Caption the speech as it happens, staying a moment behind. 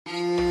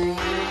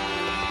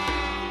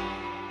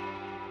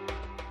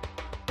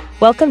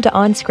Welcome to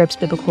OnScript's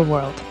Biblical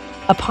World,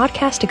 a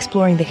podcast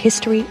exploring the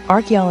history,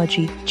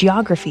 archaeology,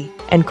 geography,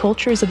 and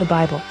cultures of the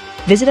Bible.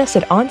 Visit us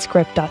at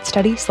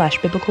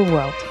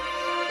onscript.study/biblicalworld.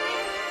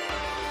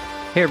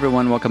 Hey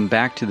everyone, welcome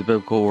back to the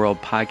Biblical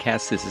World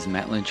podcast. This is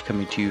Matt Lynch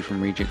coming to you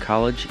from Regent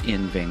College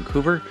in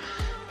Vancouver.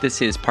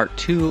 This is part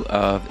 2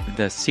 of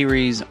the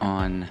series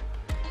on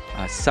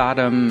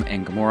Sodom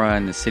and Gomorrah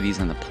and the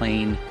cities on the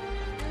plain.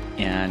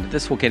 And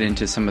this will get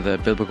into some of the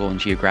biblical and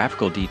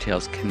geographical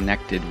details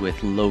connected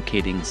with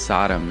locating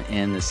Sodom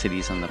and the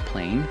cities on the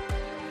plain.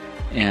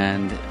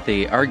 And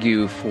they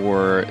argue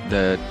for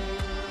the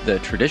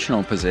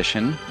traditional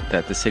position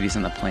that the cities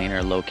on the plain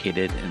are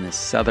located in the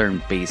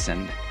southern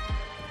basin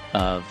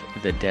of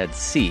the Dead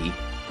Sea.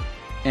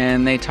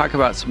 And they talk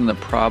about some of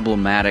the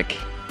problematic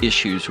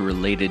issues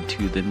related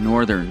to the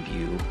northern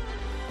view.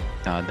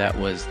 That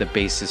was the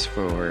basis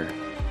for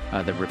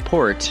the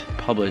report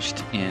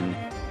published in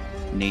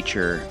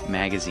Nature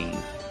magazine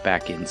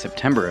back in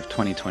September of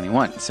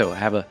 2021. So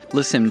have a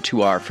listen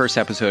to our first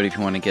episode if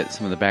you want to get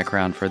some of the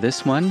background for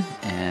this one.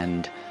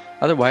 And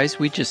otherwise,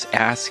 we just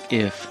ask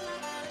if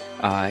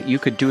you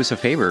could do us a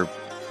favor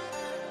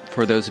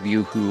for those of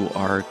you who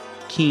are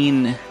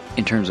keen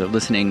in terms of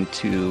listening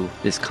to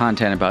this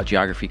content about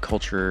geography,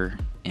 culture,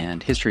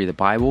 and history of the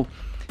Bible.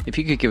 If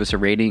you could give us a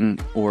rating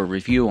or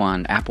review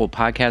on Apple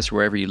Podcasts or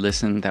wherever you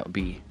listen, that would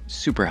be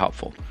super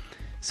helpful.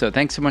 So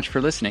thanks so much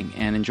for listening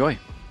and enjoy.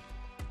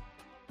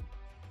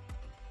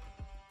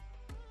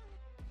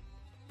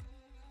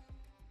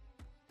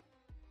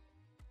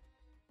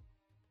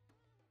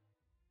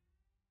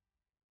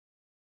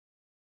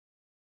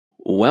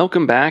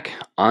 Welcome back,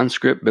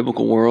 OnScript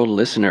Biblical World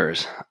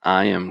listeners.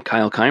 I am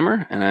Kyle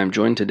Keimer, and I'm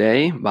joined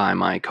today by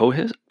my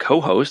co-host,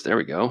 Chris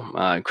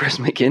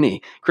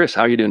McKinney. Chris,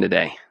 how are you doing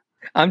today?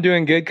 I'm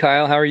doing good,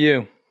 Kyle. How are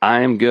you?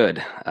 I am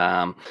good.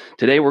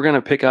 Today we're going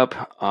to pick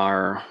up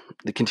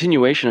the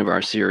continuation of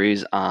our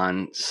series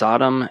on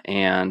Sodom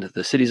and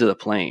the cities of the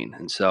plain.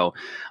 And so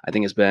I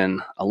think it's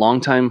been a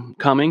long time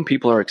coming.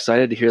 People are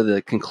excited to hear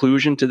the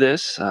conclusion to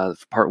this.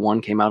 Part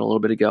 1 came out a little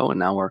bit ago, and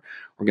now we're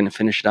going to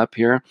finish it up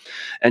here.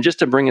 And just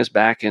to bring us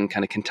back and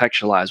kind of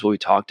contextualize what we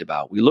talked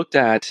about, we looked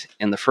at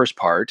in the first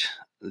part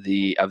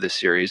of this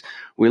series,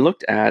 we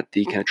looked at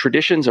the kind of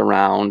traditions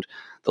around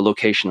the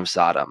location of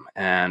Sodom.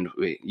 And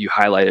you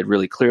highlighted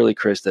really clearly,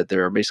 Chris, that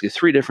there are basically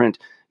 3 different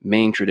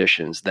main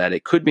traditions, that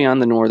it could be on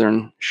the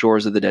northern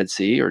shores of the Dead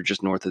Sea or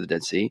just north of the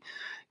Dead Sea,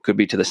 it could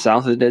be to the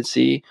south of the Dead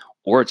Sea,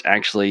 or it's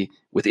actually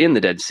within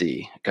the Dead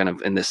Sea, kind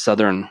of in the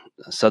southern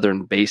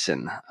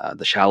basin,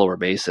 the shallower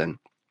basin.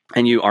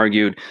 And you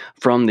argued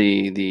from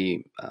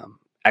the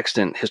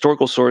extant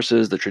historical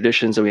sources, the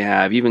traditions that we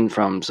have, even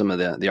from some of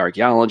the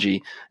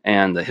archaeology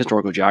and the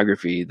historical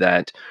geography,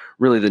 that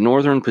really the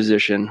northern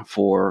position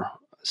for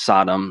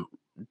Sodom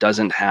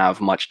doesn't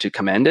have much to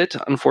commend it,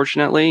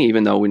 unfortunately,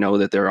 even though we know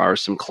that there are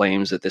some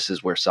claims that this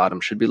is where Sodom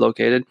should be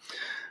located.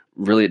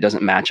 Really, it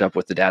doesn't match up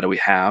with the data we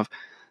have.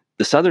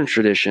 The southern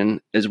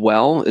tradition is,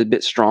 well, a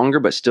bit stronger,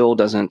 but still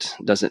doesn't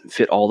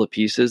fit all the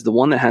pieces. The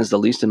one that has the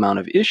least amount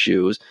of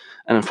issues,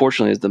 and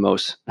unfortunately is the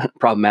most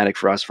problematic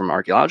for us from an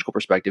archaeological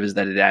perspective, is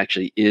that it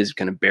actually is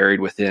kind of buried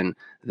within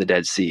the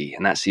Dead Sea.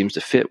 And that seems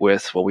to fit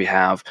with what we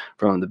have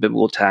from the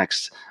biblical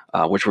texts,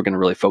 which we're going to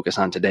really focus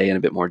on today in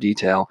a bit more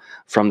detail,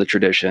 from the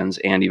traditions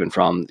and even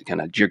from the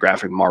kind of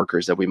geographic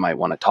markers that we might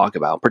want to talk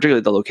about,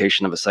 particularly the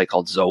location of a site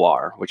called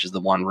Zoar, which is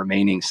the one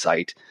remaining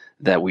site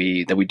that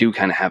we do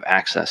kind of have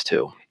access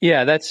to.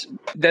 Yeah, that's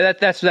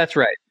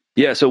right.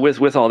 Yeah, so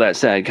with all that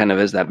said, kind of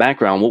as that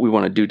background, what we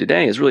want to do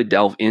today is really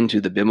delve into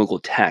the biblical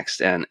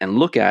text and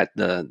look at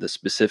the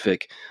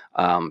specific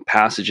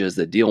passages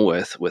that deal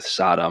with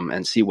Sodom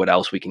and see what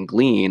else we can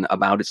glean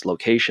about its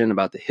location,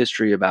 about the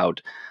history,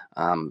 about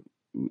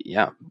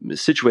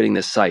situating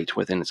this site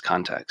within its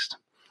context.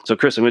 So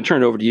Chris, I'm going to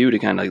turn it over to you to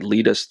kind of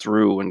lead us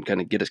through and kind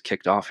of get us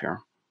kicked off here.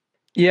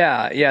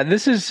 Yeah.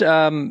 This is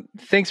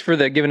thanks for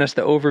giving us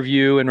the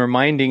overview and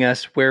reminding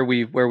us where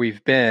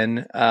we've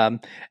been.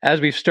 As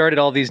we've started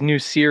all these new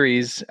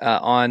series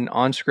on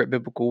OnScript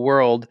Biblical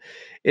World,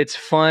 it's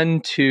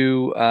fun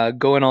to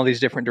go in all these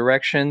different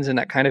directions, and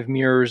that kind of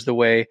mirrors the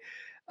way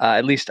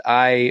at least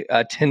I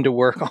tend to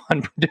work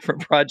on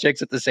different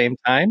projects at the same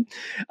time.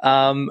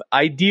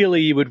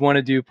 Ideally, you would want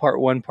to do part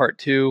 1, part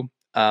 2,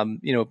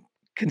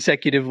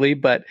 consecutively,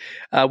 but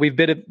we've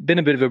been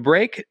a bit of a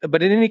break.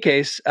 But in any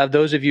case,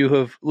 those of you who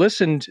have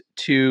listened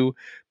to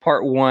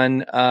part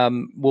 1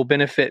 will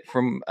benefit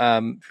from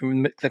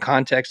the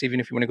context, even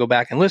if you want to go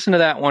back and listen to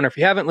that one, or if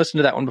you haven't listened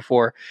to that one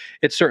before,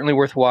 it's certainly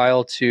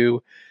worthwhile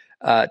to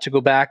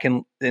go back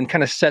and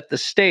kind of set the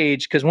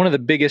stage, because one of the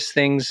biggest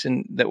things,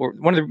 and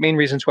one of the main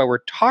reasons why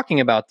we're talking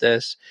about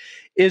this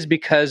is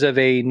because of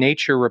a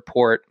Nature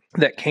report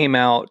that came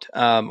out,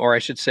 or I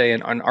should say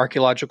an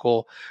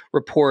archaeological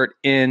report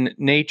in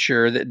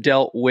Nature that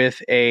dealt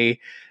with a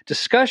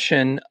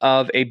discussion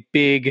of a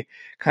big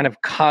kind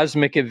of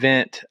cosmic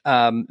event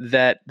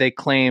that they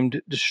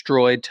claimed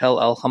destroyed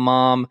Tel El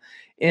Hammam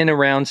in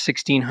around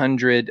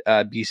 1600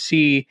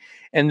 BC.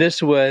 And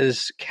this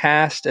was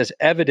cast as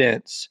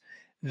evidence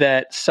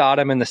that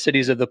Sodom and the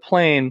cities of the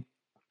plain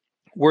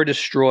were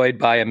destroyed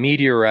by a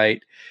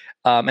meteorite.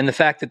 And the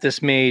fact that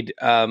this made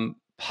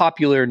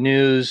popular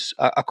news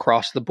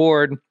across the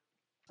board,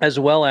 as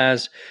well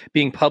as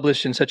being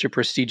published in such a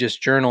prestigious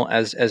journal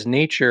as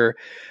Nature,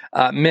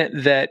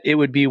 meant that it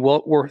would be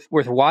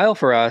worthwhile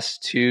for us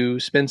to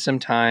spend some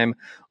time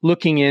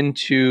looking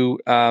into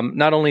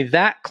not only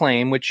that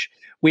claim, which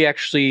we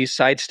actually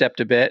sidestepped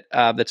a bit.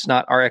 That's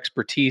not our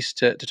expertise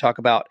to talk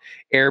about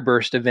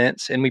airburst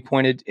events, and we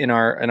pointed in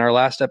our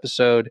last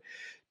episode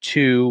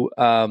to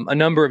a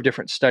number of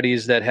different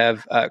studies that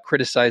have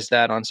criticized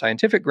that on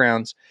scientific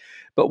grounds.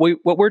 But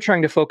what we're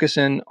trying to focus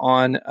in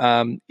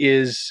on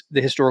is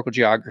the historical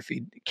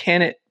geography.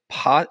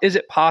 Is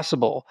it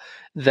possible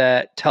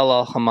that Tel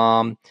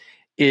el-Hammam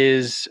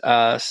is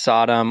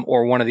Sodom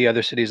or one of the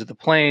other cities of the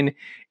plain?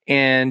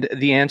 And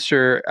the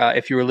answer,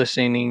 if you were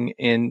listening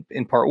in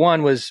part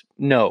one, was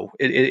no.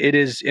 It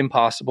is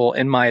impossible,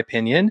 in my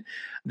opinion,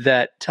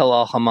 that Tel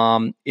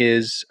el-Hammam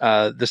is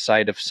the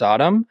site of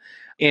Sodom.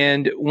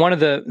 And one of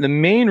the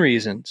main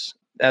reasons,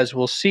 as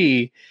we'll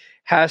see,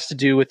 has to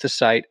do with the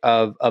site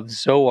of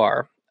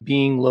Zoar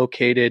being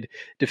located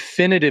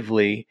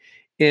definitively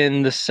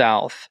in the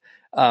south.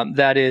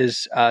 That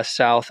is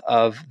south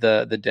of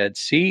the Dead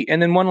Sea.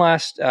 And then one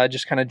last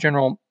just kind of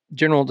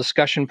general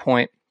discussion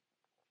point.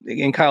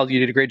 And Kyle, you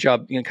did a great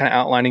job, kind of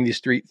outlining these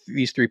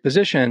three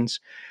positions.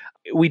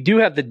 We do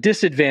have the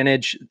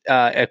disadvantage,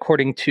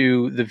 according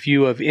to the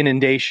view of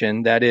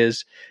inundation, that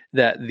is,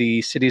 that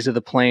the cities of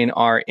the plain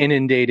are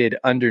inundated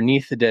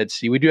underneath the Dead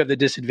Sea. We do have the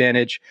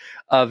disadvantage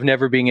of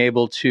never being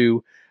able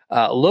to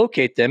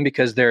locate them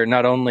because they're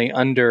not only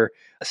under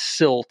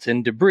silt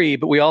and debris,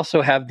 but we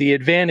also have the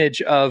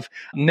advantage of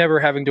never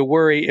having to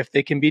worry if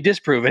they can be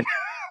disproven,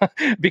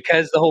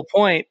 because the whole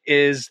point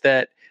is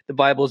that the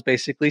Bible is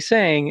basically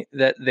saying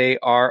that they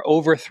are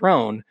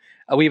overthrown.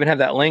 We even have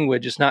that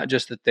language. It's not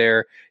just that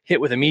they're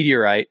hit with a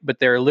meteorite, but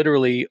they're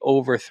literally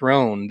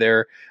overthrown.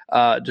 They're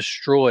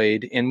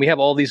destroyed. And we have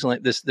all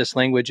this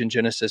language in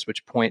Genesis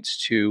which points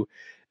to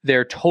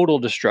their total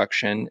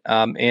destruction.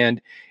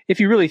 And if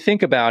you really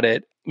think about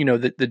it,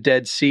 the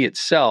Dead Sea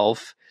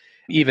itself,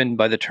 even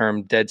by the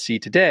term Dead Sea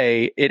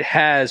today, it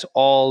has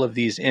all of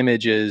these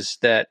images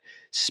that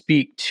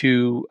speak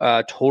to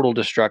total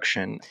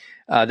destruction.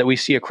 That we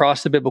see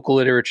across the biblical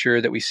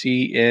literature, that we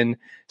see in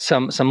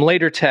some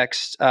later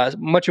texts,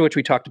 much of which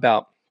we talked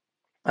about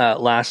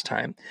last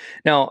time.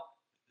 Now,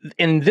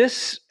 in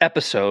this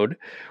episode,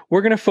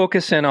 we're going to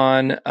focus in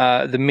on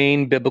the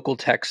main biblical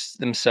texts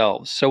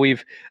themselves. So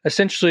we've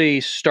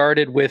essentially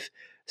started with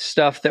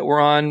stuff that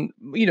we're on,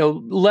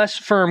 less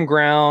firm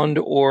ground,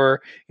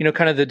 or,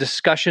 kind of the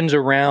discussions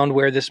around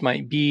where this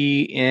might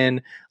be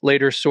in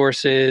later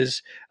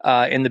sources,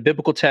 in the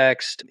biblical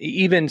text,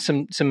 even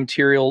some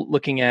material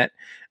looking at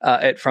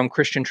from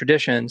Christian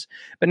traditions.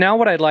 But now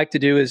what I'd like to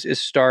do is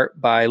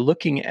start by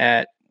looking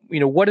at,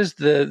 what does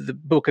the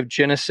book of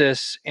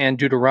Genesis and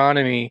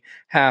Deuteronomy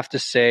have to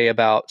say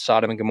about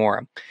Sodom and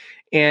Gomorrah?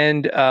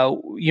 And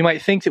you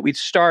might think that we'd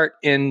start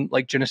in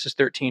like Genesis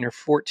 13 or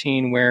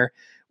 14, where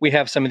we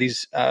have some of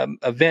these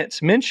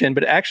events mentioned,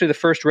 but actually the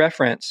first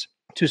reference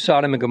to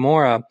Sodom and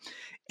Gomorrah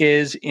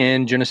is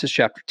in Genesis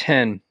chapter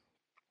 10.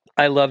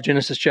 I love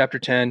Genesis chapter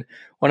 10,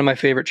 one of my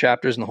favorite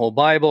chapters in the whole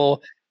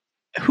Bible.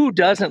 Who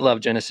doesn't love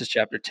Genesis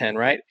chapter 10,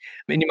 right?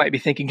 I mean, you might be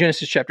thinking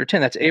Genesis chapter 10,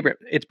 that's Abraham.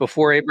 It's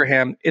before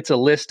Abraham. It's a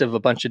list of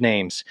a bunch of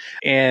names.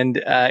 And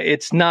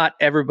it's not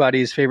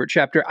everybody's favorite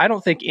chapter. I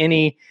don't think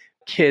any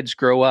kids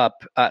grow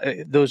up,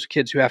 those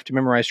kids who have to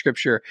memorize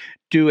scripture,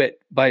 do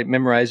it by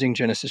memorizing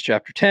Genesis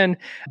chapter 10,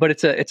 but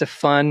it's a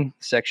fun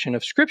section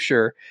of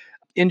scripture.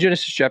 In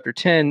Genesis chapter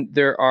 10,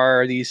 there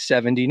are these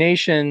 70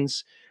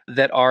 nations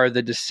that are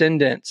the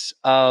descendants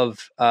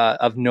of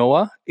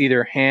Noah,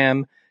 either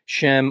Ham,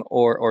 Shem,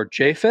 or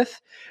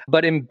Japheth.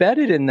 But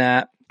embedded in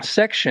that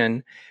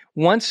section,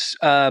 once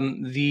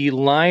the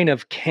line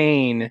of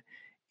Canaan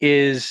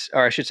is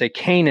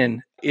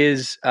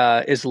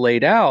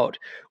laid out,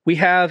 we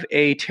have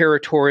a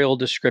territorial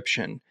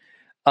description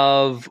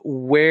of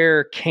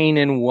where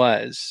Canaan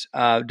was,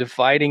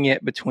 dividing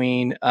it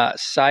between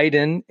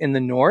Sidon in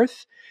the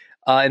north,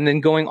 and then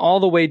going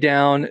all the way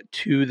down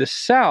to the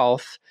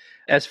south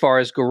as far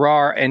as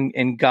Gerar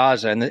and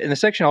Gaza. And the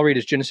section I'll read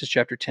is Genesis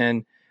chapter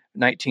 10,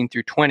 19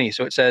 through 20.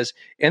 So it says,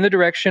 in the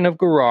direction of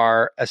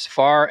Gerar as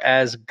far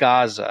as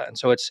Gaza. And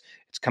so it's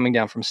coming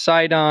down from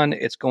Sidon.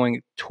 It's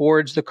going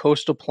towards the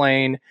coastal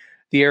plain.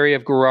 The area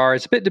of Gerar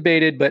is a bit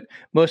debated, but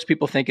most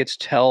people think it's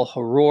Tel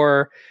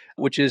Haror,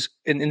 which is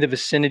in the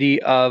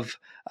vicinity of,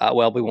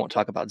 we won't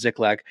talk about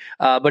Ziklag,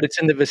 but it's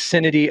in the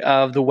vicinity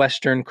of the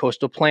western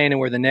coastal plain and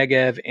where the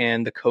Negev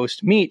and the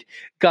coast meet.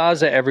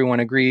 Gaza, everyone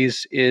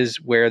agrees, is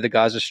where the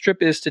Gaza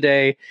Strip is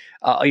today,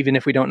 even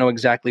if we don't know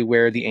exactly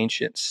where the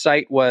ancient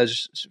site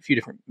was, a few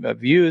different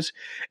views.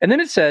 And then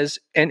it says,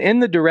 and in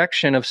the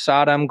direction of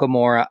Sodom,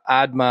 Gomorrah,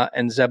 Admah,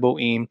 and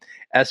Zeboim,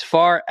 as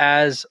far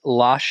as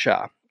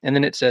Lasha. And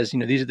then it says,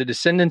 these are the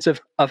descendants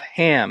of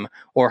Ham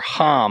or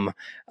Ham,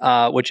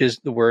 which is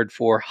the word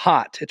for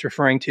hot. It's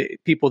referring to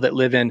people that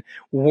live in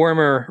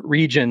warmer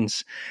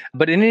regions.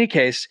 But in any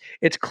case,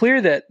 it's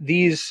clear that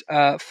these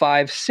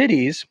 5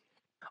 cities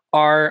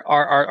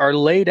are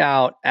laid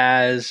out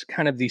as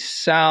kind of the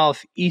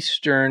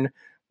southeastern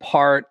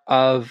part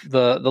of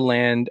the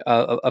land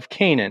of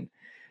Canaan: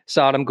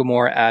 Sodom,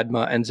 Gomorrah,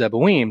 Admah, and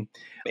Zeboim.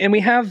 And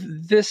we have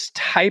this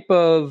type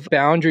of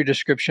boundary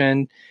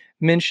description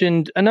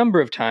mentioned a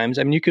number of times.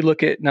 I mean, you could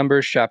look at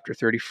Numbers chapter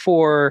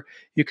 34.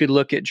 You could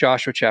look at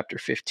Joshua chapter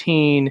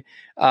 15.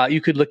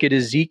 You could look at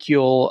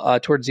Ezekiel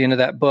towards the end of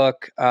that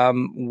book,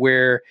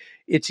 where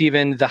it's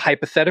even the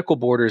hypothetical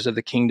borders of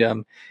the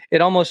kingdom.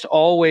 It almost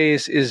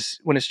always is,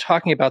 when it's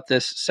talking about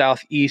this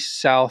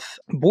southeast-south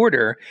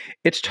border,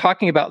 it's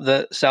talking about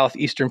the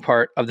southeastern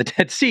part of the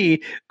Dead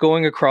Sea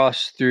going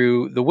across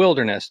through the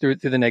wilderness, through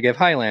the Negev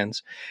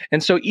highlands.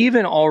 And so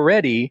even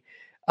already,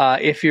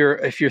 if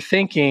you're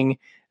thinking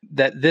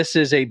that this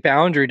is a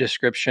boundary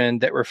description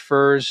that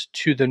refers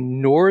to the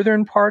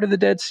northern part of the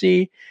Dead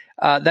Sea,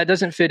 that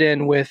doesn't fit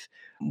in with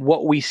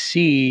what we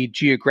see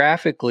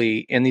geographically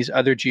in these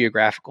other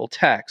geographical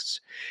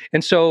texts.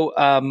 And so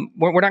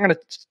we're not going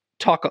to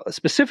talk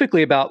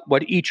specifically about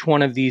what each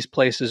one of these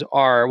places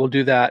are. We'll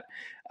do that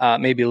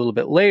maybe a little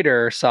bit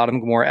later: Sodom,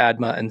 Gomorrah,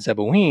 Admah, and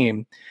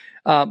Zeboim.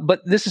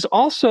 But this is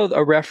also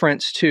a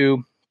reference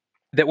to,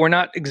 that we're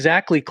not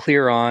exactly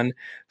clear on,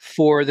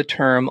 for the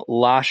term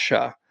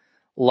Lasha.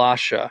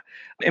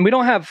 And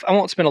I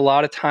won't spend a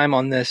lot of time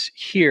on this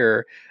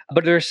here,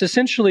 but there's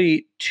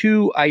essentially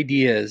 2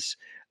 ideas.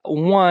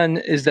 One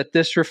is that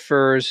this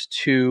refers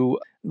to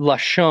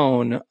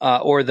Lashon,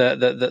 or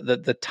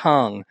the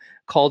tongue,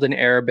 called in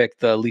Arabic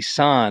the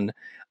lisan,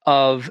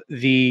 of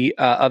the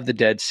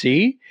Dead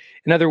Sea.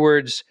 In other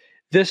words,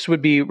 this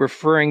would be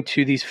referring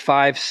to these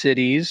 5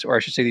 cities, or I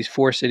should say these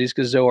 4 cities,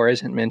 because Zoar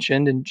isn't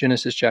mentioned in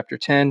Genesis chapter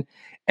 10.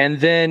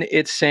 And then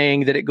it's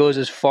saying that it goes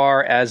as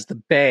far as the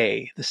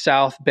bay, the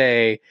South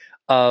Bay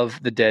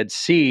of the Dead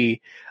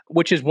Sea,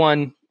 which is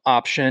one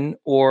option,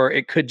 or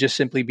it could just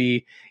simply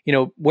be,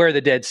 where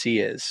the Dead Sea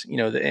is,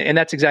 and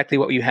that's exactly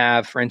what you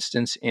have, for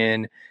instance,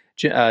 in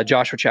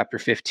Joshua chapter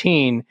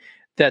 15,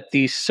 that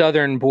the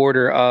southern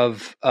border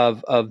of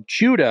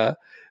Judah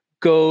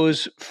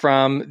goes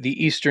from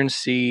the eastern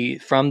sea,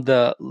 from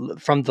the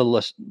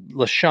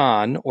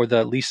Lashan, or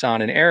the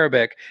lisan in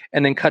Arabic,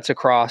 and then cuts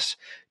across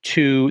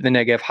to the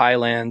Negev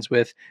highlands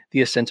with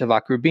the ascent of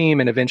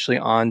Akrubim, and eventually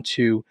on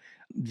to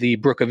the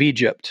Brook of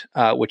Egypt,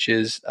 which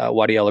is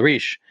Wadi El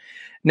Arish.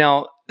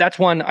 Now, that's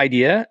one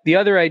idea. The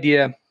other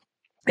idea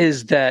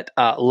is that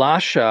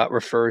Lasha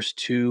refers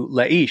to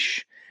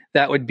Laish.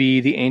 That would be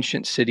the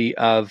ancient city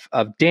of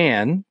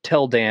Dan,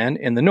 Tel Dan,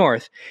 in the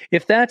north.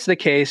 If that's the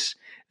case,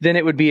 then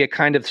it would be a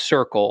kind of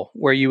circle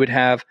where you would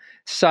have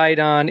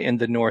Sidon in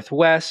the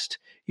northwest,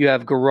 you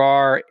have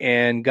Gerar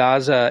and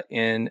Gaza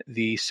in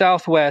the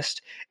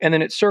southwest, and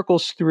then it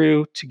circles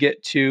through to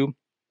get to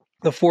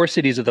the 4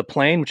 cities of the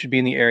plain, which would be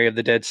in the area of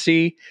the Dead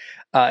Sea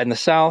in the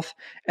south,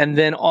 and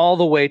then all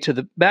the way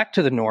back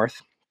to the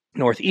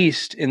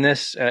northeast in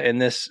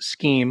this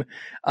scheme,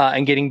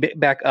 and getting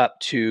back up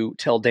to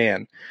Tel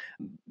Dan.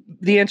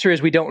 The answer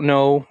is we don't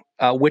know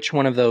which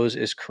one of those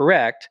is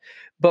correct,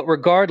 but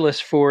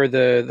regardless, for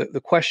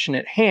the question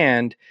at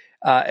hand,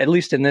 at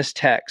least in this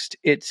text,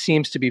 it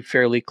seems to be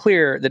fairly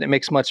clear that it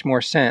makes much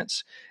more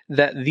sense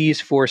that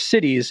these 4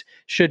 cities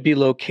should be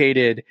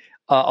located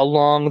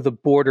along the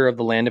border of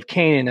the land of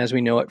Canaan, as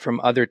we know it from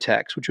other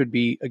texts, which would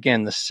be,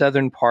 again, the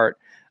southern part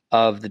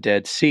of the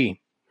Dead Sea.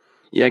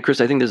 Yeah,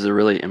 Chris, I think this is a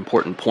really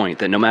important point,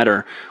 that no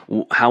matter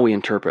how we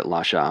interpret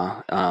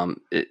Lasha,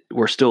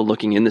 we're still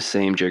looking in the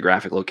same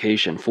geographic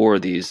location for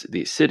these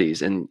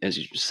cities. And as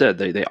you said,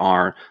 they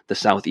are the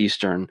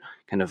southeastern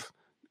kind of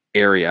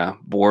area,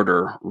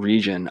 border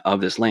region of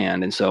this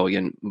land. And so,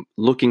 again,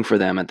 looking for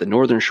them at the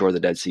northern shore of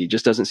the Dead Sea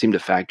just doesn't seem to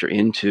factor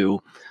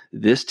into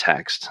this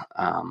text,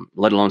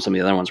 let alone some of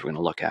the other ones we're going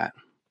to look at.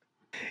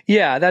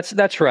 Yeah,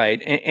 that's right.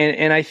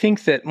 And I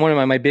think that one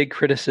of my big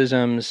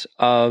criticisms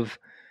of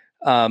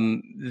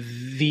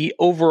the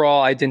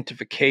overall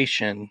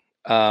identification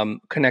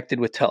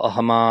connected with Tel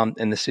Hammam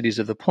and the cities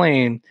of the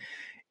plain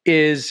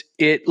is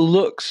it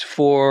looks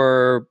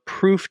for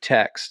proof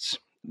texts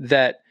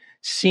that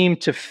seem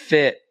to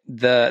fit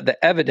the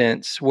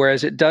evidence,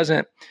 whereas it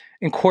doesn't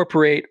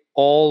incorporate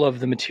all of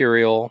the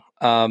material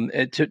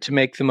to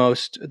make the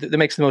most that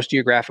makes the most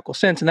geographical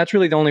sense. And that's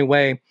really the only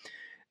way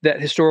that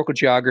historical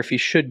geography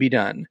should be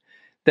done,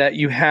 that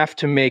you have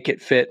to make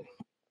it fit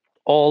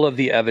all of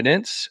the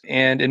evidence.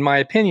 And in my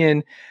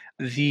opinion,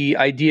 the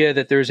idea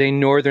that there's a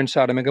northern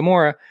Sodom and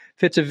Gomorrah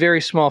fits a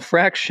very small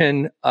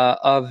fraction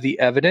of the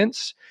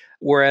evidence,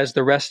 whereas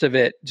the rest of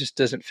it just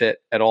doesn't fit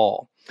at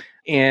all.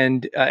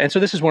 And so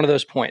this is one of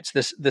those points.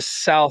 The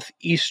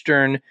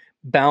southeastern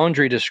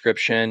boundary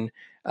description,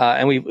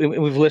 and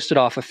we've listed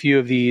off a few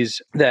of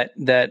these that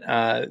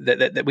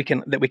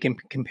we can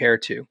compare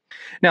to.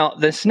 Now,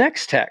 this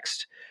next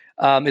text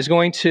is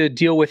going to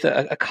deal with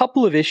a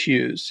couple of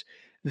issues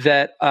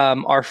that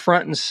are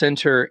front and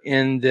center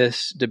in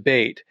this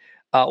debate.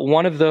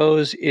 One of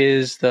those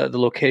is the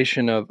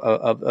location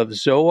of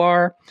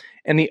Zoar,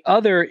 and the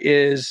other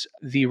is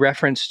the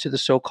reference to the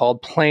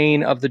so-called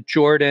plain of the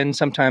Jordan.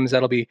 Sometimes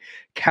that'll be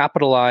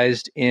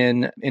capitalized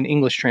in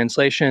English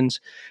translations.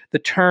 The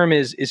term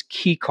is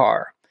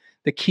Kikar,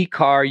 the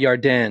Kikar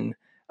Yarden,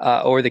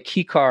 or the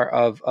Kikar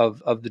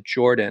of the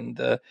Jordan.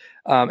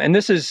 And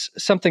this is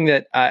something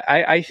that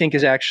I think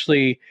is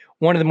actually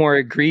one of the more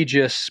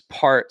egregious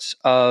parts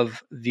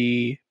of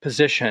the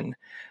position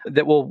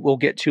that we'll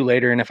get to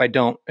later. And if I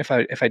don't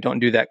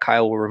do that,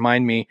 Kyle will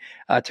remind me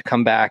to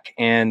come back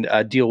and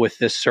deal with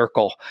this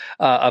circle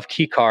of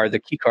Kikar, the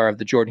Kikar of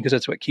the Jordan, because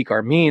that's what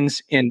Kikar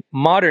means in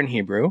modern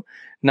Hebrew,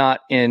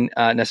 not in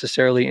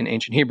necessarily in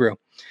ancient Hebrew.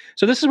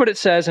 So this is what it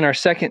says in our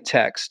second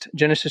text,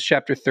 Genesis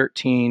chapter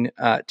 13,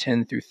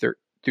 10 through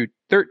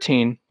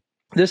 13.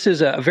 This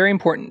is a very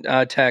important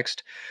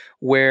text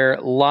where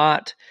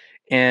Lot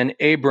and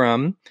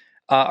Abram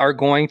are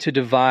going to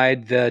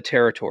divide the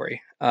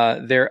territory.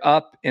 They're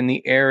up in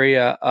the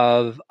area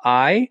of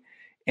Ai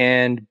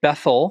and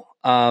Bethel,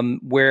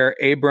 where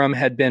Abram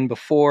had been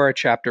before, a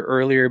chapter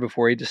earlier,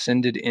 before he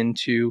descended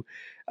into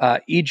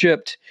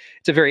Egypt.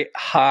 It's a very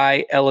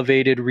high,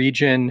 elevated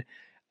region,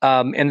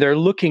 and they're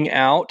looking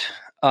out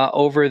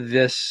over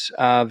this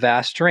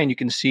vast terrain. You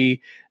can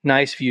see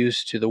nice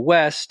views to the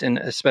west, and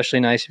especially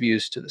nice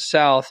views to the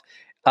south,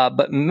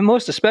 but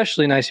most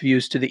especially nice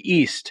views to the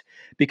east,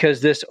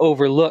 because this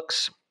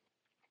overlooks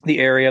the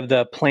area of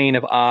the plain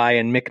of Ai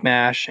and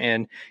Michmash,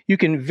 and you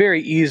can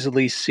very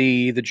easily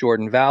see the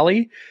Jordan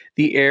Valley,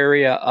 the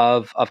area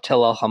of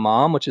Tel El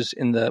Hammam, which is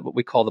in what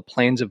we call the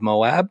plains of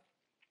Moab,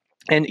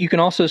 and you can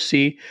also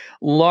see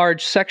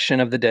large section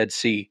of the Dead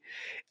Sea.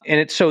 And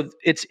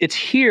it's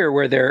here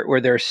where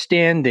they're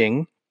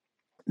standing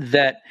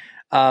that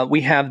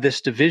we have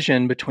this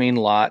division between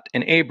Lot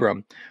and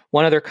Abram.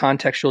 One other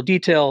contextual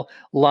detail: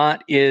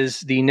 Lot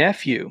is the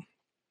nephew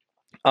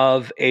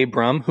of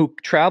Abram, who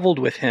traveled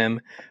with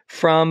him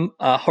from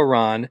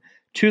Haran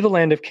to the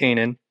land of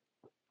Canaan,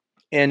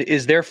 and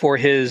is therefore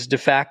his de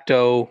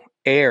facto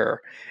heir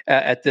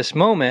at this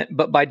moment.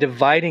 But by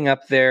dividing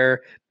up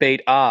their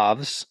Beit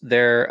Avs,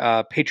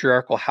 their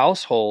patriarchal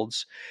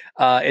households,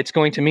 it's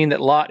going to mean that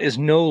Lot is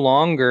no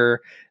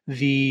longer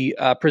the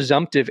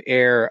presumptive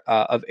heir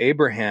of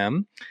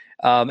Abraham.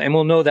 And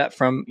we'll know that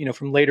from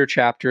later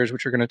chapters,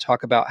 which are going to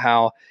talk about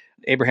how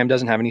Abraham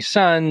doesn't have any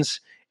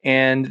sons,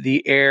 and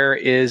the heir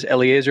is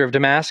Eliezer of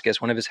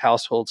Damascus, one of his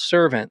household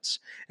servants.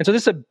 And so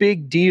this is a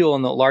big deal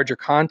in the larger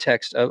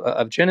context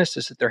of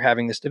Genesis, that they're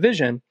having this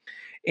division.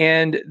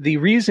 And the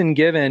reason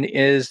given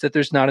is that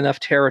there's not enough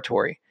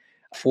territory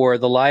for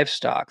the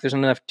livestock. There's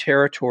not enough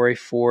territory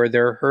for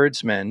their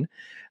herdsmen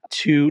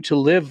to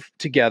live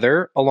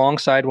together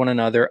alongside one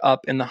another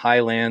up in the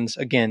highlands,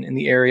 again, in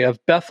the area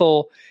of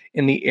Bethel,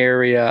 in the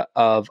area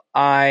of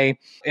Ai,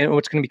 and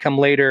what's going to become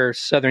later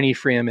southern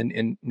Ephraim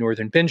and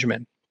northern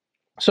Benjamin.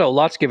 So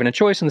Lot's given a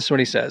choice, and this is what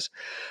he says.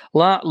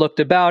 Lot looked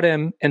about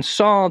him and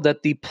saw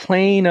that the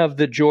plain of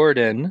the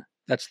Jordan,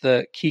 that's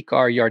the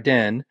Kikar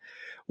Yarden,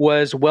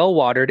 was well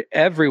watered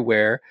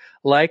everywhere,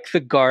 like the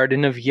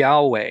garden of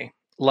Yahweh,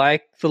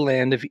 like the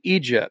land of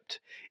Egypt,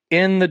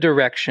 in the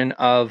direction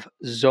of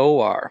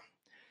Zoar.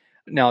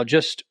 Now,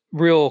 just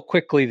real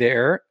quickly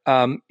there,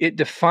 it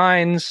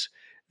defines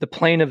the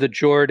plain of the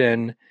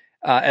Jordan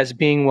as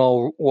being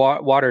well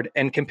watered,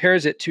 and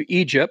compares it to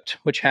Egypt,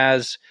 which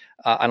has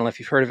I don't know if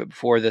you've heard of it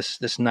before,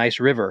 this nice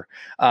river,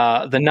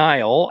 the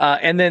Nile,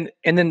 and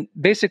then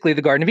basically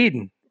the Garden of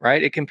Eden,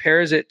 right? It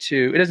compares it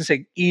to, it doesn't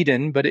say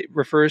Eden, but it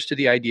refers to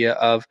the idea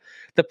of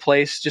the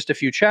place just a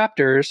few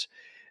chapters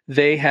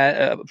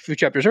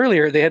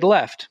earlier they had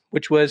left,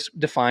 which was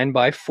defined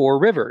by four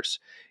rivers.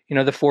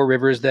 The four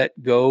rivers that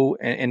go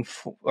and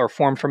are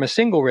formed from a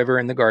single river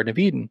in the Garden of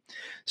Eden.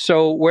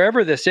 So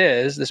wherever this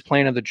is, this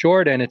plain of the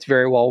Jordan, it's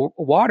very well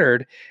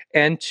watered.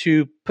 And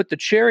to put the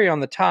cherry on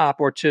the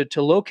top, or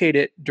to locate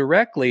it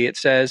directly, it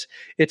says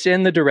it's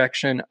in the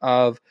direction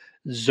of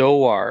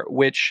Zoar,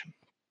 which,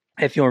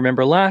 if you'll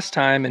remember last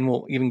time, and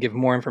we'll even give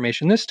more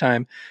information this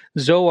time,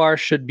 Zoar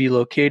should be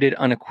located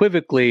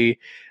unequivocally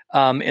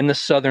in the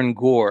southern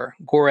Gor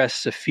es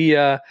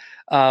Sophia.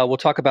 We'll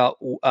talk about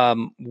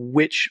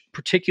which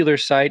particular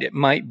site it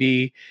might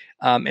be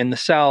in the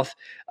south.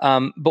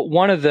 But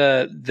one of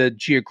the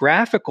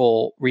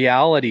geographical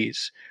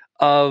realities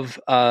of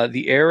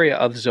the area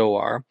of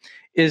Zoar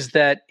is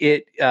that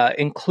it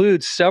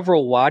includes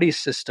several wadi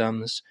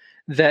systems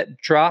that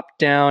drop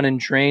down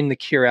and drain the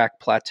Kirak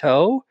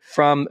Plateau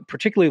from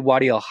particularly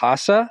Wadi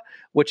al-Hassa,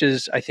 which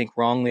is, I think,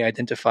 wrongly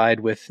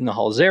identified with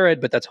Nahal Zered,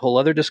 but that's a whole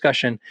other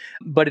discussion.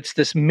 But it's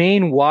this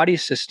main wadi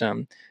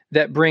system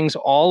that brings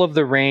all of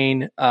the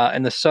rain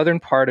in the southern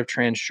part of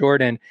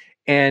Transjordan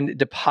and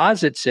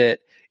deposits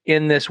it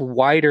in this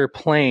wider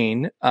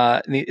plain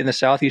in the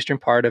southeastern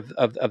part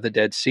of the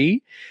Dead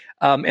Sea,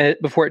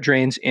 before it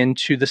drains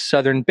into the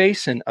southern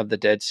basin of the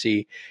Dead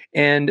Sea.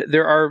 And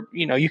there are,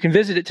 you can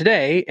visit it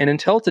today, and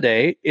until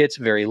today, it's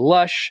very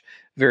lush,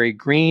 very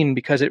green,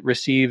 because it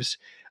receives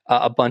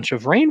a bunch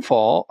of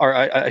rainfall, or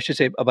I should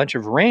say a bunch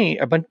of rain,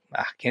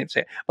 I can't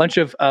say it, a bunch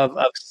of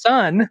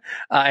sun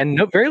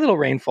and very little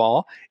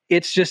rainfall.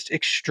 It's just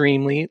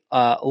extremely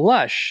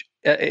lush.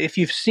 If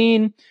you've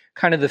seen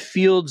kind of the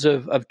fields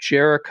of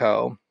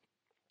Jericho,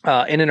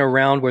 in and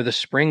around where the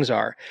springs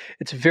are,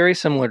 it's very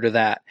similar to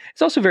that.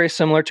 It's also very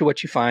similar to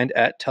what you find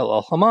at Tel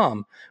El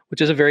Hammam,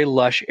 which is a very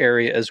lush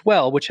area as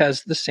well, which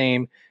has the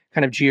same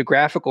kind of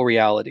geographical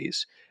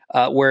realities.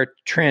 Where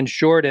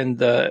Transjordan,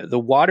 the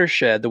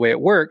watershed, the way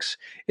it works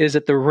is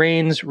that the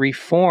rains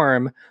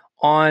reform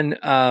on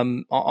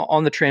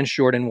the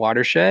Transjordan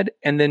watershed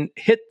and then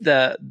hit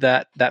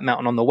that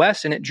mountain on the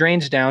west, and it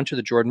drains down to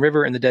the Jordan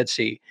River and the Dead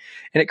Sea,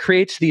 and it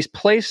creates these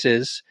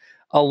places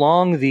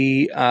along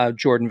the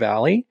Jordan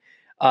Valley,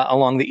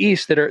 along the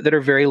east that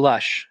are very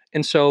lush.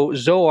 And so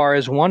Zoar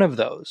is one of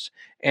those.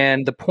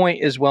 And the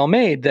point is well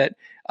made that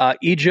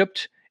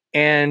Egypt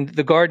and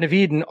the Garden of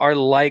Eden are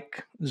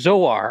like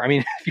Zoar. I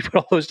mean, if you put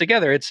all those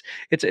together, it's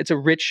a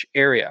rich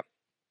area.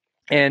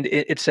 And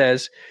it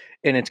says,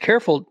 and it's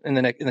careful in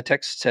the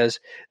text, it says,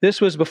 this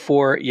was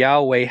before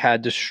Yahweh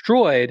had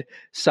destroyed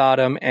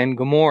Sodom and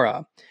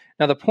Gomorrah.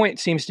 Now, the point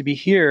seems to be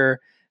here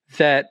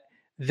that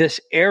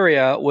this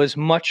area was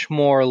much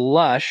more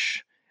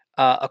lush,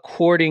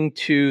 according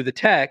to the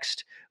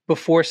text,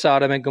 before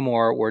Sodom and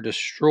Gomorrah were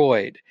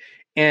destroyed.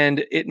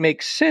 And it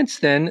makes sense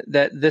then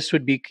that this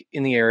would be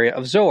in the area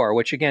of Zoar,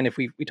 which again, if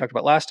we talked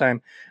about last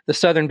time, the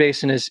southern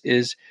basin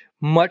is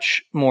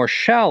much more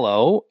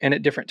shallow and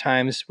at different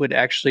times would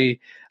actually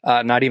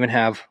not even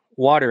have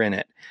water in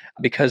it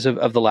because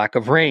of the lack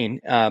of rain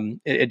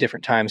at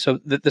different times. So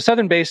the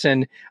southern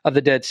basin of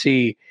the Dead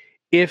Sea,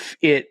 if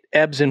it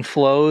ebbs and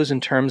flows in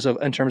terms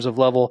of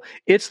level,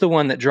 it's the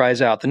one that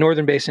dries out. The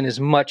northern basin is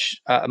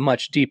much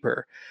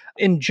deeper.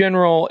 In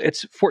general,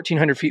 it's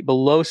 1,400 feet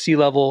below sea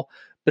level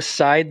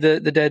beside the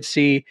Dead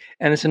Sea,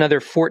 and it's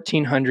another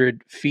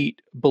 1,400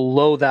 feet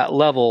below that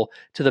level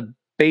to the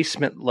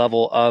basement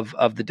level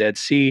of the Dead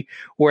Sea,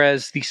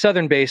 whereas the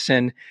southern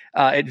basin,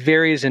 it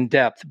varies in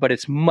depth, but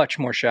it's much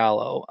more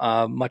shallow,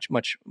 much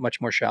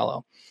more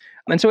shallow.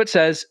 And so it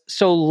says,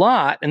 so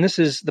Lot, and this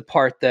is the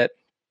part that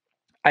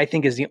I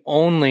think is the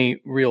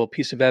only real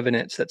piece of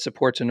evidence that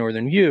supports a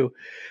northern view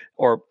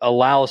or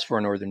allows for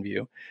a northern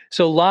view.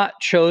 So Lot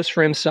chose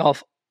for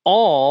himself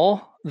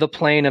all the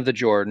plain of the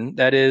Jordan,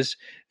 that is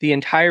the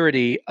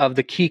entirety of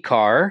the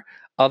Kikar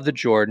of the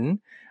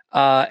Jordan,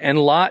 and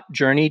Lot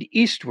journeyed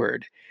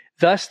eastward.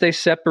 Thus they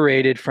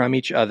separated from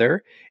each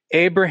other.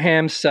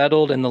 Abraham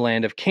settled in the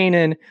land of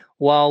Canaan,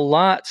 while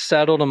Lot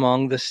settled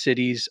among the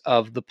cities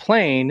of the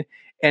plain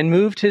and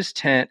moved his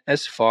tent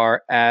as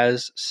far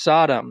as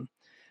Sodom.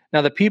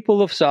 Now the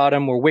people of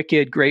Sodom were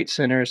wicked, great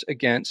sinners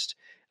against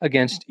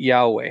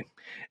Yahweh.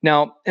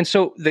 Now, and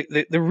so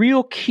the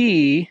real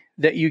key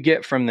that you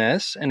get from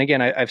this, and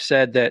again, I've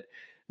said that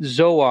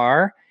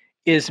Zoar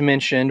is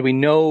mentioned. We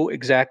know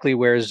exactly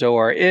where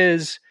Zoar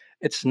is.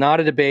 It's not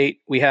a debate.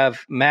 We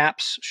have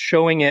maps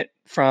showing it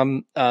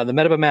from the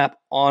Medeba map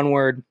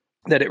onward,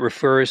 that it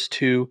refers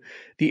to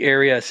the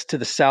areas to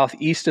the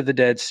southeast of the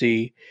Dead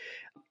Sea.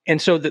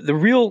 And so the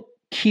real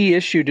key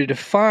issue to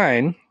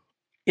define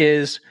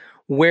is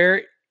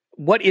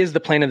what is the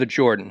plain of the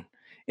Jordan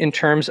in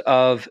terms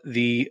of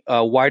the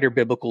wider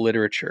biblical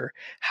literature?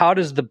 How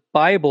does the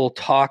Bible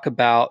talk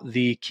about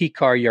the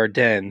Kikar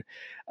Yarden,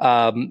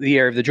 the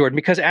area of the Jordan?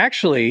 Because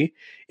actually,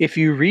 if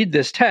you read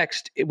this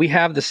text, we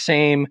have the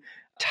same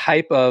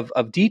type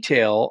of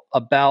detail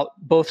about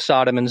both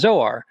Sodom and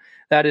Zoar.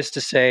 That is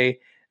to say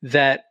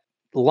that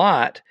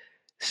Lot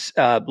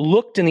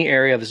looked in the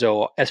area of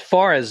Zoar, as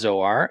far as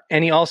Zoar,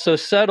 and he also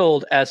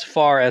settled as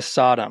far as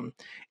Sodom.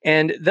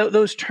 And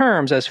those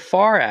terms, as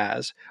far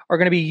as, are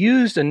going to be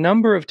used a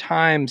number of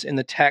times in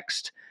the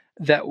text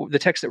that we're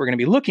going to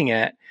be looking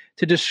at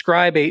to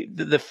describe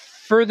the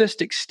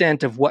furthest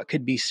extent of what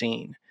could be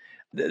seen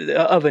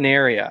of an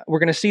area. We're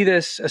going to see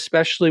this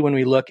especially when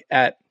we look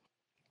at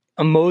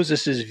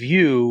Moses'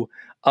 view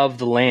of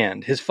the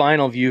land, his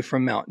final view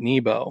from Mount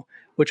Nebo,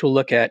 which we'll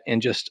look at in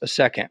just a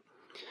second.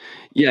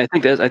 Yeah,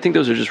 I think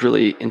those are just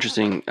really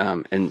interesting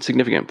and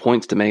significant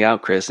points to make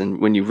out, Chris.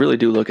 And when you really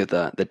do look at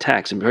the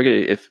text, and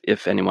particularly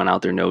if anyone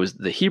out there knows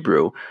the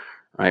Hebrew,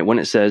 right? When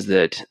it says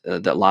that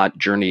Lot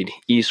journeyed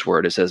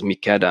eastward, it says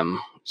Mikedem.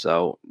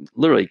 So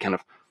literally, kind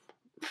of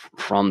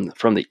from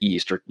the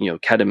east, or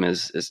Kedem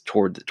is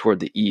toward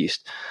the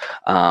east.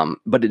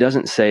 But it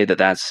doesn't say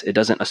it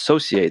doesn't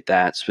associate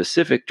that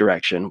specific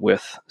direction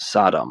with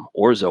Sodom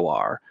or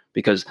Zoar,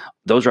 because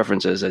those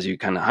references, as you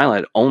kind of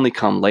highlight, only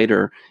come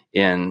later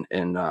in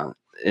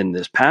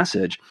this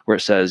passage, where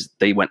it says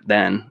they went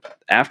then,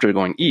 after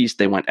going east,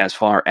 they went as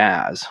far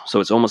as. So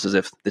it's almost as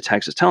if the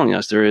text is telling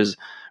us there is,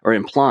 or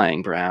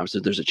implying perhaps,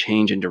 that there's a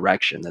change in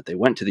direction, that they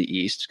went to the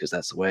east because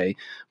that's the way,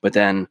 but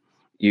then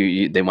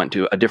they went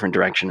to a different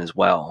direction as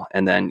well.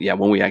 And then,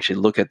 when we actually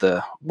look at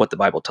what the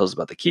Bible tells us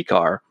about the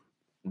Kikar,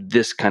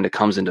 this kind of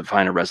comes into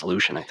final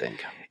resolution, I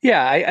think.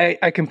 Yeah,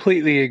 I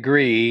completely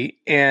agree.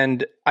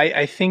 And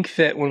I think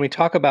that when we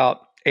talk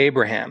about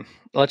Abraham.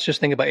 Let's just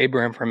think about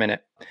Abraham for a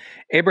minute.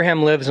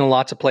 Abraham lives in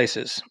lots of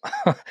places.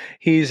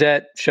 He's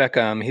at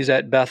Shechem. He's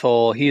at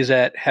Bethel. He's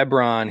at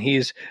Hebron.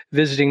 He's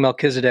visiting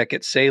Melchizedek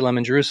at Salem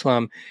in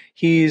Jerusalem.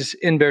 He's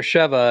in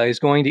Beersheba. He's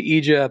going to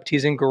Egypt.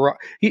 He's in Gerar.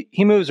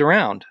 He moves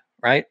around,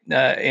 right?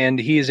 And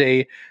he's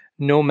a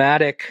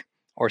nomadic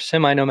or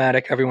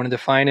semi-nomadic, however you want to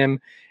define him,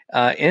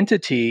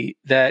 entity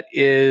that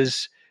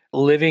is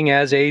living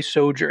as a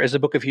sojourner, as the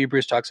book of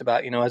Hebrews talks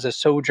about, as a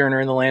sojourner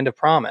in the land of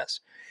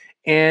promise.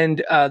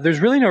 And there's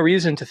really no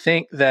reason to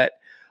think that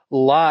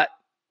Lot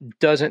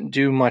doesn't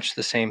do much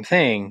the same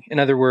thing. In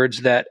other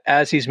words, that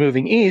as he's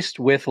moving east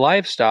with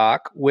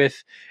livestock, and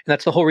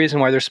that's the whole reason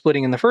why they're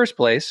splitting in the first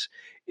place,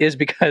 is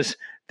because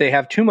they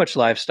have too much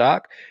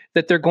livestock,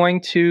 that they're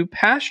going to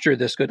pasture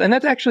this good. And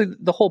that's actually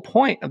the whole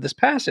point of this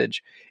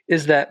passage,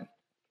 is that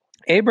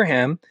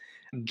Abraham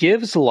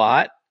gives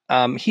Lot,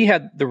 he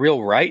had the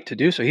real right to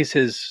do so. He's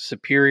his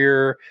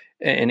superior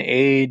in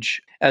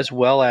age as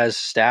well as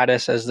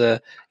status as the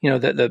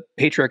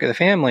patriarch of the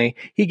family.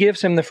 He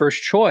gives him the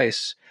first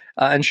choice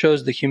and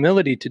shows the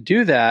humility to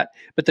do that.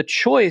 But the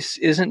choice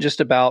isn't just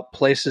about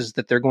places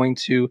that they're going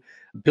to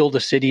build a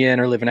city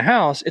in or live in a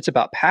house. It's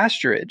about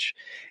pasturage.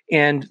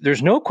 And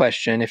there's no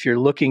question, if you're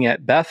looking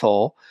at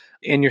Bethel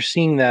and you're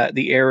seeing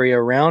the area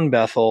around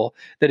Bethel,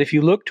 that if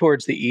you look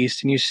towards the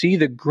east and you see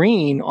the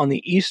green on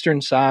the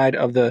eastern side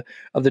of the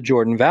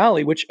Jordan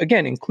Valley, which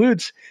again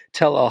includes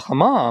Tel El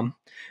Hammam,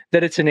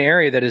 that it's an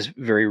area that is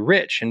very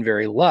rich and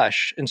very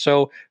lush. And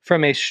so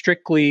from a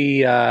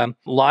strictly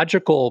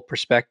logical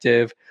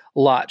perspective,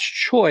 Lot's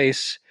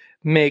choice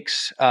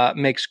makes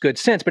good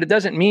sense. But it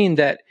doesn't mean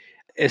that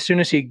as soon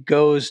as he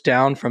goes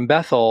down from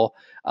Bethel,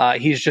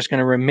 he's just going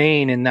to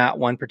remain in that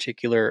one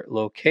particular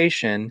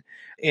location.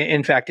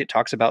 In fact, it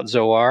talks about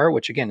Zoar,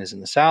 which again is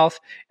in the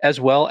south, as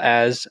well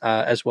as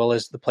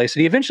the place that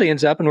he eventually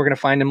ends up, and we're going to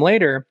find him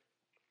later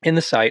in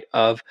the site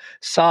of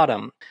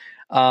Sodom.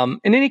 In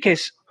any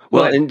case,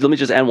 well, and let me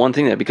just add one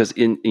thing there, because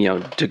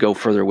to go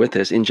further with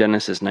this, in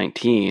Genesis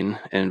 19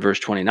 and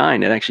verse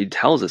 29, it actually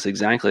tells us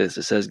exactly this.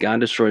 It says, God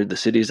destroyed the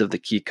cities of the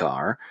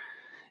Kikar,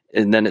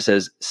 and then it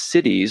says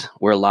cities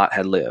where Lot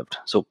had lived.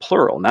 So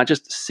plural, not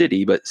just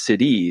city, but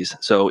cities.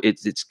 So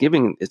it's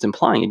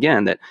implying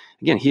again that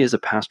he is a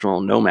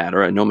pastoral nomad,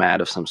 or a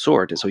nomad of some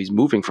sort, and so he's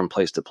moving from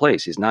place to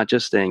place. He's not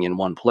just staying in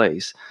one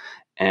place,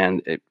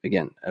 and it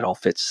all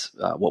fits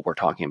what we're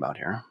talking about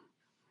here.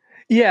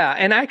 Yeah,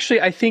 and actually,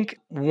 I think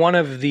one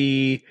of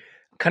the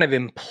kind of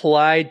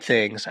implied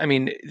things,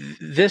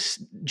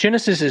 this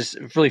Genesis is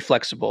really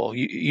flexible.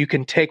 You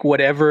can take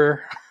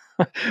whatever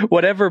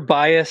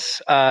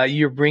bias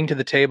you bring to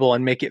the table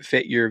and make it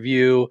fit your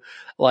view.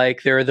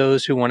 Like, there are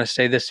those who want to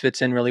say this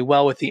fits in really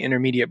well with the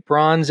intermediate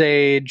Bronze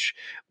Age,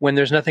 when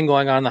there's nothing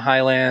going on in the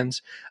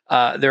highlands.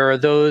 There are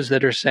those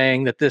that are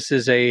saying that this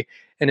is an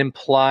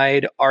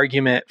implied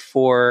argument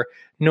for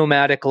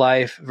nomadic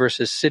life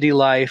versus city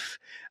life.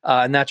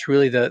 And that's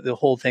really the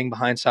whole thing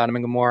behind Sodom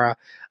and Gomorrah.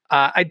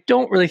 I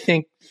don't really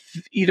think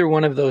either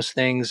one of those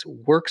things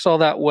works all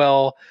that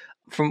well,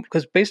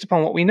 because based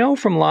upon what we know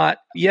from Lot,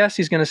 yes,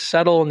 he's going to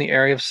settle in the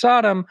area of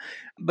Sodom,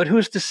 but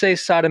who's to say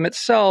Sodom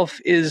itself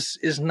is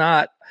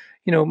not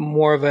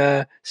more of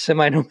a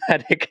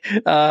semi-nomadic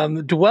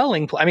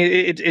dwelling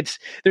place?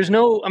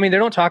 They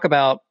don't talk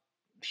about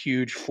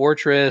huge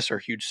fortress or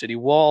huge city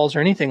walls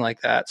or anything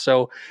like that.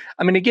 So,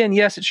 again,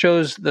 yes, it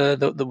shows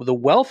the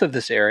wealth of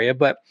this area,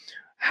 but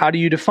how do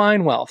you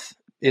define wealth?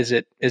 Is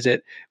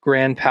it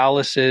grand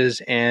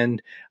palaces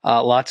and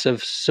lots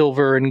of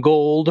silver and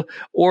gold,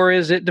 or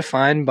is it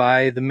defined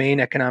by the main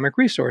economic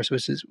resource,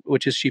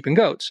 which is sheep and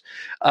goats,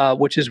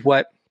 which is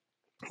what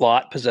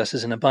Lot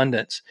possesses in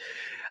abundance?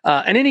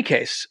 In any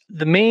case,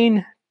 the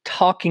main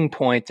talking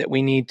point that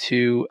we need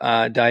to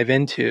dive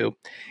into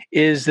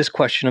is this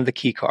question of the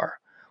Kikar.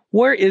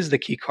 Where is the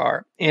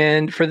Kikar?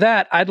 And for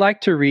that, I'd like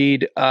to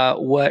read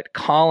what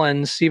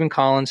Stephen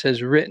Collins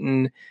has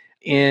written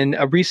in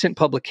a recent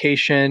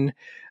publication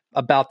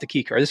about the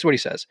Kikar. This is what he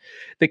says.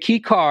 The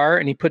Kikar,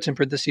 and he puts in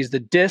parentheses, the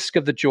disk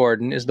of the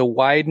Jordan, is the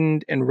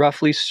widened and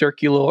roughly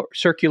circular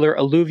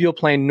alluvial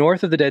plain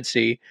north of the Dead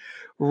Sea,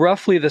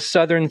 roughly the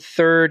southern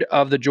third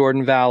of the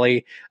Jordan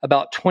Valley,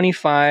 about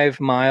 25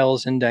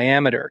 miles in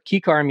diameter.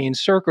 Kikar means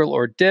circle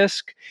or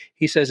disk.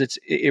 He says it's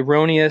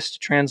erroneous to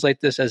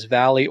translate this as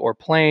valley or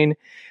plain.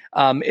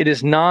 It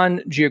is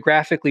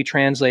non-geographically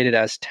translated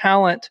as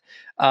talent.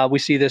 We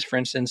see this, for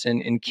instance,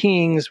 in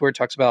Kings, where it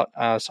talks about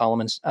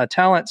Solomon's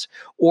talents,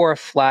 or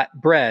flat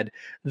bread,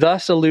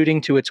 thus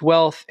alluding to its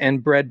wealth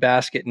and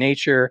breadbasket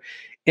nature.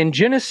 In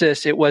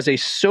Genesis, it was a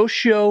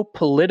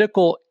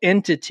socio-political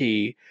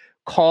entity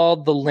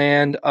called the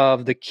land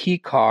of the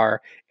Kikar,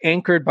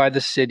 anchored by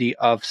the city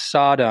of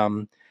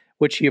Sodom,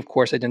 which he, of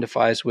course,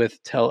 identifies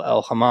with Tel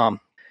El Hammam.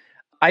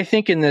 I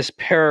think in this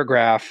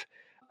paragraph,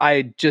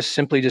 I just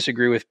simply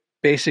disagree with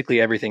basically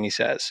everything he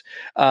says,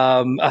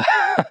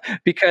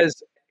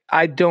 because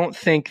I don't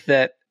think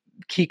that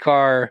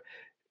Kikar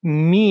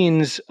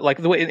means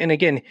like the way, and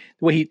again,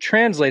 the way he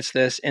translates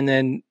this and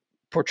then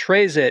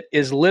portrays it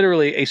is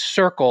literally a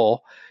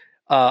circle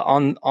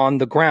on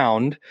the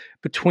ground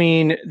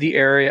between the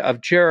area of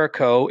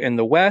Jericho in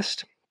the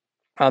west,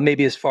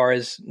 maybe as far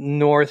as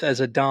north as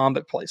Adam,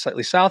 but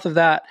slightly south of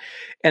that,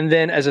 and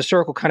then as a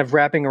circle kind of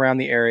wrapping around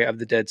the area of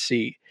the Dead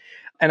Sea.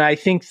 And I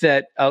think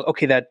that,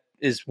 that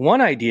is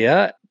one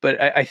idea,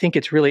 but I think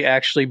it's really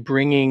actually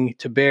bringing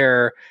to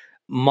bear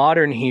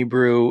modern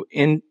Hebrew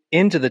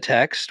into the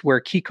text,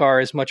 where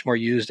kikar is much more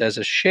used as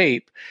a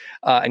shape,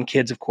 and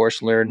kids, of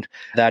course, learned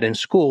that in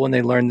school when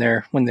they learn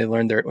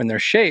their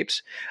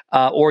shapes.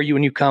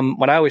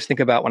 What I always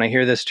think about when I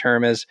hear this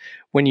term is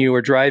when you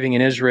were driving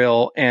in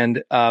Israel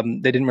and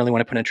they didn't really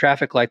want to put in a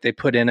traffic light, they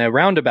put in a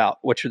roundabout,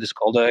 which is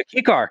called a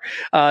kikar.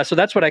 So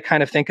that's what I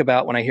kind of think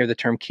about when I hear the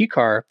term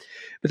kikar.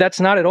 But that's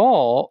not at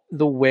all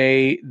the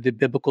way the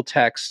biblical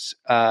text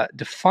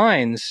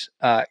defines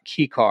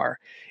kikar.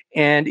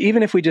 And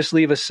even if we just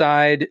leave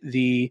aside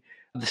the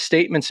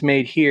statements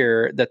made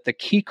here that the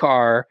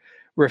kikar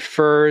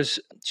refers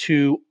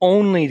to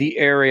only the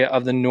area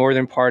of the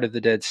northern part of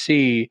the Dead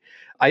Sea,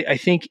 I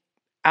think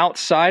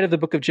outside of the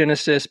book of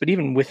Genesis, but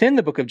even within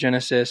the book of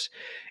Genesis,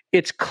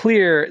 it's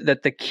clear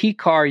that the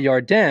Kikar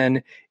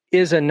Yarden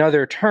is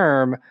another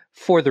term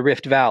for the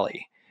Rift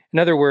Valley. In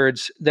other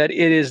words, that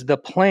it is the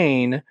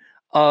plain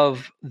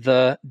of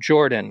the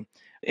Jordan.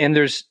 And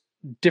there's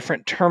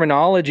different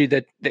terminology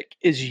that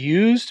is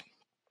used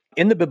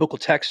in the biblical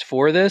text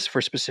for this, for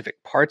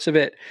specific parts of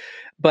it.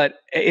 But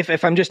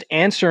if I'm just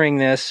answering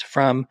this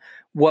from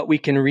what we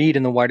can read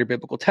in the wider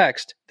biblical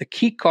text, the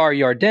Kikar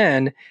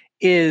Yarden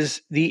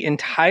is the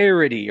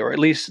entirety, or at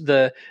least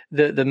the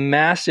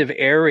massive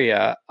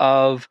area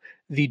of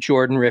the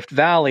Jordan Rift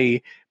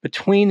Valley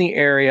between the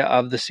area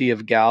of the Sea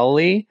of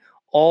Galilee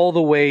all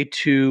the way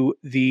to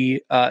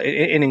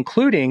and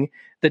including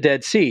the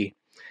Dead Sea.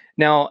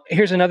 Now,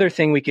 here's another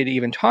thing we could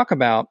even talk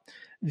about.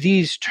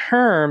 These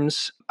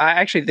terms, I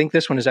actually think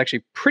this one is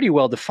actually pretty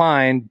well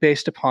defined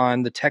based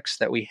upon the text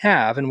that we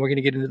have, and we're going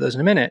to get into those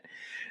in a minute.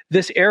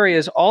 This area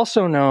is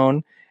also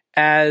known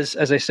as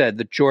I said,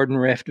 the Jordan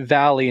Rift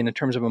Valley in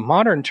terms of a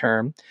modern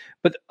term,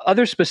 but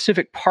other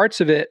specific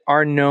parts of it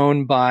are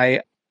known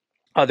by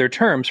other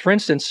terms. For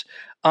instance,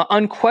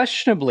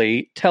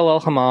 unquestionably, Tel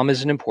El Hammam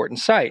is an important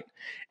site.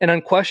 And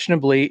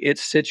unquestionably,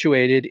 it's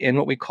situated in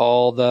what we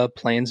call the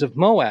plains of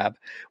Moab,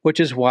 which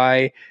is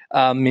why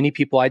many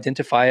people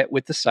identify it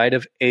with the site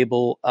of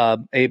Abel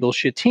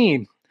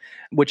Shittim,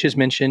 which is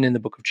mentioned in the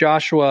book of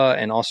Joshua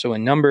and also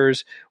in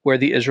Numbers, where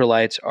the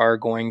Israelites are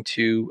going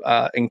to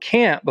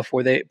encamp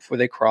before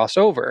they cross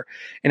over.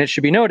 And it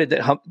should be noted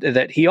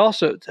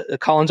that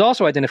Collins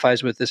also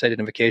identifies with this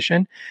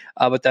identification,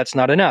 but that's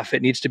not enough.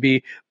 It needs to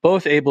be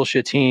both Abel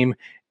Shittim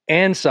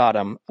and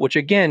Sodom, which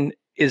again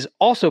is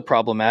also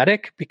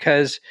problematic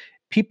because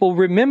people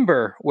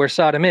remember where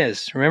Sodom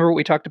is. Remember what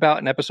we talked about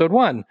in episode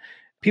 1.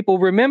 People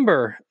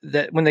remember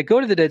that when they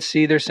go to the Dead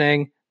Sea, they're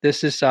saying,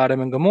 this is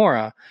Sodom and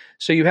Gomorrah.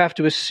 So you have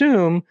to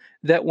assume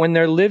that when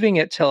they're living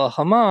at Tel El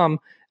Hammam,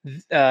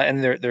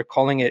 and they're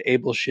calling it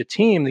Abel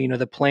Shittim,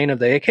 the plain of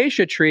the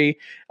acacia tree,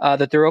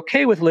 that they're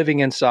okay with living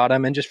in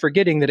Sodom and just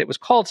forgetting that it was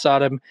called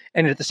Sodom,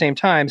 and at the same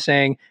time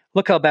saying,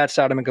 look how bad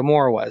Sodom and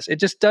Gomorrah was. It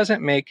just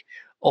doesn't make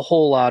a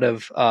whole lot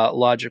of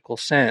logical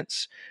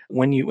sense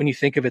when you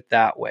think of it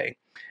that way.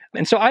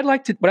 And so what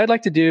I'd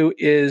like to do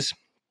is,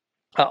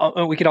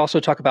 we could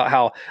also talk about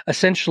how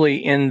essentially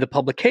in the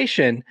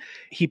publication,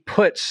 they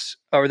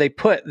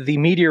put the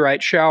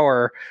meteorite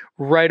shower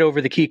right over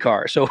the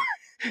kikar. So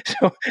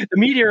the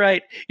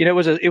meteorite, it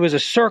was a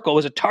circle, it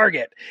was a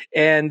target,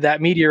 and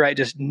that meteorite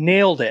just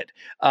nailed it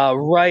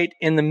right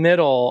in the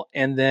middle.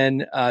 And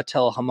then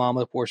Tel El Hammam,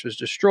 of course, was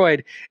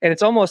destroyed. And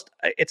it's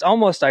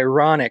almost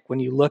ironic when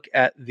you look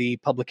at the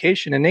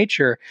publication in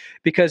Nature,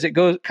 because it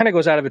goes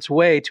out of its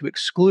way to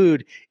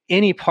exclude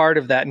any part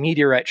of that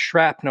meteorite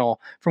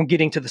shrapnel from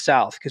getting to the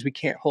south, because we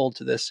can't hold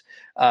to this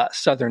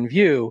southern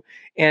view.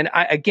 And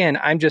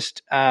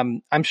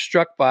I'm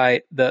struck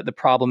by the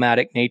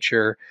problematic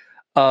nature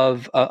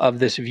of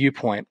this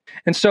viewpoint.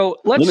 And so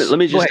let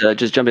me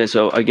just jump in.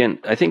 So again,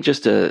 I think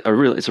just it's a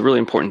really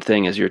important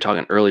thing, as you were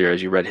talking earlier,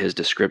 as you read his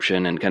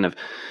description, and kind of,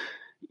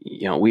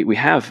 we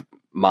have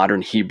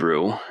modern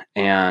Hebrew,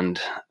 and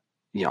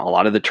a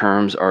lot of the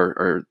terms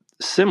are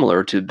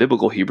similar to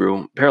biblical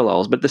Hebrew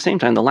parallels, but at the same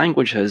time, the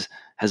language has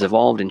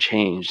evolved and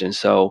changed. And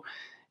so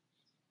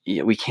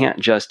we can't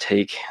just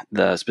take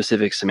the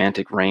specific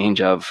semantic range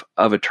of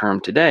a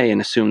term today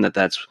and assume that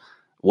that's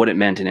what it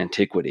meant in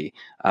antiquity,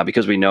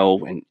 because we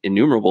know in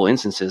innumerable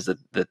instances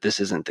that this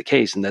isn't the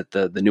case, and that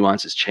the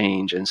nuances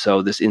change. And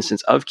so this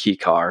instance of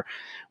kikar,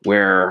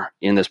 where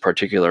in this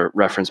particular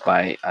reference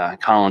by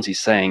Collins, he's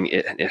saying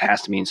it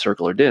has to mean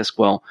circle or disc.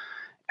 Well,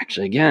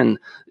 actually, again,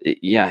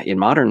 in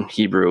modern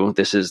Hebrew,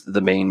 this is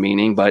the main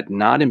meaning, but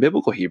not in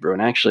biblical Hebrew.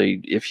 And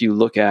actually, if you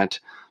look at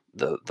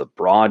the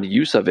broad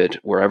use of it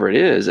wherever it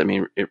is, I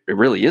mean, it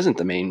really isn't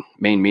the main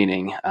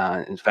meaning.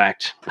 In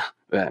fact,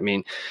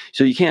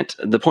 so you can't.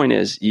 The point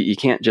is, you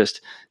can't just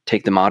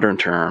take the modern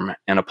term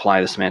and apply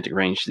the semantic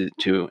range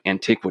to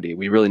antiquity.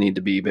 We really need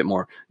to be a bit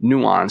more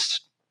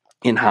nuanced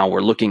in how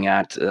we're looking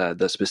at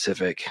the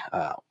specific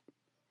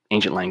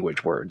ancient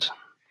language words.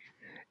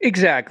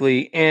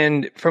 Exactly.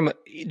 And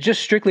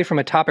just strictly from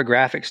a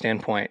topographic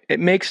standpoint, it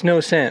makes no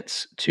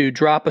sense to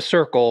drop a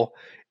circle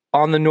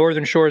on the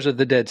northern shores of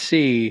the Dead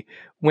Sea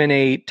when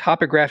a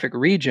topographic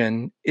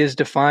region is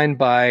defined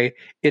by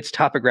its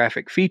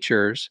topographic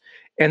features.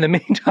 And the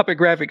main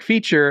topographic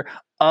feature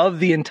of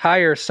the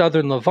entire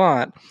southern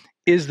Levant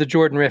is the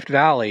Jordan Rift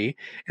Valley.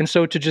 And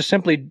so to just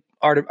simply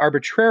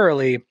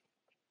arbitrarily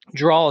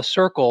draw a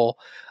circle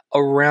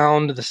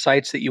around the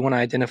sites that you want to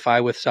identify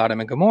with Sodom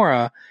and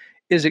Gomorrah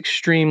is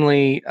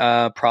extremely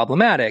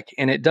problematic,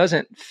 and it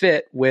doesn't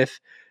fit with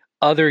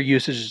other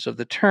usages of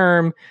the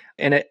term.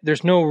 And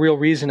there's no real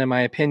reason, in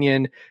my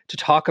opinion, to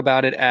talk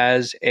about it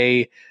as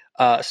a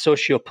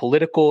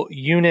socio-political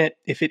unit.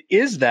 If it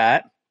is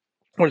that,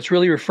 what it's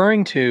really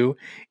referring to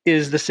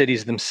is the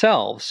cities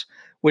themselves,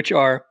 which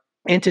are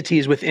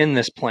entities within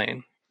this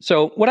plane.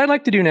 So what I'd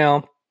like to do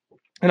now,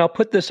 and I'll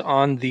put this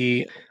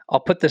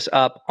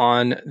up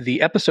on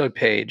the episode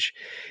page,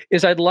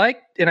 is I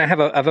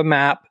have a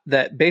map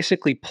that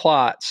basically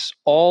plots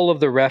all of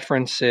the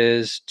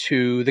references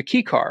to the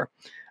Kikar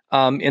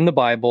in the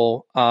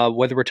Bible,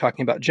 whether we're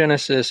talking about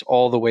Genesis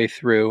all the way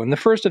through. And the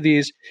first of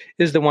these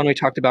is the one we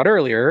talked about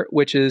earlier,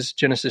 which is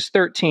Genesis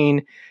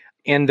 13,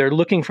 and they're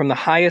looking from the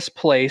highest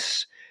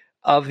place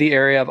of the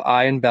area of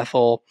Ai and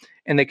Bethel,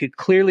 and they could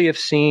clearly have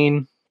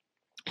seen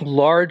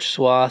large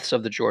swaths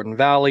of the Jordan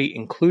Valley,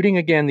 including,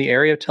 again, the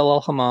area of Tel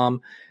El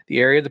Hammam, the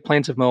area of the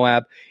plains of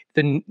Moab,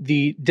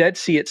 the Dead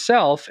Sea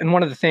itself. And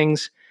one of the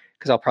things,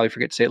 because I'll probably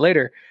forget to say it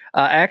later,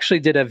 I actually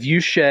did a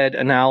viewshed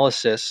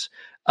analysis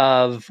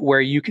of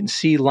where you can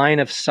see line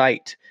of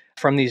sight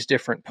from these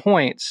different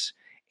points.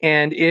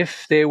 And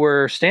if they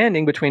were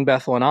standing between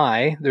Bethel and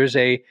Ai, there's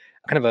a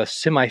kind of a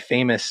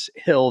semi-famous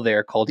hill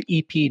there called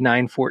EP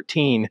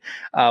 914,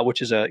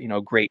 which is a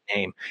great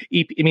name.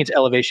 It means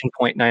elevation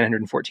point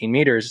 914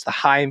 meters. It's the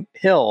high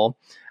hill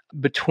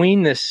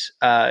between this,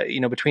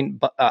 between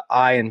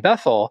Ai and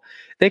Bethel.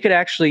 They could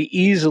actually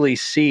easily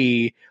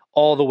see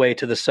all the way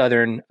to the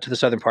southern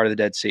part of the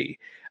Dead Sea,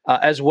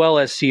 as well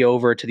as see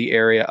over to the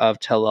area of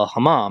Tel El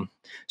Hammam.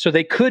 So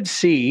they could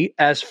see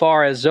as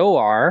far as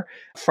Zoar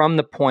from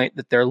the point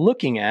that they're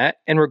looking at.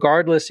 And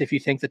regardless if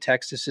you think the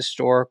text is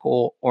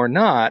historical or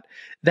not,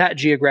 that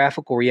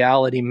geographical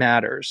reality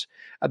matters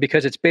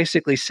because it's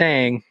basically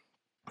saying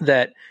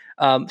that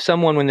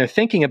someone, when they're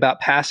thinking about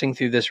passing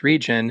through this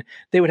region,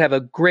 they would have a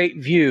great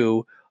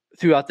view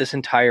throughout this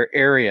entire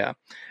area.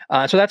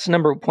 So that's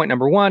point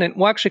number one. And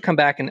we'll actually come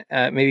back and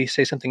maybe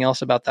say something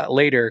else about that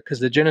later,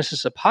 because the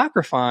Genesis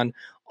Apocryphon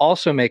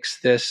also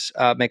makes this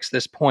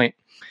point.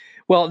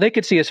 Well, they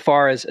could see as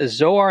far as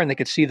Zoar, and they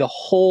could see the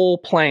whole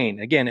plain.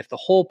 Again, if the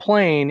whole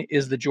plain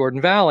is the Jordan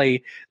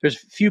Valley, there's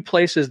few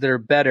places that are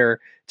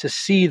better to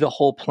see the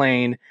whole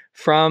plain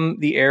from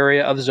the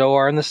area of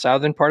Zoar in the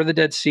southern part of the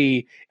Dead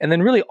Sea, and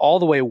then really all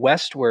the way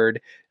westward,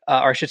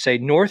 or I should say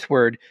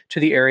northward, to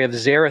the area of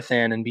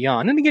Zarethan and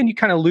beyond. And again, you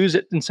kind of lose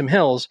it in some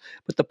hills,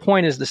 but the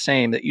point is the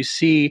same, that you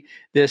see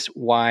this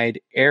wide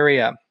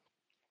area.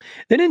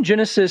 Then in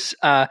Genesis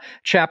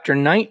chapter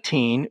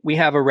 19, we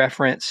have a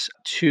reference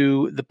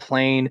to the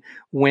plain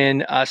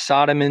when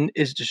Sodom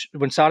is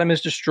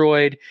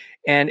destroyed,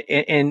 and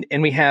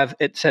we have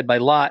it said by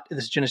Lot.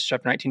 This is Genesis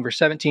chapter 19, verse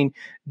 17.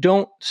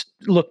 Don't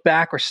look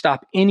back or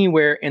stop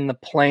anywhere in the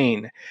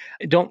plain.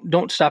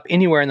 Don't stop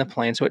anywhere in the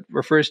plain. So it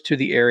refers to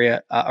the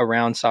area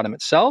around Sodom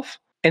itself.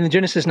 And in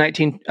Genesis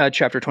 19,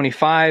 chapter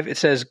 25, it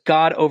says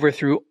God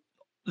overthrew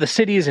the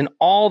cities and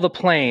all the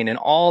plain and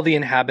all the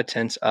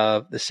inhabitants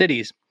of the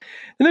cities.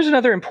 Then there's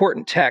another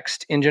important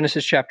text in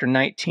Genesis chapter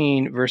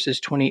 19, verses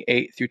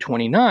 28 through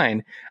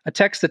 29, a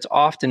text that's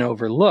often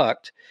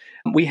overlooked.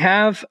 We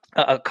have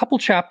a couple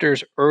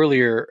chapters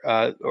earlier,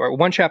 or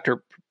one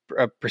chapter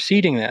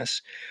preceding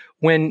this,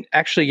 when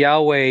actually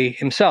Yahweh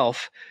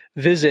himself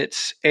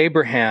visits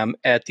Abraham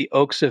at the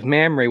Oaks of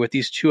Mamre with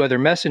these two other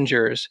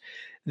messengers.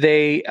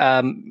 They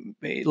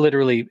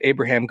literally,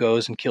 Abraham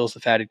goes and kills the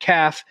fatted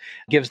calf,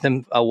 gives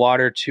them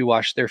water to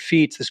wash their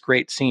feet, this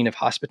great scene of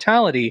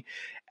hospitality.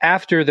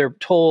 After they're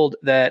told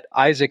that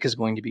Isaac is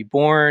going to be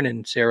born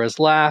and Sarah's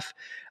laugh,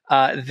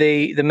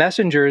 the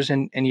messengers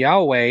and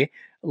Yahweh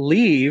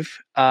leave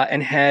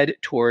and head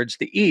towards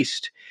the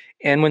east.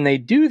 And when they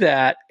do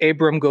that,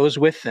 Abram goes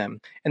with them.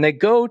 And they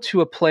go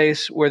to a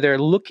place where they're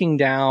looking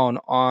down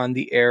on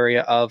the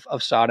area of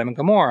Sodom and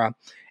Gomorrah.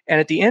 And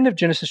at the end of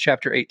Genesis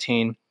chapter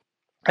 18,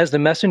 as the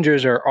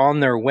messengers are on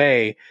their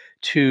way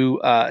to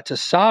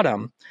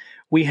Sodom,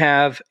 we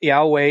have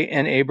Yahweh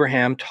and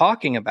Abraham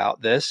talking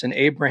about this, and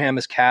Abraham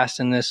is cast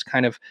in this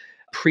kind of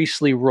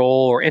priestly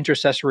role or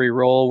intercessory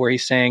role where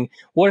he's saying,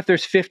 what if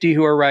there's 50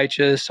 who are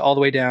righteous all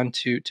the way down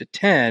to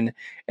 10,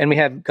 and we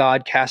have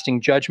God casting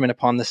judgment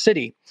upon the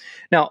city.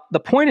 Now, the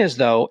point is,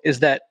 though, is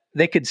that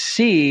they could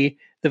see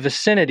the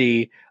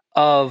vicinity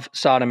of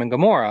Sodom and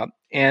Gomorrah.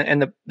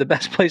 And the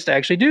best place to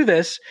actually do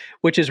this,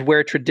 which is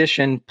where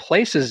tradition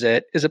places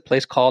it, is a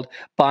place called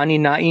Bani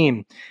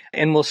Naim.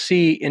 And we'll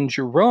see in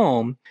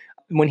Jerome,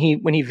 when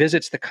he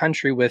visits the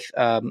country with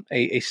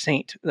a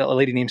saint, a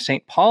lady named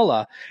Saint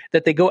Paula,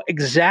 that they go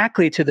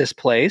exactly to this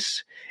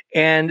place,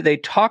 and they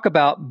talk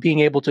about being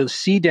able to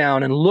see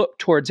down and look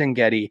towards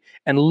En-Gedi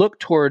and look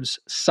towards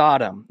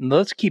Sodom. And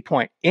that's a key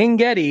point.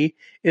 En-Gedi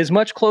is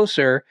much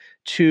closer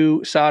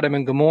to Sodom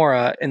and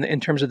Gomorrah in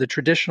terms of the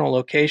traditional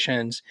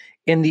locations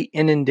in the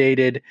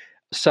inundated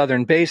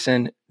southern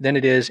basin than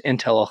it is in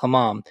Tel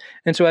el-Hammam.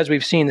 And so as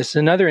we've seen, this is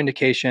another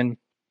indication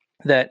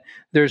that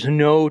there's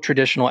no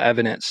traditional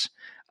evidence,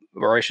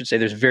 or I should say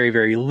there's very,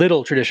 very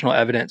little traditional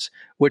evidence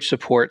which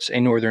supports a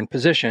northern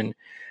position.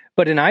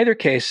 But in either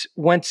case,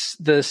 once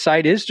the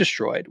site is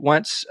destroyed,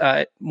 once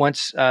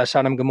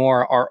Sodom and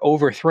Gomorrah are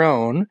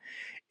overthrown,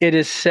 it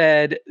is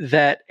said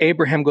that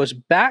Abraham goes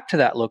back to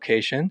that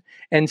location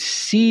and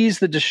sees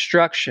the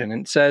destruction.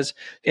 And it says,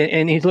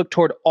 and he looked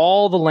toward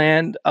all the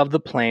land of the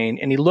plain,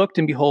 and he looked,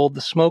 and behold,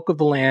 the smoke of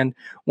the land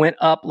went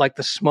up like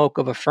the smoke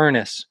of a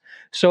furnace.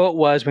 So it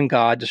was when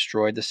God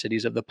destroyed the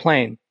cities of the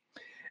plain.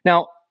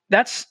 Now,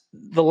 that's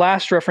the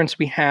last reference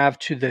we have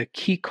to the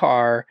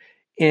Kikar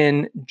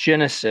in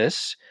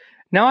Genesis.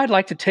 Now I'd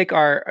like to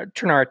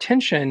turn our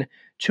attention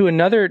to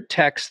another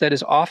text that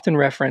is often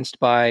referenced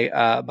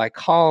by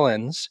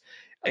Collins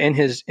in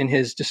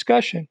his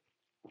discussion.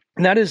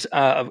 And that is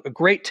a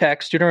great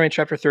text, Deuteronomy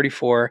chapter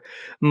 34,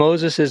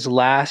 Moses'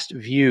 last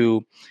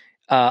view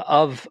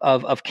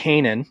of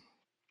Canaan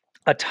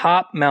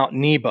atop Mount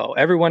Nebo.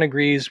 Everyone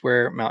agrees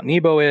where Mount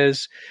Nebo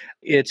is.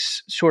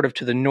 It's sort of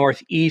to the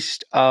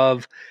northeast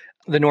of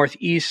the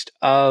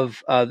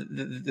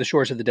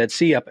shores of the Dead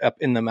Sea, up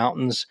in the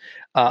mountains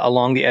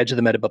along the edge of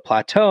the Medeba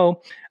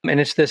Plateau. And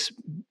it's this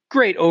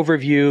great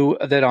overview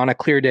that on a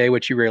clear day,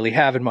 which you rarely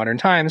have in modern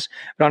times,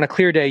 but on a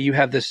clear day, you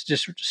have this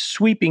just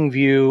sweeping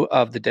view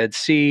of the Dead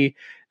Sea,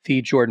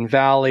 the Jordan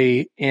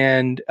Valley,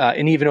 and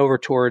even over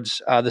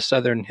towards the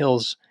southern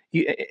hills.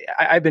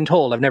 I've been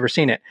told, I've never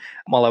seen it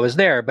while I was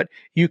there, but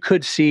you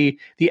could see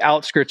the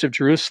outskirts of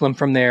Jerusalem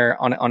from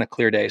there on a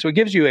clear day. So it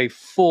gives you a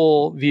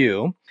full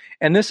view.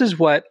 And this is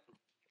what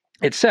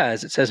it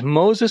says. It says,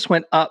 Moses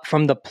went up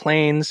from the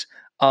plains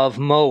of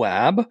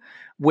Moab,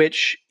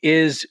 which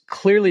is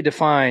clearly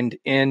defined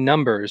in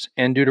Numbers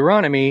and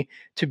Deuteronomy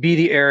to be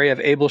the area of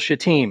Abel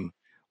Shittim,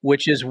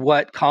 which is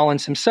what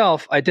Collins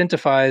himself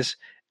identifies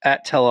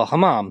at Tel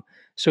el-Hammam.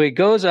 So he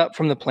goes up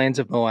from the plains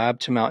of Moab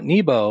to Mount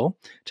Nebo,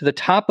 to the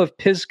top of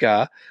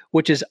Pisgah,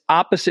 which is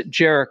opposite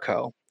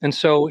Jericho. And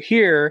so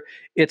here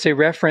it's a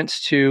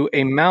reference to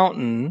a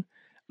mountain,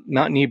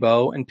 Mount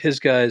Nebo, and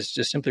Pisgah is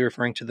just simply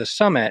referring to the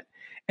summit,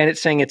 and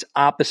it's saying it's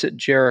opposite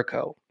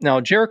Jericho.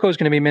 Now, Jericho is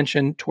going to be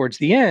mentioned towards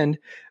the end,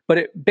 but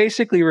it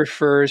basically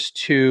refers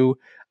to,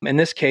 in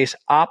this case,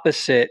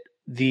 opposite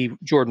the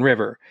Jordan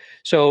River.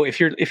 So if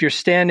you're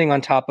standing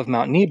on top of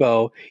Mount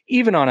Nebo,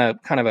 even on a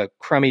kind of a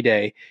crummy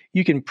day,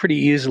 you can pretty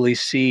easily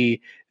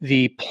see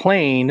the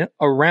plain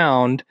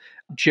around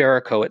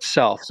Jericho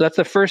itself. So that's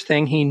the first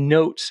thing he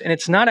notes, and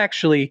it's not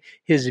actually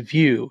his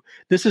view.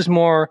 This is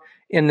more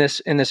in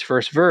this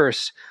first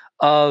verse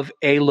of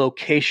a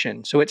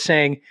location. So it's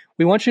saying,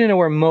 we want you to know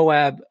where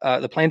Moab,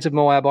 the plains of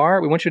Moab are.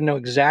 We want you to know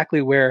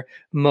exactly where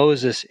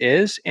Moses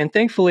is. And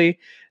thankfully,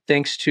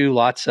 thanks to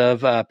lots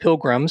of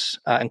pilgrims,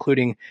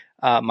 including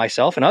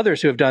myself and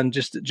others who have done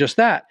just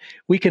that,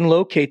 we can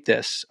locate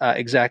this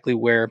exactly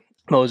where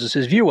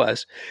Moses' view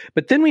was.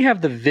 But then we have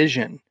the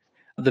vision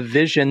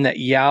that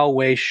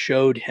Yahweh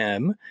showed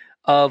him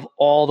of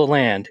all the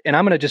land. And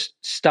I'm going to just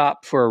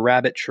stop for a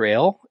rabbit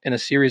trail in a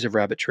series of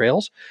rabbit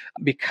trails,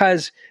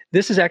 because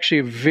this is actually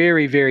a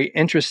very, very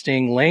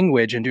interesting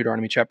language in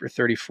Deuteronomy chapter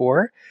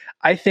 34.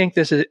 I think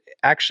this is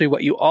actually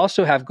what you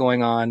also have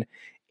going on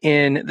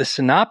in the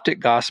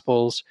synoptic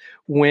gospels,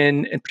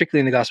 and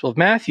particularly in the Gospel of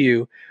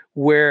Matthew,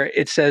 where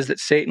it says that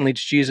Satan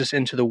leads Jesus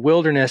into the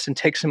wilderness and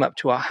takes him up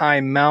to a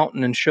high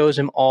mountain and shows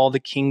him all the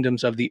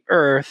kingdoms of the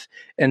earth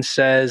and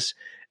says,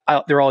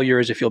 they're all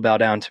yours if you'll bow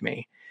down to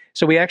me.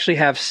 So we actually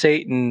have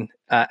Satan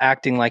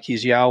acting like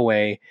he's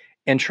Yahweh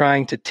and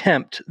trying to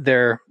tempt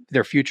their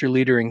future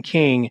leader and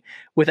king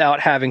without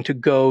having to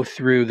go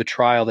through the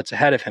trial that's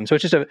ahead of him. So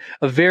it's just and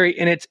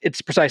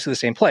it's precisely the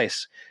same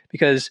place,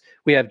 because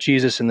we have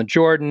Jesus in the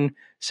Jordan,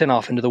 sent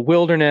off into the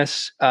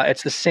wilderness.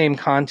 It's the same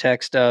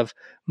context of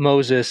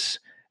Moses,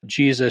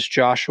 Jesus,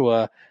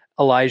 Joshua,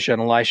 Elijah,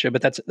 and Elisha,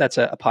 but that's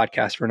a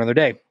podcast for another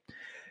day.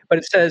 But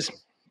it says,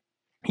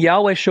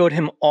 Yahweh showed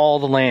him all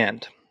the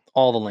land.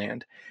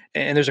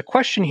 And there's a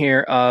question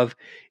here of,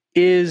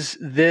 is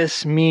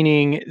this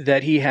meaning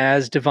that he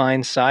has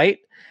divine sight,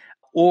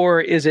 or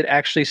is it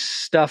actually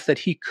stuff that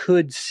he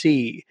could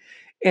see?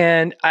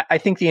 And I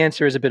think the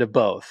answer is a bit of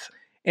both.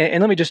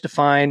 And let me just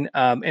define,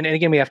 and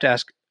again, we have to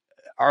ask,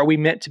 are we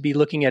meant to be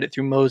looking at it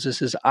through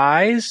Moses'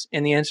 eyes?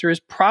 And the answer is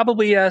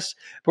probably yes,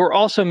 but we're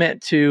also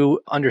meant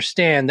to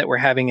understand that we're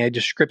having a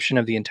description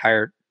of the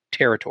entire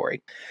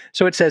territory.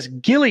 So it says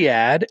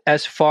Gilead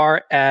as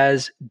far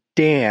as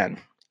Dan.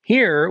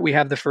 Here we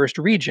have the first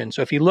region.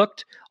 So if he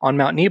looked on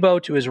Mount Nebo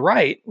to his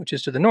right, which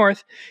is to the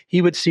north,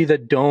 he would see the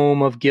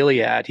Dome of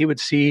Gilead. He would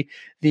see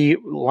the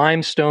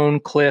limestone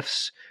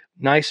cliffs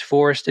nice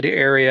forested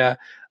area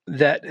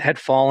that had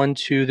fallen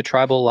to the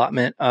tribal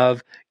allotment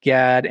of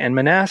Gad and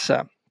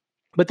Manasseh.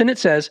 But then it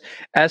says,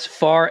 as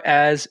far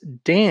as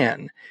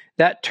Dan.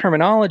 That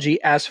terminology,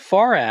 as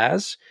far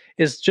as,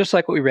 is just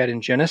like what we read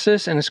in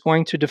Genesis, and it's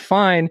going to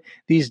define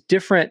these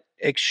different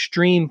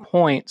extreme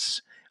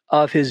points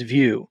of his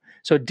view.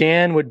 So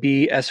Dan would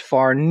be as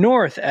far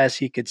north as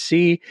he could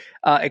see.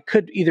 It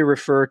could either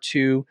refer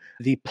to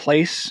the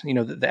place,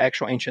 the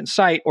actual ancient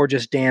site, or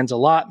just Dan's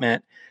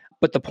allotment.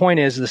 But the point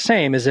is the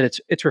same, is that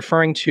it's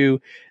referring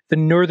to the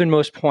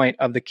northernmost point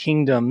of the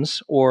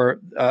kingdoms, or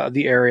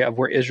the area of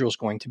where Israel's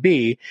going to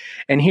be.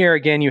 And here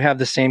again, you have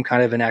the same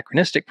kind of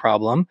anachronistic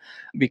problem,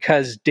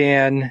 because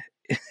Dan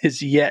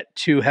is yet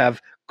to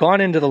have gone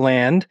into the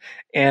land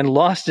and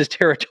lost his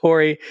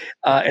territory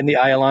in the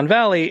Ayalon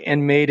Valley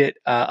and made it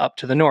up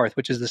to the north,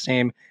 which is the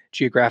same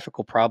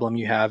geographical problem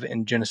you have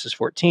in Genesis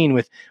 14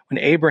 with when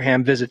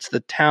Abraham visits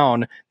the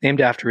town named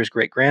after his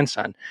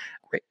great-grandson.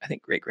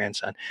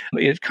 Great-grandson.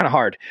 It's kind of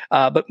hard,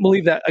 but we'll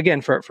leave that again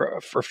for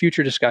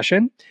future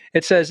discussion.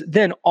 It says,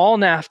 then all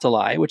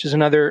Naphtali, which is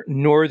another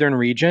northern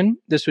region.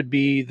 This would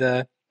be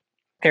the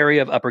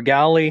area of Upper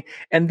Galilee.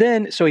 And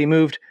then, so he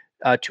moved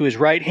to his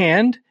right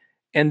hand,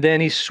 and then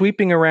he's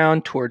sweeping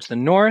around towards the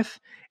north,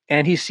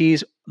 and he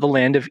sees the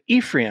land of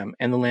Ephraim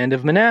and the land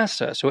of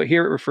Manasseh. So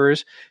here it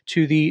refers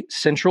to the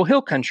central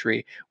hill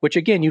country, which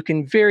again, you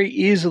can very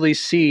easily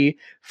see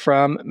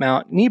from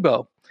Mount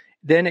Nebo.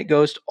 Then it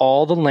goes to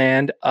all the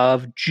land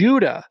of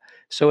Judah.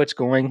 So it's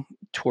going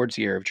towards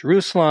the area of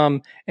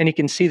Jerusalem, and you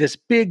can see this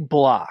big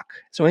block.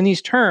 So in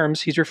these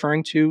terms, he's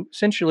referring to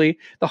essentially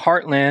the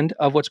heartland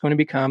of what's going to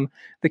become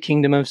the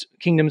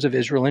kingdoms of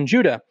Israel and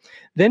Judah.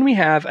 Then we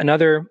have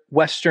another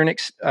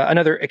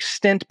another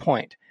extent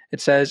point. It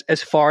says,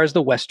 as far as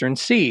the Western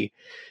Sea.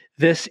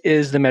 This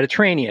is the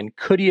Mediterranean.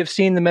 Could he have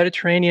seen the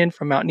Mediterranean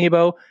from Mount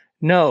Nebo?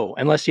 No,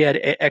 unless he had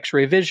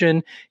X-ray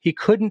vision, he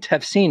couldn't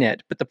have seen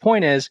it. But the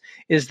point is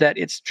that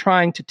it's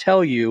trying to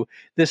tell you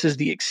this is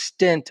the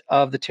extent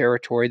of the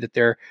territory that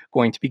they're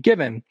going to be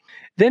given.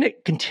 Then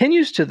it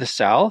continues to the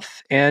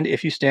south, and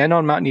if you stand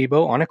on Mount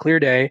Nebo on a clear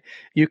day,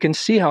 you can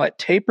see how it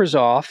tapers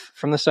off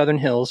from the southern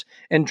hills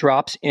and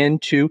drops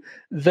into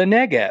the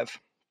Negev,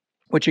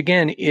 which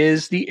again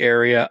is the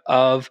area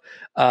of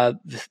the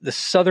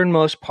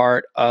southernmost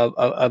part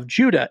of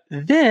Judah.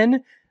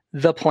 Then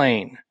the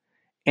plain.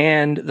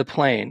 And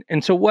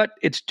so what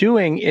it's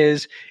doing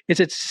is it's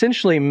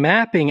essentially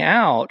mapping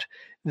out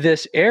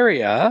this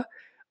area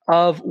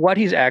of what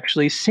he's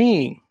actually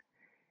seeing.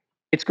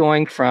 It's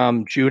going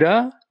from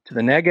Judah to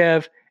the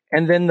Negev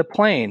and then the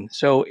plain.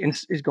 So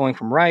it's going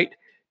from right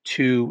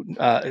to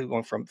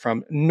going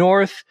from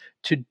north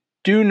to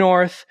due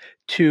north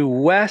to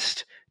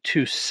west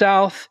to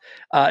south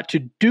to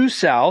due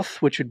south,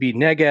 which would be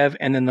Negev,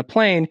 and then the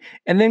plain,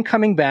 and then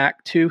coming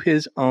back to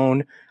his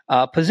own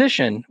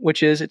position,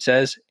 which is, it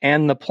says,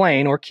 and the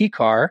plain, or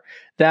Kikar,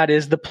 that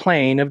is the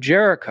plain of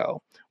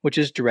Jericho, which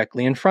is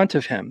directly in front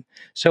of him.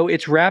 So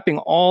it's wrapping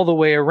all the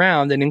way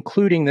around and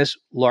including this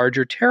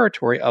larger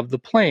territory of the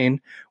plain,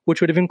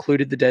 which would have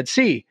included the Dead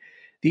Sea,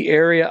 the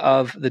area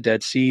of the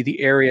Dead Sea,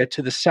 the area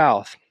to the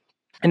south.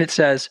 And it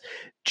says,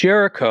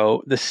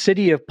 Jericho, the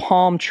city of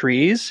palm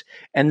trees,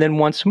 and then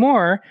once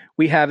more,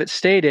 we have it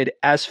stated,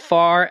 as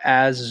far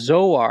as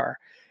Zoar.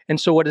 And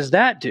so what does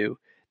that do?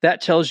 That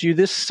tells you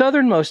the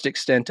southernmost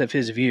extent of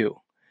his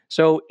view.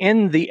 So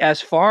in the as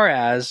far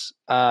as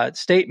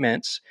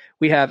statements,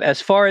 we have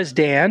as far as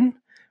Dan,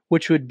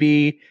 which would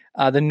be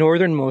the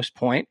northernmost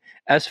point,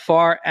 as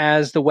far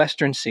as the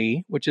Western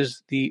Sea, which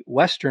is the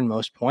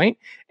westernmost point,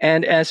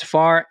 and as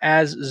far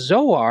as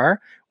Zoar,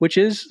 which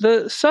is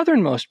the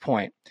southernmost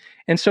point.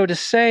 And so to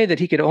say that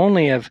he could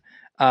only have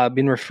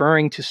been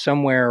referring to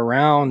somewhere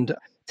around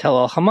Tel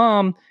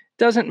el-Hammam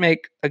doesn't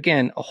make,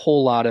 again, a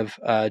whole lot of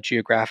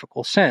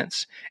geographical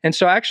sense. And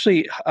so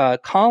actually,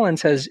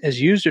 Collins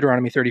has used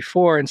Deuteronomy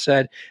 34 and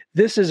said,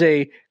 this is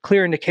a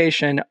clear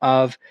indication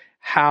of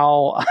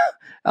how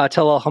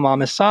Tel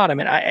el-Hammam is Sodom.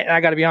 And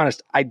I got to be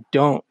honest, I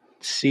don't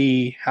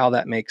see how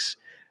that makes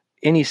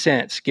any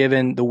sense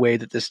given the way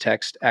that this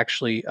text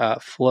actually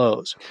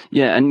flows.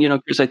 Yeah, and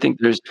Chris, I think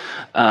there's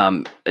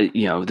the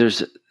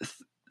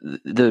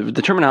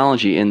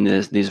terminology in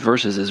these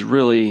verses is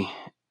really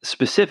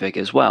specific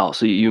as well.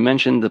 So you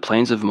mentioned the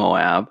plains of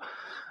Moab.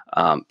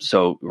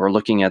 So we're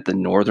looking at the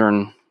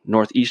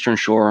northeastern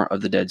shore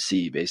of the Dead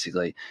Sea,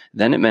 basically.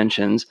 Then it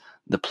mentions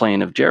the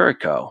plain of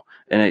Jericho,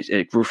 and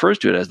it refers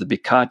to it as the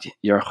Bikat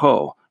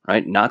Yerho,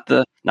 right? Not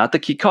the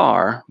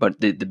Kikar, but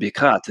the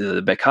Bikat,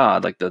 the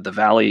Bekad, like the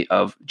valley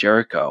of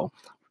Jericho.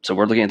 So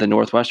we're looking at the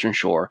northwestern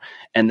shore,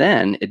 and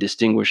then it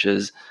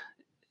distinguishes.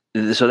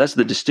 So that's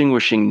the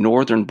distinguishing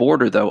northern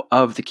border, though,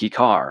 of the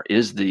Kikar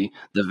is the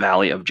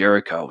valley of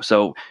Jericho.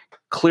 So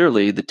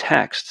clearly the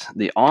text,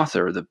 the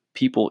author, the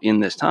people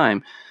in this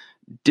time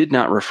did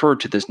not refer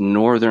to this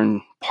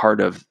northern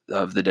part of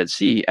the Dead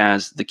Sea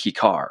as the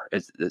Kikar.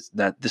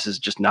 That this is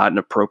just not an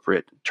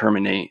appropriate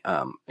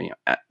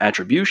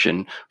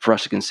attribution for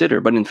us to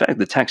consider. But in fact,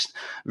 the text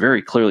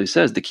very clearly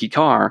says the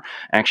Kikar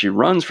actually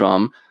runs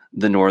from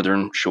the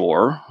northern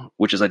shore,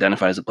 which is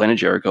identified as the plain of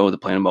Jericho, the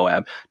plain of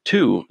Moab,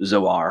 to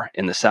Zoar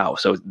in the south.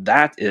 So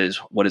that is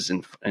what is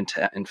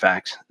in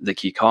fact the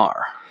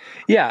Kikar.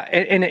 Yeah,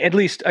 and at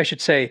least I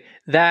should say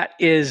that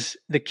is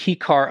the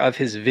Kikar of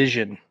his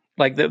vision,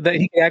 like that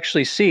he can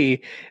actually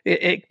see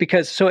it,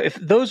 because so if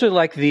those are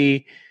like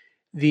the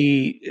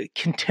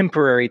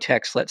contemporary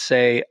texts, let's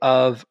say,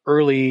 of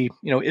early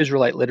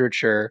Israelite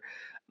literature,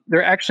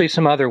 there are actually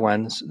some other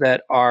ones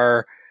that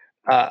are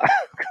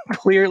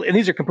clearly, and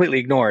these are completely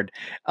ignored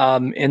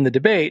in the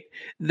debate,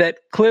 that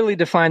clearly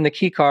define the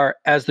Kikar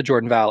as the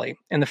Jordan Valley.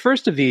 And the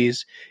first of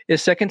these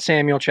is 2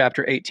 Samuel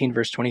chapter 18,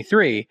 verse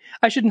 23.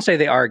 I shouldn't say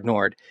they are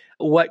ignored.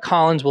 What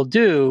Collins will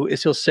do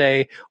is he'll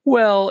say,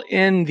 well,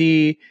 in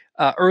the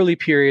early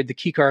period, the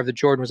Kikar of the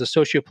Jordan was a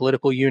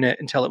socio-political unit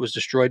until it was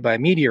destroyed by a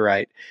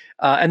meteorite.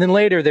 And then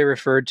later they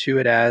referred to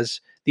it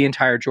as the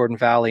entire Jordan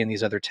Valley in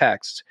these other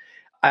texts.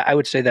 I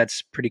would say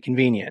that's pretty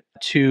convenient.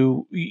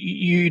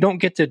 You don't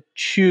get to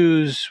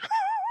choose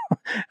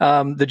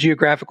the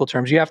geographical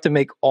terms. You have to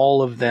make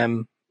all of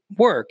them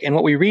work. And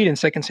what we read in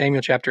 2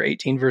 Samuel chapter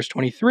 18, verse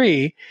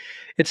 23,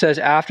 it says,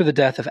 after the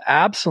death of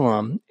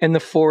Absalom in the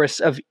forests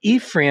of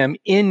Ephraim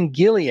in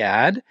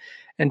Gilead,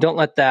 and don't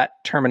let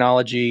that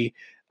terminology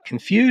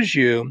confuse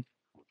you,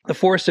 the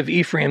forests of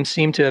Ephraim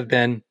seem to have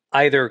been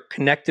either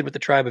connected with the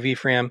tribe of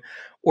Ephraim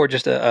or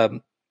just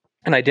an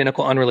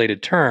identical,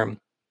 unrelated term.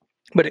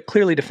 But it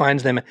clearly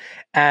defines them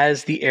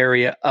as the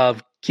area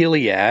of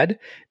Gilead.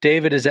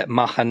 David is at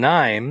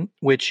Mahanaim,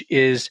 which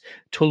is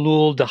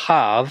Tulul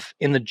Dahav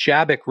in the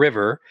Jabbok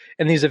River,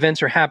 and these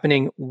events are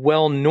happening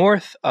well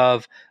north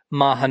of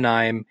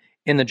Mahanaim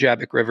in the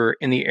Jabbok River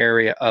in the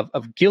area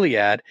of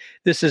Gilead.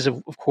 This is,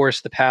 of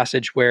course, the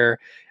passage where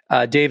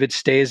David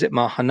stays at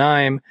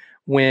Mahanaim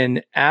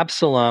when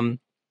Absalom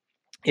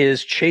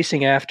is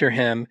chasing after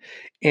him,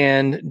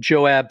 and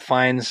Joab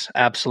finds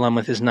Absalom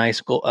with his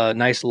nice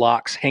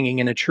locks hanging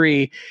in a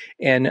tree,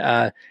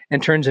 and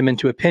turns him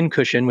into a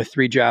pincushion with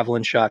 3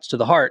 javelin shots to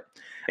the heart.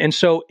 And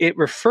so it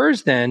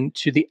refers then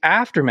to the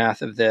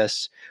aftermath of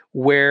this,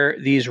 where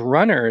these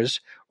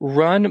runners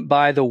run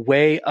by the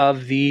way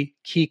of the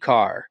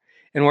Kikar.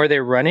 And where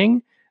they're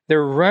running?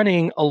 They're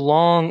running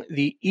along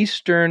the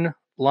eastern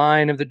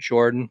line of the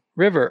Jordan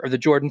River, or the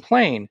Jordan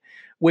Plain,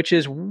 which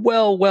is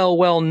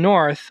well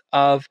north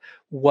of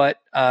what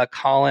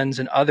Collins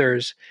and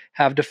others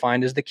have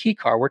defined as the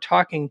Kikar. We're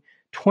talking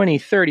 20,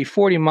 30,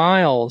 40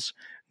 miles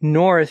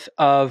north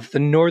of the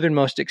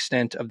northernmost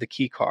extent of the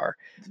Kikar,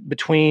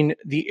 between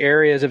the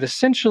areas of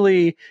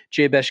essentially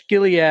Jabesh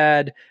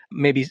Gilead,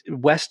 maybe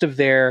west of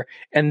there,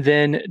 and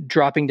then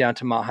dropping down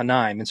to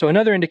Mahanaim. And so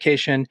another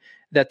indication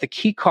that the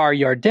Kikar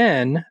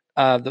Yarden,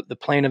 the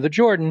plain of the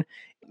Jordan,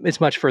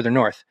 is much further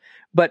north.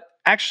 But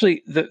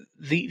actually, the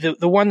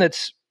one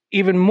that's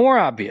even more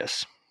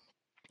obvious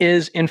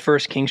is in 1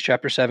 Kings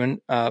chapter 7,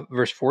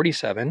 verse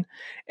 47,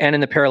 and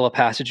in the parallel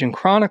passage in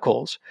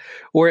Chronicles,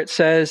 where it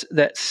says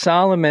that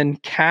Solomon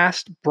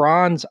cast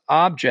bronze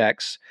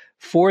objects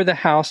for the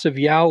house of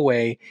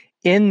Yahweh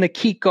in the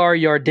Kikar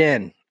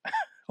Yarden.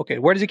 Okay,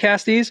 where does he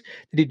cast these?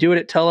 Did he do it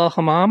at Tel El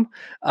Hammam,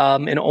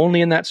 and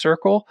only in that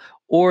circle?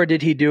 Or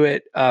did he do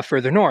it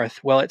further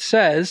north? Well, it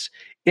says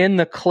in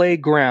the clay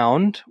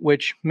ground,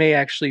 which may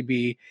actually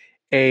be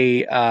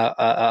a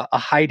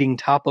hiding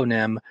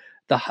toponym,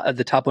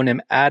 the toponym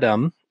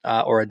Adam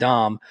or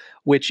Adam,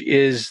 which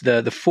is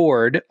the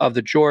ford of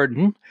the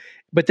Jordan.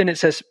 But then it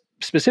says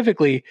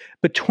specifically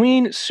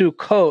between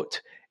Sukkot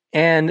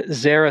and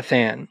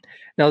Zarethan.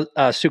 Now,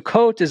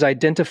 Sukkot is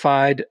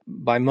identified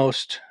by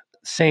most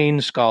sane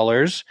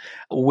scholars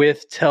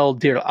with Tel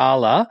Dir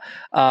Allah,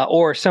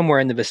 or somewhere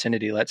in the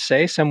vicinity, let's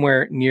say,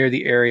 somewhere near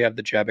the area of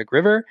the Jabbok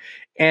River.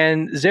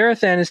 And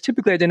Zarethan is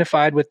typically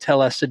identified with Tel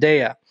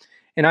Asadea.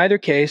 In either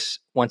case,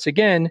 once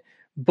again,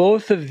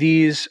 both of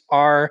these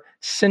are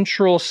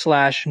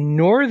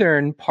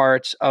central/northern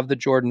parts of the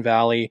Jordan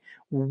Valley,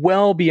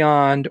 well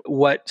beyond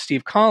what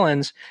Steve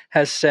Collins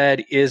has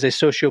said is a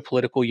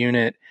socio-political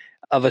unit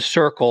of a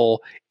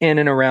circle in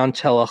and around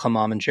Tel El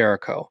Hammam and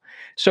Jericho.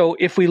 So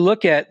if we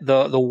look at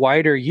the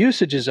wider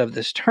usages of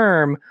this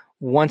term,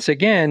 once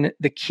again,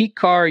 the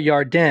Kikar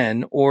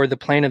Yarden, or the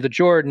plain of the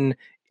Jordan,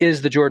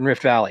 is the Jordan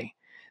Rift Valley,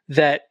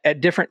 that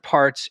at different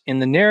parts in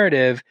the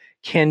narrative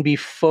can be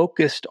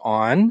focused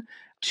on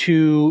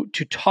to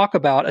talk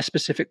about a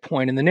specific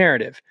point in the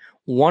narrative.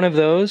 One of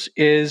those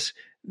is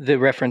the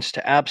reference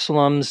to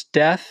Absalom's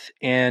death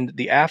and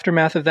the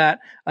aftermath of that.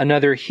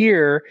 Another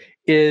here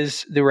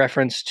is the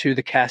reference to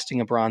the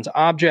casting of bronze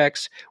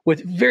objects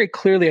with very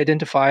clearly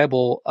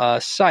identifiable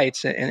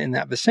sites in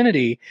that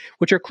vicinity,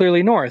 which are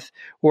clearly north.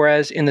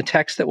 Whereas in the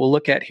text that we'll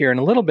look at here in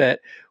a little bit,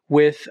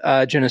 with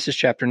Genesis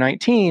chapter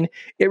 19,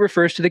 it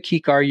refers to the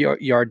Kikar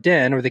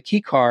Yarden, or the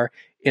Kikar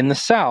in the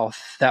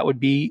south. That would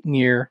be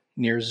near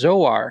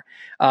Zoar.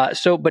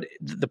 But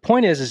the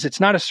point is it's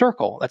not a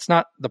circle. That's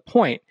not the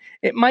point.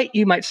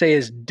 You might say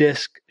is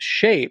disc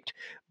shaped,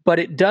 but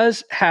it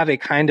does have a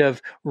kind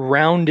of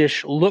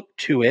roundish look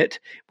to it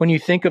when you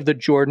think of the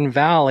Jordan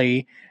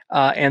Valley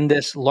and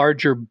this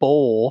larger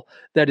bowl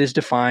that is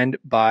defined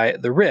by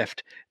the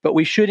rift. But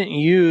we shouldn't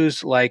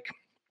use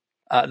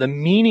the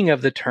meaning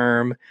of the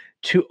term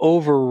to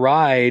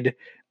override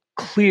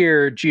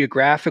clear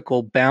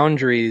geographical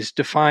boundaries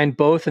defined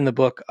both in the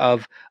book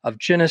of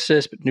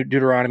Genesis,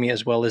 Deuteronomy,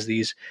 as well as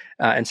these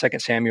in 2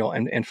 Samuel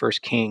and 1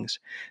 Kings.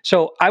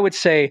 So I would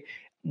say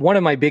one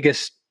of my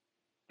biggest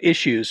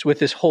issues with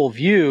this whole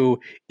view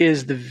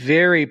is the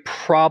very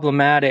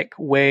problematic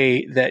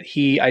way that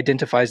he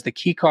identifies the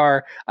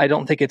kikar. I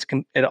don't think it's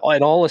at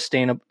all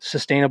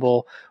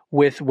sustainable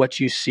with what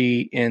you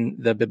see in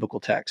the biblical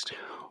text.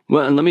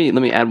 Well, and let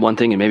me add one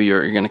thing, and maybe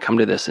you're going to come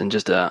to this in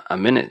just a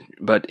minute.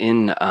 But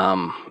in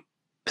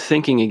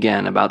thinking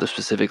again about the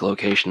specific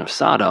location of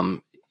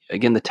Sodom,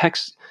 again, the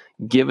texts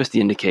give us the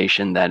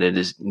indication that it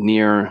is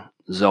near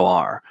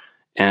Zoar.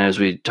 And as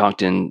we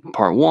talked in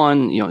part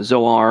one,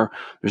 Zoar,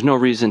 there's no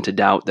reason to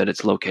doubt that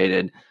it's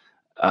located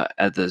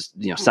at the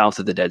south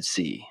of the Dead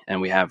Sea.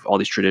 And we have all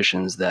these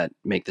traditions that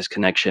make this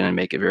connection and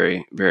make it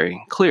very, very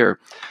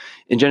clear.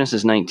 In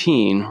Genesis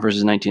 19,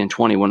 verses 19 and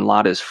 20, when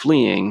Lot is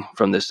fleeing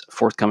from this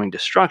forthcoming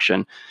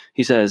destruction,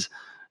 he says,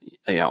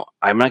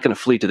 I'm not going to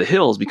flee to the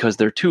hills because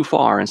they're too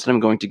far. Instead, I'm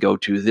going to go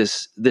to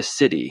this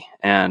city.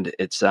 And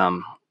it's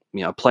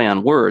play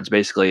on words.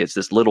 Basically, it's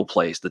this little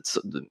place that's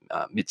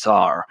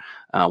Mitzar,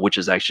 which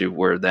is actually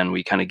where then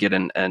we kind of get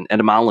an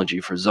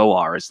etymology for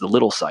Zoar. It's the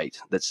little site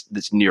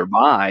that's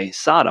nearby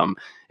Sodom.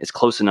 It's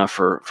close enough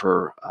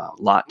for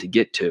Lot to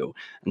get to.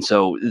 And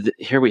so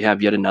here we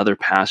have yet another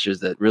passage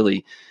that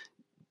really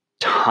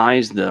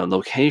ties the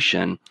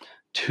location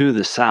to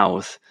the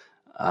south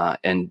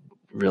and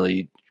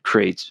really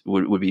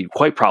would be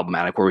quite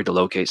problematic were we to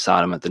locate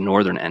Sodom at the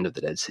northern end of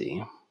the Dead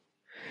Sea.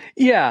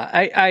 Yeah,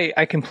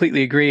 I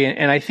completely agree.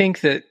 And I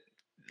think that,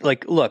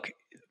 look,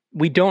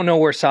 we don't know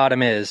where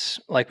Sodom is.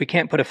 We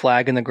can't put a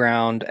flag in the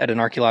ground at an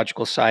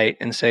archaeological site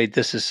and say,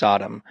 this is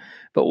Sodom.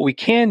 But what we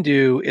can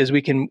do is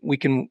we can,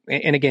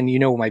 and again,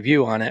 my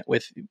view on it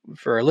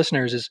for our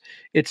listeners is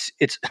it's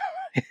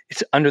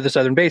it's under the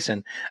Southern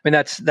Basin. I mean,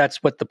 that's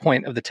what the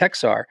point of the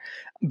texts are.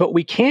 But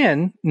we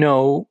can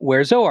know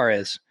where Zoar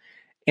is.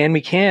 And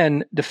we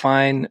can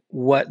define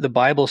what the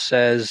Bible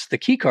says the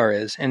kikar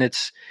is.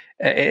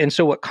 And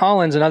so what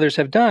Collins and others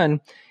have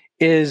done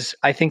is,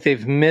 I think they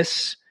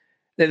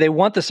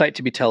want the site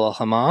to be Tel El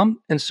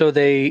Hammam. And so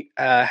they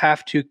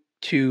have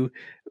to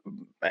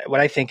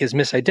what I think is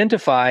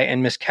misidentify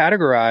and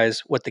miscategorize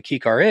what the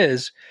kikar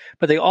is,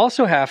 but they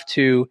also have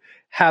to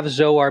have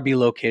Zoar be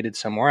located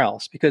somewhere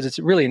else, because it's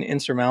really an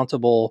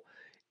insurmountable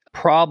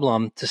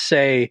problem to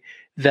say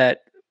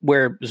that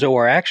where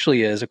Zoar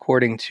actually is,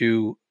 according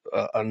to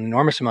an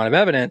enormous amount of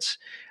evidence,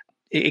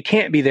 it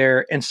can't be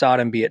there and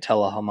Sodom be at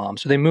Tel El Hammam.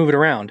 So they move it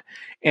around,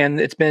 and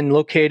it's been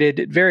located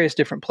at various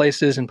different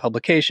places and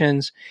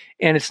publications,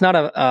 and it's not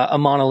a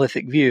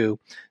monolithic view.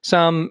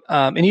 Some,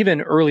 and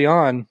even early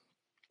on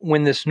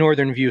when this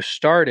northern view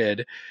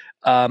started,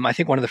 I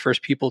think one of the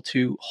first people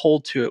to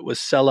hold to it was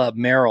Sela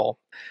Merrill,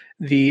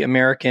 the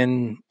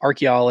American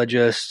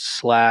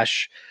archaeologist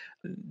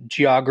 /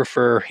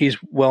 geographer. He's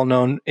well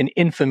known in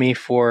infamy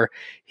for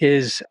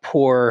his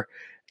poor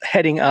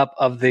heading up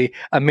of the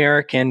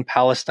American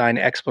Palestine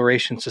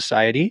Exploration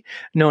Society,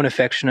 known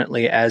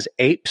affectionately as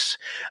APES.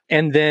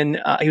 And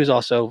then he was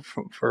also,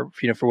 for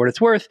what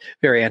it's worth,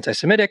 very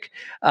anti-Semitic.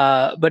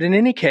 But in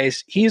any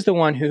case, he's the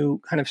one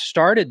who kind of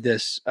started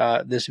this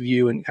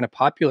view and kind of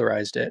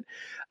popularized it.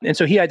 And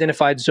so he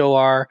identified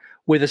Zoar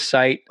with a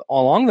site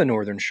along the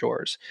northern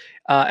shores.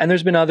 And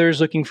there's been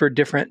others looking for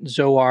different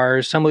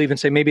Zoars. Some will even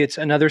say maybe it's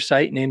another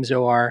site named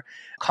Zoar.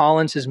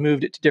 Collins has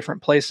moved it to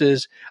different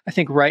places. I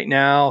think right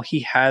now he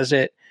has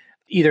it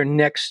either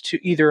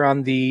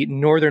on the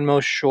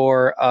northernmost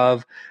shore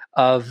of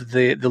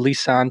the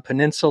Lisan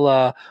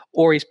Peninsula,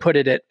 or he's put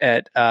it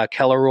at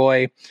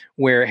Kelleroy,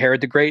 where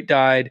Herod the Great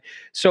died.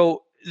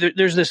 So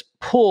there's this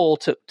pull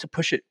to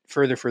push it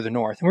further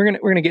north. And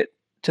we're gonna get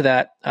to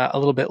that a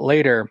little bit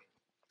later.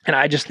 And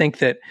I just think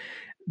that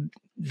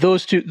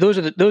those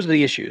are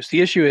the issues. The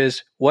issue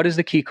is, what is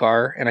the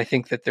kikar? And I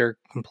think that they're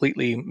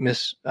completely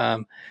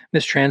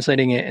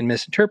mistranslating it and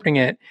misinterpreting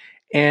it.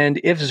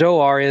 And if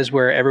Zoar is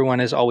where everyone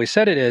has always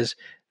said it is,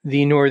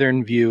 the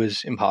northern view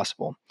is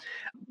impossible.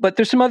 But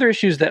there's some other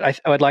issues that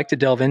I would like to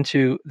delve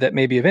into that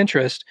may be of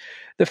interest.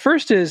 The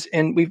first is,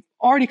 and we've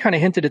already kind of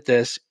hinted at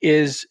this,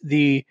 is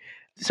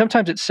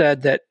sometimes it's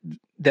said that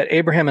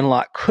Abraham and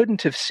Lot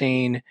couldn't have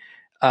seen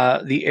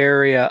the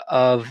area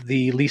of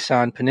the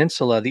Lisan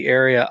Peninsula, the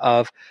area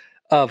of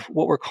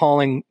what we're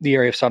calling the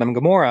area of Sodom and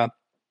Gomorrah,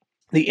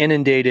 the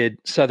inundated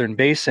southern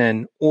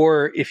basin,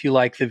 or if you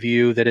like the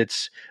view that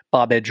it's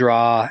Bab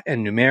Edra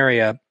and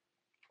Numeria.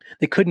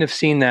 They couldn't have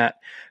seen that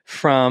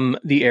from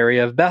the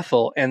area of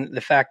Bethel. And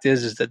the fact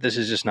is that this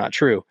is just not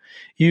true.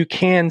 You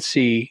can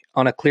see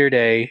on a clear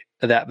day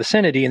that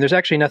vicinity, and there's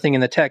actually nothing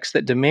in the text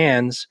that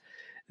demands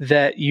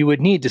that you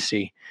would need to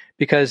see,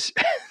 because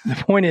the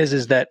point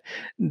is that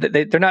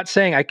they're not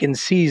saying I can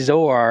see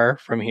Zoar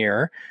from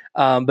here.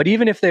 But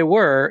even if they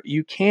were,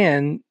 you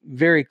can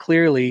very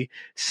clearly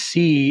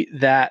see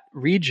that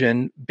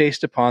region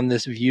based upon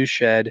this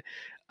viewshed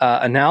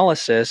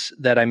analysis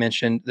that I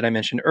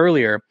mentioned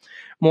earlier.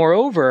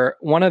 Moreover,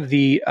 one of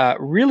the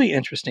really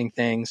interesting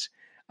things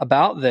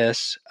about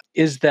this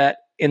is that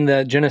in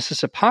the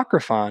Genesis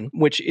Apocryphon,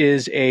 which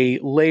is a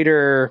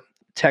later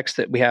text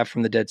that we have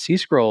from the Dead Sea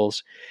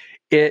Scrolls,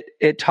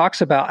 it talks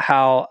about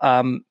how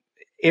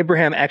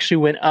Abraham actually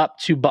went up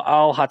to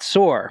Baal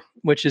Hatzor,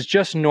 which is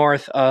just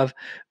north of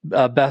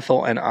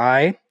Bethel and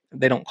Ai.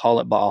 They don't call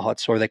it Baal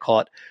Hatzor; they call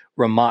it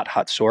Ramat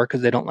Hatzor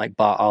because they don't like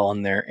Baal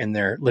in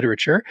their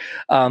literature.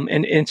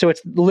 And so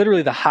it's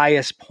literally the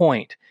highest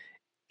point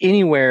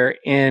anywhere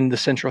in the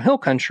Central Hill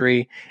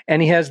Country,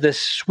 and he has this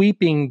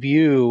sweeping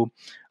view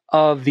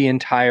of the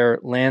entire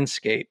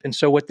landscape. And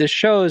so what this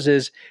shows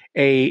is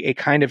a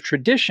kind of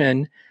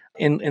tradition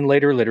in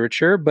later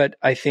literature, but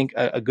I think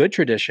a good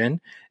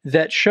tradition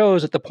that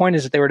shows that the point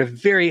is that they were at a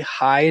very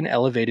high and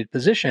elevated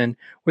position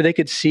where they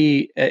could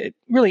see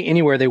really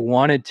anywhere they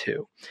wanted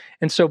to.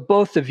 And so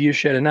both the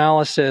viewshed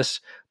analysis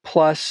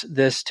plus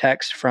this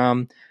text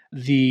from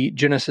the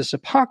Genesis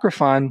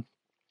Apocryphon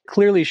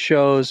clearly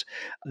shows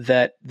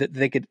that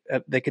they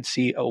could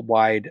see a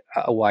wide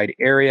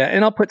area.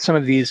 And I'll put some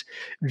of these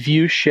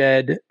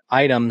viewshed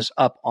items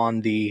up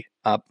on the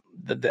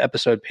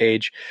episode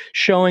page,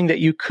 showing that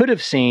you could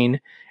have seen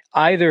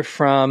either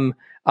from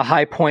a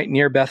high point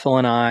near Bethel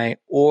and Ai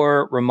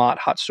or Ramat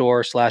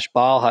Hatzor /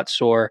 Baal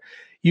Hatzor.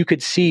 You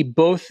could see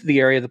both the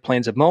area of the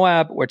plains of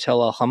Moab, where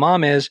Tel El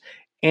Hammam is,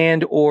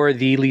 and or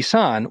the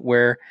Lisan,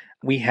 where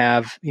we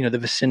have the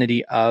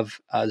vicinity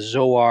of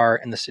Zoar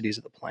and the cities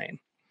of the plain.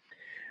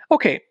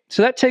 Okay,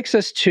 so that takes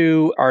us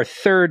to our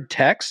third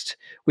text.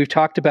 We've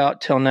talked about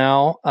till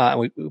now,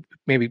 we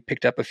maybe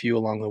picked up a few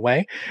along the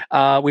way.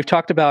 We've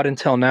talked about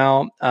until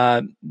now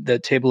the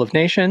Table of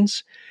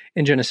Nations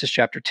in Genesis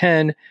chapter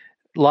 10,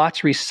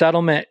 Lot's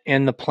resettlement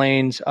in the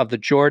plains of the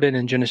Jordan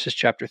in Genesis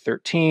chapter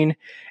 13.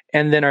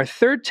 And then our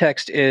third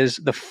text is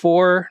the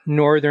 4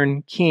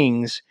 northern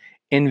kings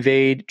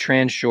invade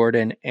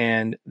Transjordan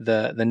and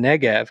the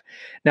Negev.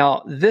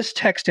 Now, this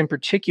text in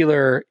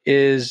particular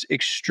is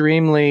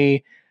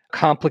extremely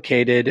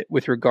complicated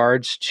with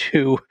regards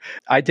to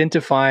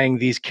identifying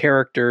these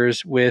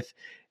characters with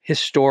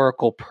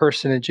historical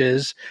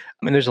personages.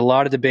 I mean, there's a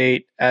lot of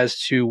debate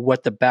as to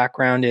what the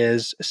background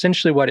is.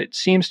 Essentially, what it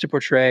seems to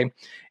portray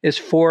is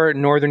 4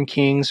 northern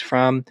kings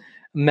from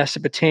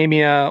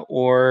Mesopotamia,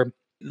 or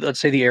let's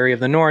say the area of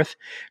the north,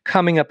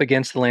 coming up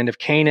against the land of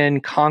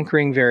Canaan,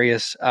 conquering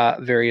various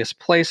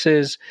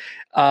places,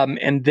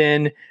 and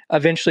then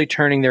eventually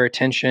turning their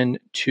attention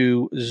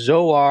to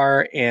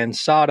Zoar and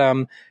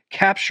Sodom,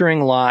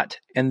 capturing Lot,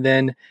 and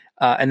then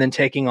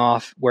taking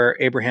off, where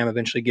Abraham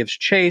eventually gives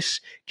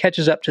chase,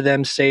 catches up to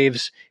them,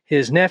 saves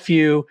his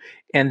nephew,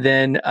 and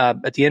then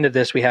at the end of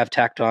this, we have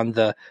tacked on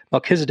the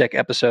Melchizedek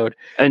episode.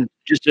 And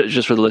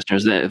just for the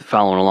listeners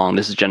following along,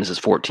 this is Genesis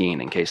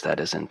 14, in case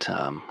that isn't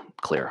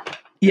clear.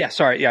 Yeah,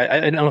 sorry. Yeah, I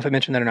don't know if I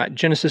mentioned that or not.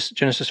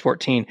 Genesis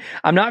 14.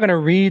 I'm not going to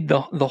read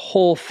the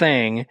whole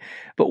thing,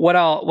 but what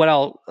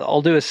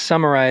I'll do is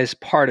summarize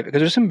part of it, because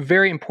there's some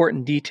very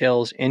important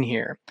details in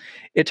here.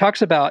 It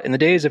talks about in the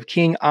days of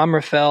King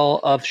Amraphel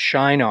of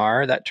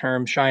Shinar. That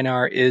term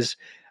Shinar is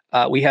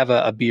we have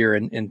a beer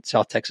in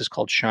South Texas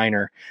called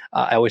Shiner.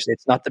 I always say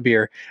it's not the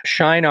beer.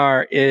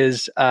 Shinar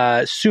is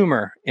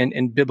Sumer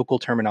in biblical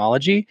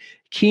terminology.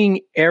 King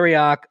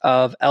Arioch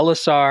of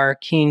Elasar,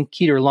 King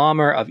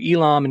Kedorlaomer of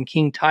Elam, and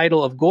King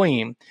Tidal of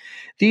Goyim.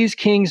 These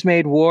kings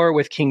made war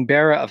with King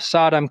Bera of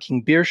Sodom,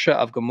 King Birsha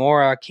of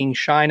Gomorrah, King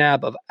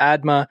Shinab of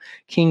Admah,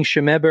 King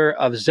Shemeber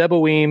of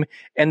Zeboim,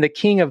 and the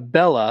king of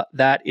Bela,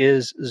 that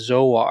is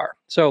Zoar.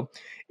 So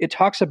it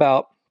talks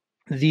about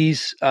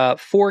these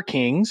 4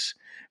 kings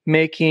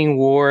making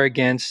war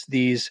against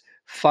these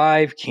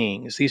 5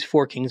 kings, these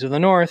 4 kings of the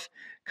north,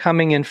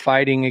 coming and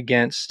fighting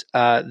against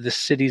the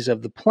cities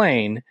of the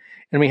plain.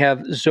 And we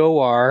have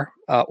Zoar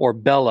or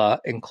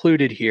Bela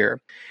included here.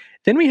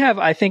 Then we have,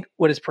 I think,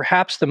 what is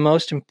perhaps the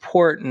most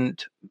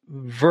important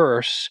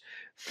verse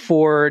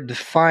for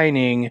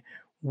defining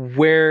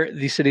where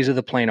the cities of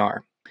the plain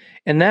are.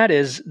 And that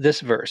is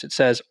this verse. It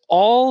says,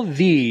 all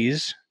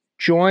these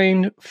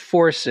joined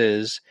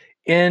forces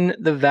in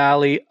the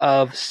valley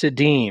of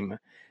Siddim.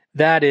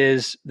 That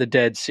is the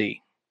Dead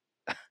Sea.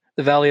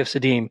 The Valley of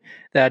Siddim,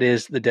 that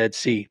is the Dead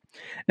Sea.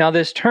 Now,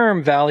 this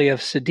term, Valley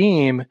of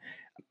Siddim,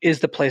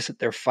 is the place that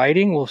they're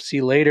fighting. We'll see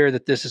later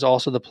that this is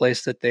also the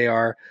place that they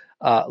are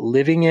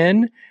living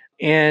in.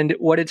 And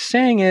what it's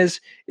saying is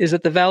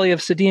that the Valley of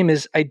Siddim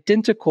is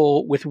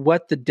identical with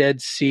what the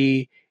Dead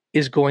Sea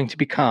is going to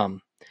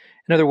become.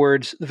 In other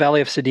words, the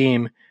Valley of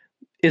Siddim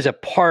is a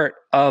part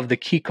of the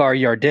Kikar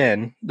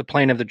Yarden, the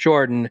plain of the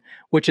Jordan,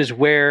 which is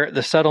where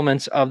the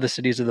settlements of the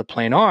cities of the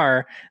plain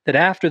are, that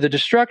after the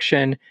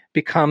destruction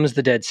becomes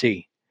the Dead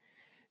Sea.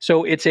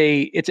 So it's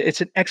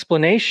an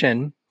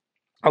explanation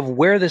of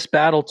where this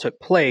battle took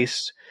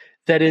place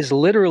that is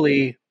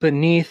literally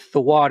beneath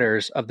the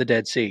waters of the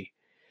Dead Sea,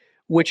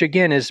 which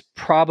again is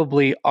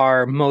probably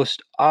our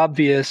most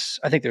obvious.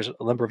 I think there's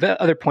a number of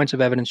other points of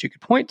evidence you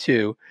could point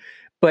to,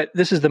 but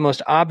this is the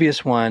most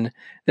obvious one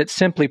that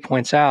simply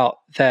points out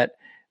that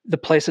the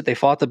place that they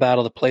fought the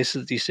battle, the place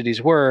that these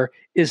cities were,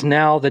 is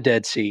now the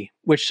Dead Sea,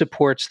 which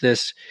supports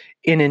this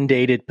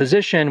inundated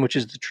position, which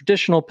is the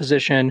traditional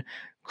position,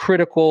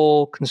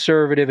 critical,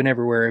 conservative, and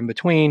everywhere in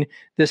between.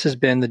 This has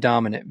been the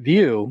dominant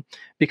view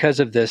because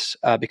of this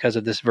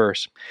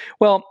verse.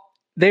 Well,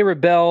 they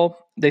rebel.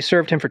 They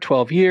served him for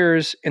 12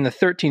 years. In the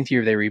 13th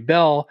year, they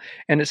rebel.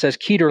 And it says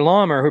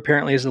Kedorlaomer, who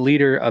apparently is the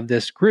leader of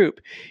this group,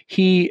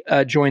 he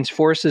joins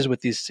forces with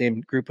these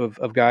same group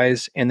of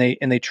guys, and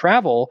they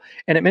travel.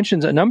 And it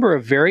mentions a number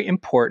of very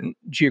important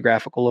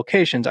geographical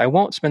locations. I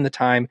won't spend the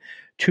time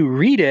to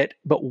read it,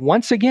 but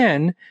once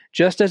again,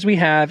 just as we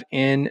have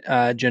in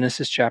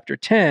Genesis chapter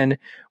 10,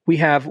 we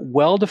have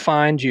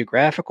well-defined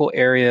geographical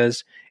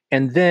areas,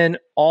 and then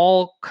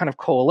all kind of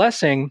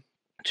coalescing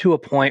to a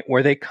point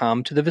where they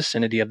come to the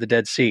vicinity of the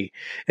Dead Sea.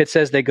 It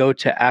says they go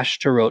to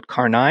Ashtaroth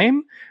Karnaim,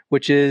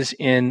 which is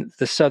in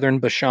the southern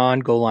Bashan,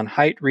 Golan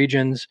Height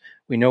regions.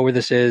 We know where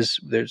this is.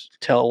 There's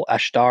Tel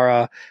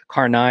Ashtara.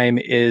 Karnaim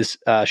is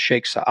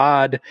Sheikh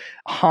Saad.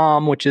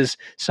 Ham, which is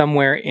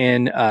somewhere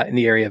in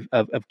the area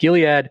of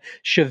Gilead.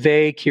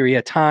 Shaveh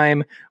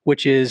Kiriataim,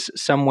 which is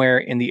somewhere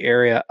in the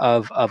area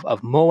of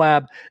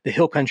Moab. The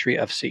hill country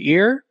of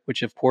Seir,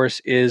 which of course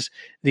is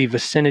the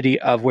vicinity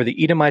of where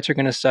the Edomites are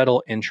going to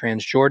settle in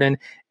Transjordan.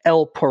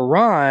 El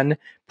Paran,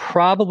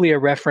 probably a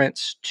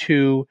reference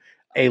to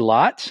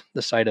Eilat,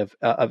 the site of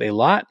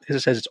Eilat, because it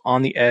says it's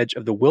on the edge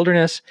of the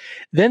wilderness.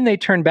 Then they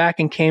turned back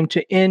and came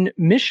to En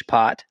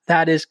Mishpat,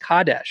 that is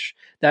Kadesh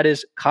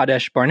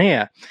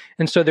Barnea.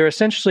 And so they're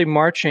essentially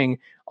marching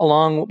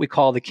along what we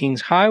call the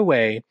King's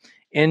Highway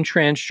in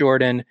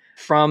Transjordan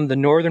from the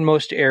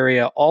northernmost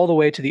area all the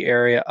way to the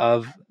area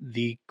of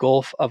the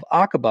Gulf of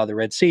Aqaba, the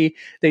Red Sea.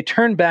 They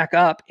turn back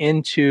up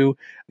into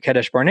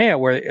Kadesh Barnea,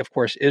 where, of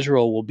course,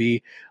 Israel will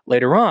be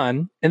later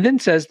on, and then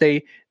says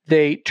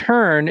they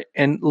turn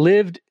and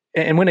lived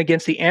and went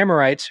against the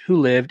Amorites who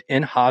lived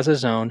in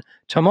Hazazon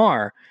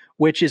Tamar,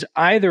 which is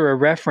either a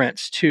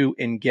reference to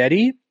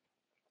En-Gedi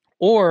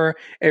or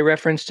a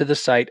reference to the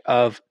site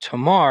of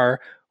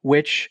Tamar,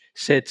 which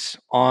sits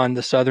on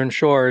the southern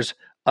shores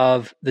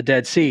of the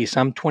Dead Sea,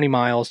 some 20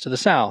 miles to the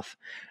south.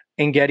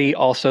 En-Gedi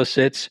also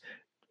sits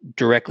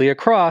directly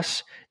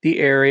across the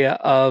area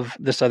of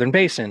the southern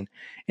basin.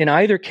 In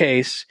either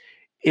case,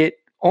 it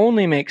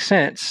only makes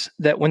sense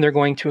that when they're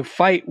going to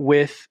fight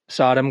with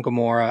Sodom,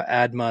 Gomorrah,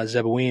 Admah,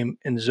 Zeboim,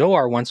 and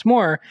Zoar once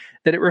more,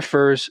 that it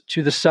refers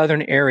to the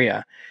southern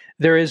area.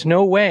 There is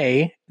no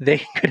way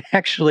they could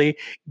actually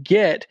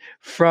get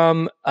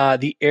from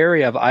the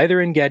area of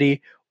either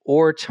En-Gedi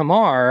or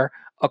Tamar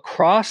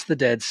across the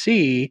Dead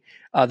Sea,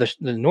 the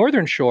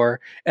northern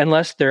shore,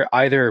 unless they're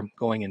either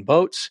going in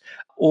boats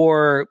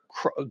or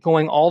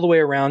going all the way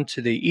around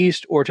to the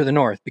east or to the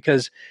north,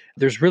 because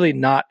there's really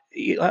not,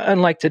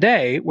 unlike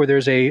today, where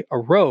there's a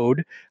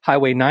road,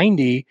 Highway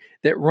 90,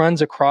 that runs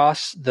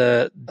across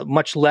the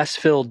much less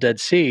filled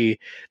Dead Sea.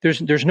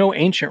 There's no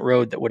ancient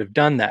road that would have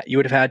done that. You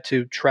would have had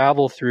to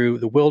travel through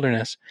the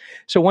wilderness.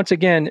 So once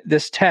again,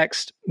 this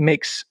text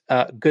makes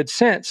good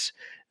sense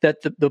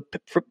that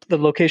the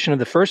location of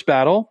the first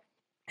battle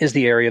is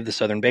the area of the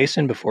southern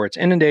basin before it's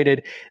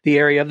inundated. The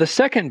area of the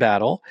second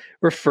battle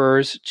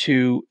refers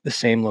to the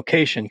same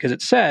location, because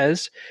it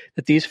says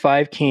that these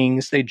 5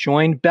 kings, they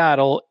joined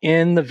battle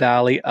in the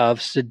valley of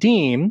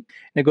Siddim. And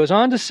it goes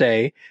on to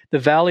say the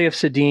valley of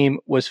Siddim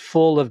was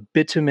full of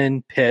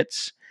bitumen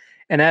pits,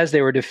 and as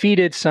they were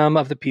defeated, some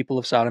of the people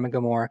of Sodom and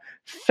Gomorrah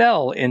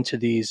fell into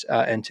these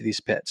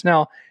pits.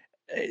 Now,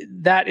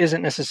 that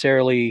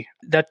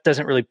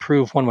doesn't really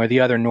prove one way or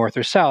the other, north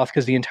or south,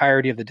 because the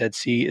entirety of the Dead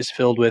Sea is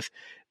filled with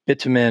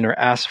bitumen or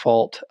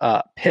asphalt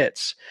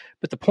pits.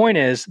 But the point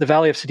is, the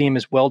Valley of Siddim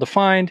is well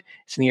defined.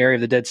 It's in the area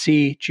of the Dead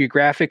Sea.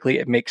 Geographically,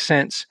 it makes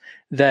sense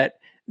that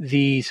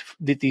these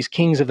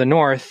kings of the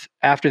north,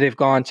 after they've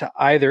gone to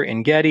either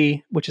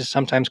En-Gedi, which is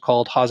sometimes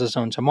called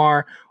Hazazon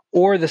Tamar,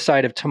 or the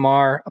site of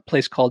Tamar, a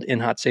place called En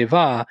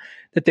Hatzevah,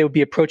 that they would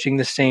be approaching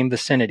the same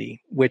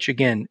vicinity, which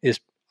again is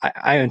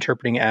I am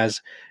interpreting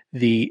as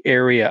the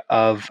area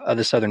of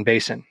the southern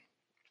basin.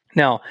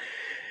 Now,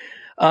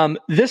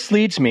 this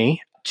leads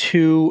me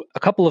to a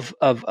couple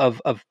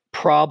of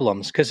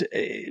problems,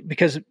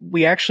 because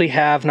we actually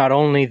have not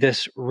only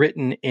this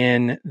written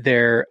in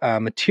their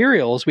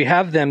materials, we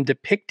have them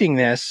depicting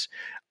this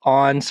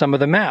on some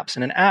of the maps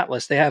in an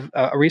atlas. They have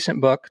a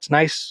recent book. It's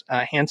nice,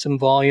 handsome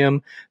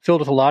volume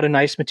filled with a lot of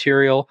nice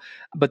material.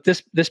 But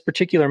this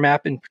particular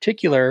map in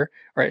particular,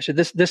 or so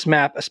this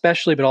map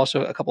especially, but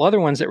also a couple other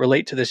ones that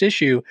relate to this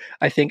issue,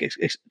 I think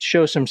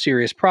shows some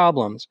serious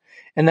problems.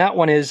 And that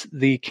one is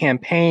the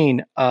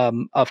campaign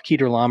of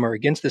Kedorlaomer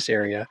against this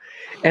area.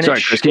 And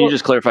sorry, Chris, can you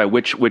just clarify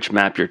which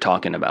map you're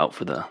talking about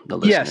for the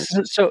listeners?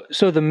 Yes.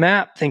 So the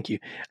map. Thank you.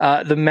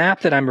 The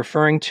map that I'm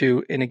referring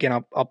to, and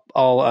again,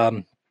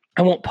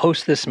 I won't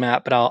post this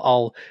map, but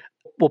I'll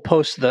we'll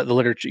post the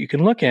literature you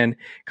can look in,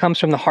 comes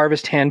from the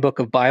Harvest Handbook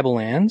of Bible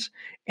Lands.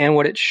 And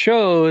what it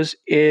shows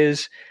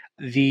is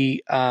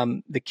the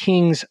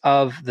kings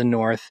of the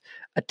north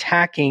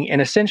attacking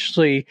and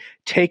essentially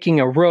taking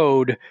a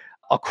road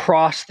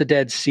across the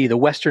Dead Sea, the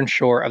western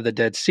shore of the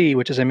Dead Sea,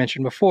 which, as I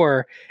mentioned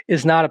before,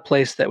 is not a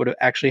place that would have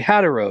actually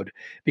had a road,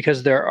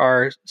 because there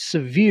are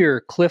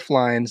severe cliff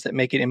lines that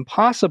make it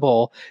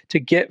impossible to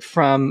get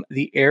from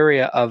the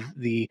area of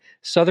the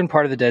southern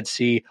part of the Dead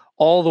Sea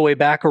all the way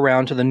back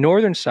around to the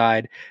northern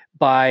side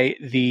by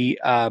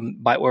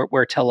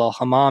where Tel El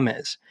Hammam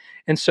is.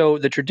 And so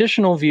the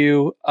traditional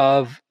view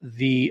of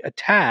the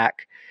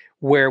attack,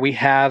 where we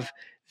have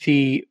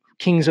the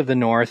kings of the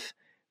north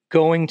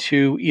going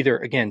to either,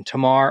 again,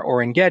 Tamar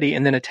or En-Gedi,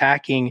 and then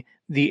attacking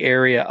the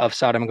area of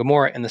Sodom and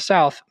Gomorrah in the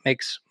south,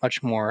 makes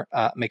much more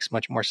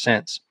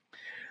sense.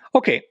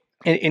 Okay,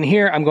 in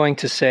here I'm going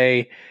to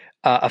say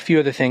a few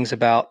other things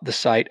about the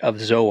site of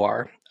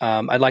Zoar.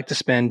 I'd like to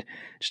spend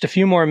just a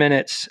few more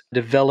minutes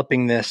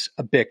developing this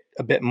a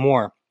bit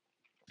more.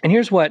 And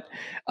here's what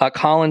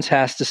Collins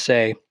has to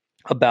say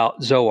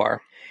about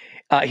Zoar.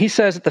 He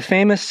says that the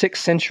famous 6th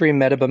century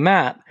Medeba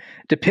map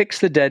depicts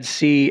the Dead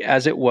Sea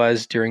as it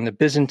was during the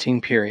Byzantine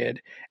period.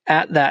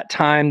 At that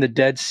time, the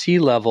Dead Sea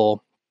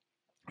level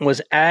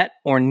was at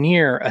or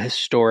near a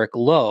historic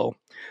low,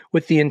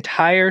 with the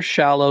entire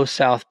shallow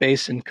South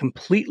Basin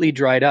completely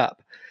dried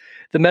up.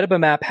 The Medeba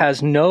map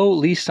has no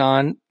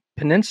Lisan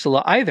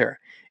Peninsula either.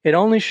 It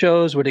only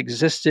shows what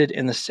existed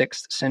in the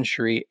 6th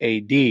century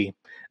AD,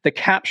 the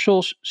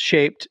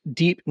capsule-shaped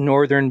deep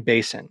northern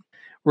basin.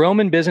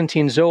 Roman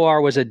Byzantine Zoar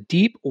was a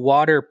deep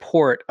water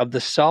port of the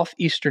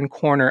southeastern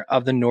corner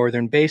of the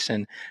northern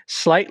basin,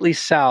 slightly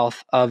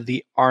south of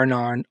the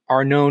Arnon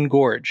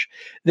Gorge.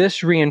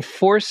 This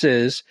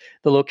reinforces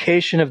the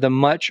location of the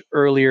much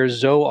earlier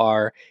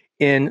Zoar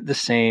in the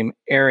same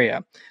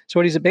area. So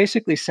what he's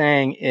basically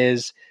saying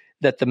is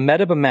that the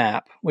Medeba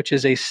map, which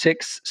is a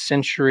 6th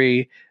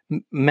century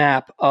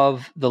map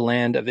of the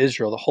land of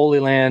Israel, the Holy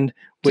Land,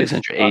 6th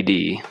century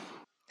AD.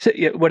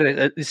 What is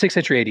it? 6th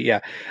century AD, yeah,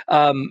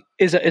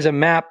 is a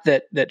map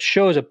that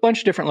shows a bunch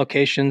of different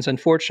locations.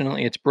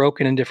 Unfortunately, it's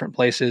broken in different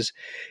places.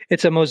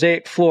 It's a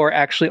mosaic floor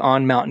actually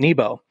on Mount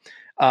Nebo,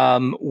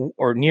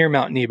 or near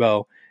Mount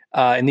Nebo,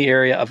 in the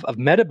area of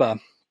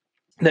Medeba,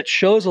 that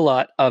shows a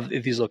lot of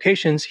these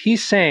locations.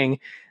 He's saying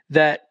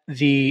that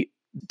the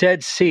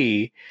Dead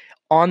Sea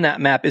on that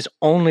map is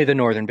only the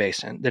northern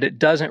basin, that it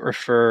doesn't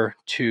refer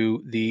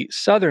to the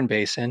southern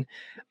basin,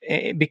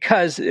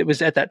 because it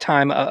was at that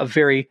time a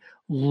very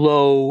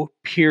low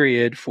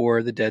period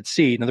for the Dead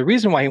Sea. Now, the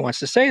reason why he wants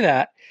to say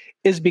that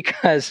is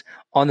because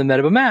on the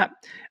Medeba map,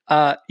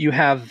 you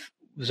have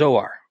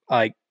Zoar,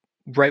 right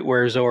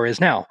where Zoar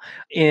is now,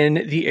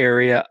 in the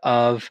area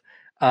of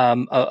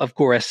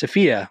Gores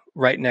Sophia,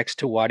 right next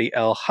to Wadi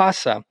El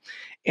Hassa.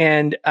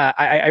 And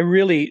I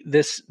really,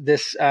 this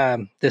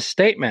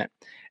statement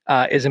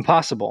is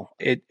impossible.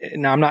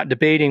 Now, I'm not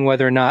debating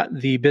whether or not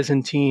the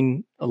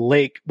Byzantine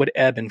lake would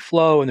ebb and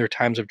flow and there are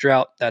times of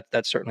drought.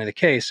 That's certainly the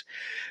case.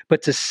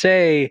 But to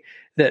say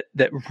that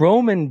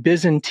Roman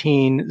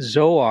Byzantine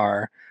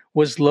Zoar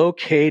was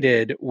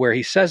located where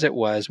he says it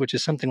was, which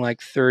is something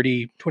like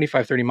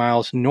 25, 30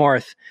 miles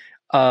north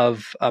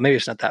of, maybe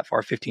it's not that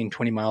far, 15,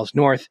 20 miles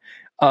north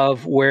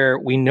of where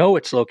we know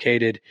it's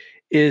located,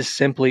 is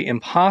simply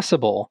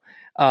impossible.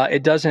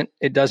 It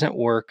doesn't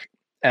work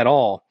at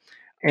all.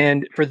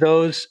 And for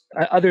those,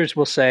 others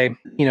will say,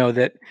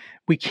 that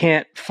we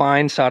can't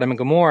find Sodom and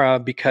Gomorrah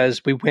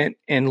because we went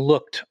and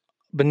looked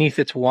beneath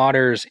its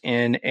waters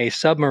in a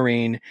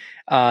submarine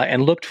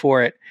and looked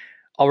for it.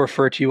 I'll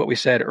refer to what we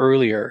said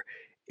earlier.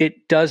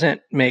 It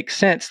doesn't make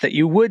sense that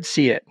you would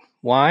see it.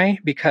 Why?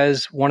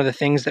 Because one of the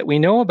things that we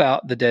know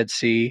about the Dead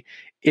Sea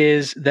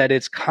is that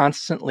it's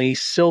constantly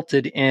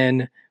silted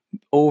in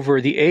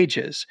over the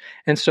ages.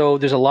 And so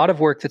there's a lot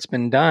of work that's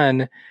been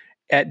done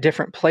at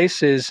different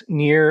places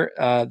near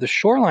the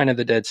shoreline of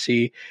the Dead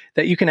Sea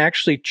that you can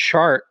actually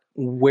chart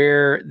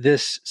where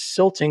this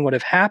silting would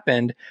have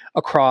happened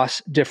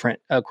across different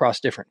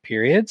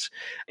periods.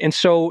 And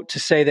so to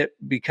say that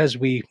because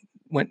we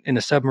went in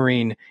a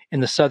submarine in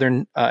the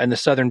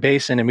southern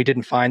basin and we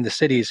didn't find the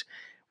cities,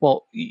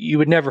 well, you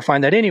would never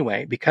find that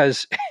anyway,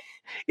 because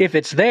if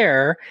it's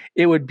there,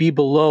 it would be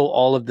below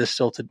all of the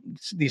silt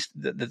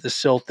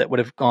that would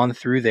have gone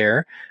through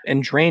there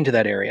and drained to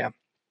that area.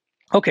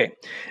 Okay,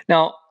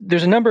 now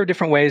there's a number of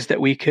different ways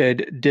that we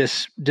could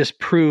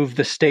disprove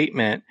the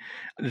statement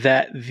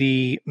that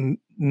the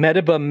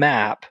Medeba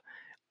map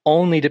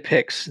only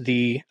depicts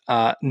the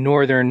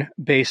northern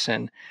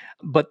basin.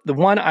 But the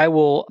one I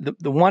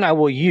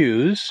will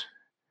use,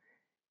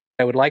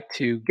 I would like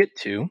to get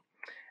to,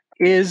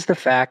 is the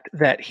fact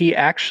that he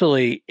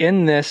actually,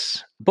 in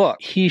this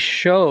book, he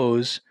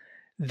shows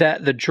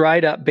that the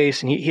dried up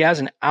basin, he has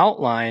an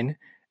outline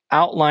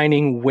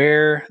outlining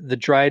where the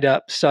dried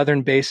up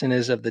southern basin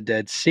is of the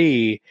Dead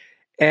Sea,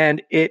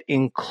 and it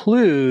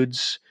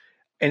includes,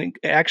 and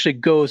it actually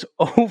goes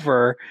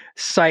over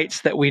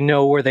sites that we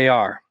know where they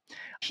are.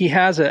 He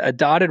has a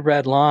dotted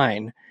red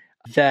line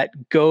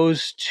that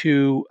goes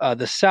to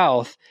the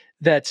south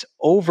that's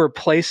over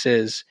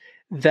places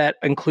that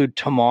include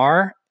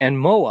Tamar and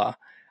Moa.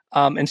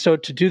 And so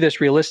to do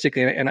this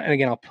realistically, and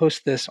again, I'll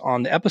post this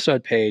on the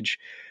episode page,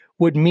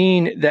 would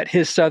mean that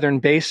his southern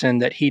basin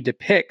that he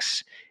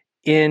depicts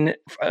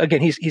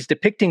again, he's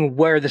depicting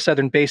where the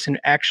southern basin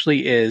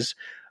actually is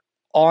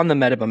on the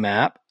Medaba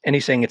map, and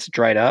he's saying it's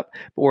dried up,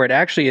 but where it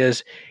actually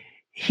is,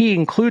 he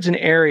includes an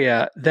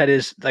area that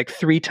is like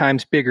 3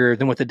 times bigger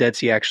than what the Dead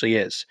Sea actually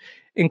is,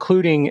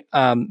 including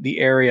the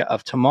area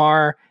of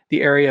Tamar,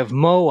 the area of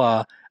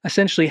Moa,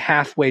 essentially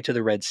halfway to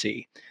the Red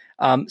Sea.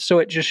 So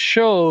it just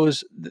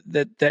shows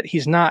that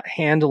he's not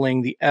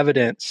handling the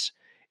evidence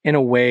in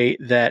a way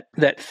that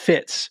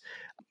fits,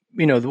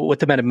 what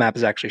the Medaba map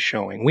is actually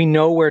showing. We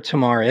know where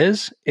Tamar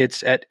is.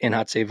 It's in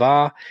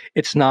Hatzevah.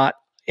 It's not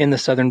in the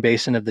southern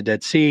basin of the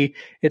Dead Sea.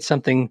 It's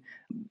something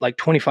like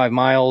 25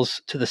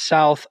 miles to the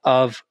south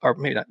of, or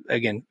maybe not,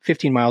 again,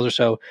 15 miles or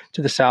so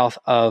to the south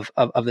of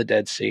the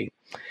Dead Sea.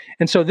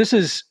 And so this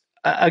is,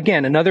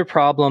 again, another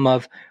problem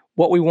of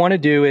what we want to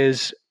do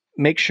is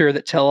make sure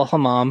that Tel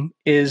el-Hammam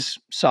is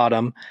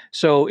Sodom.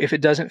 So if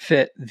it doesn't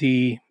fit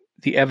the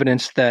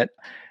evidence that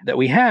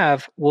we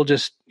have, we'll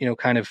just,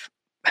 kind of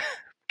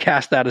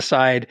cast that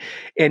aside.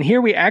 And here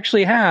we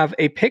actually have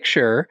a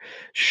picture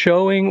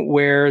showing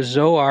where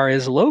Zoar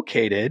is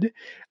located,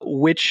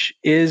 which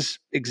is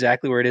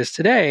exactly where it is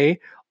today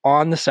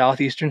on the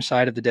southeastern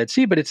side of the Dead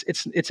Sea. But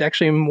it's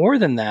actually more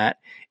than that.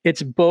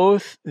 It's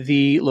both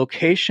the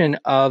location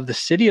of the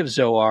city of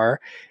Zoar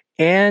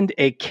and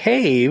a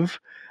cave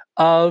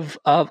of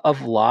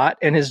Lot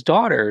and his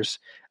daughters,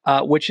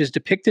 which is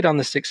depicted on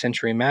the 6th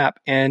century map,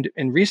 and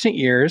in recent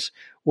years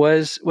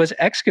was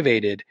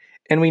excavated.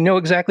 And we know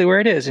exactly where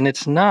it is. And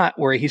it's not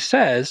where he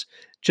says,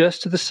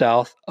 just to the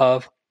south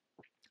of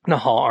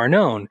Nahal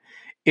Arnon.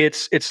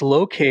 It's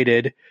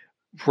located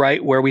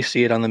right where we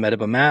see it on the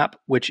Medaba map,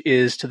 which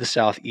is to the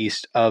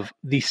southeast of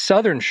the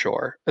southern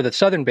shore, or the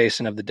southern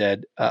basin of the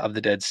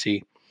Dead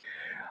Sea.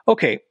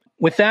 Okay,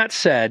 with that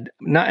said,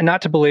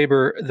 not to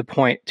belabor the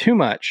point too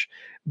much,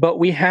 but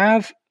we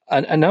have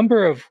a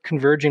number of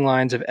converging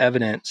lines of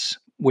evidence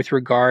with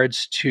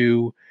regards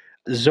to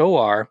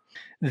Zoar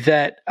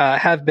that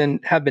have been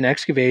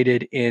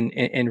excavated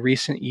in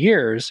recent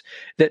years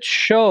that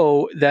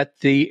show that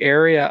the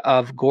area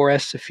of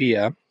Gores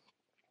Sophia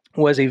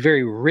was a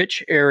very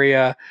rich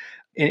area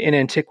in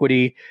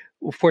antiquity.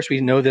 Of course,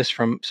 we know this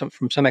from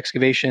some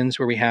excavations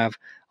where we have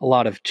a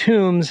lot of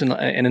tombs and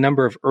a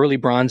number of early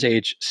Bronze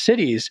Age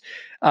cities.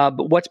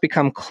 But what's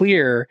become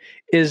clear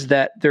is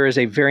that there is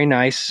a very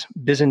nice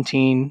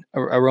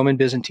a Roman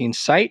Byzantine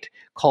site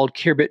called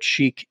Khirbet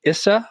Sheikh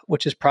Issa,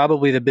 which is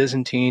probably the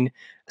Byzantine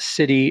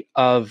city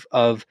of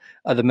the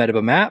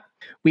Medaba map.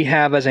 We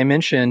have, as I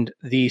mentioned,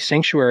 the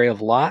sanctuary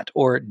of Lot,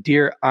 or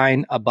Dir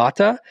Ein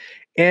Abata,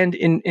 and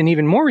in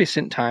even more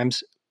recent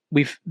times,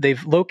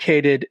 they've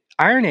located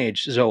Iron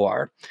Age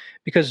Zoar,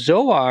 because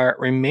Zoar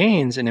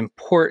remains an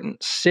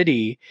important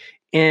city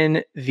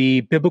in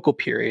the biblical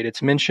period.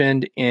 It's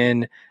mentioned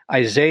in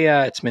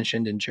Isaiah, it's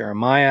mentioned in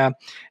Jeremiah,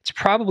 it's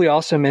probably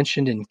also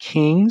mentioned in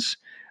Kings,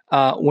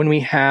 when we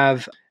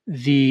have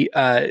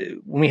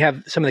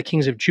some of the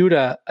kings of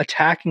Judah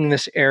attacking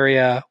this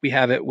area. We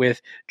have it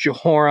with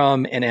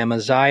Jehoram and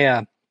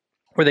Amaziah,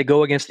 where they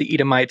go against the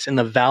Edomites in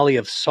the Valley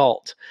of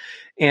Salt.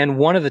 And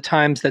one of the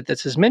times that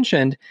this is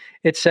mentioned,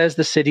 it says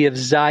the city of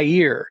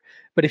Zair.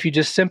 But if you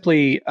just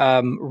simply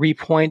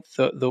repoint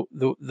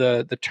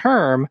the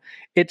term,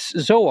 it's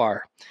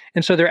Zoar.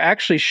 And so there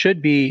actually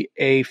should be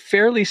a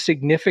fairly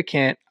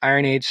significant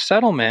Iron Age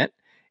settlement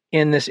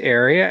in this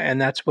area,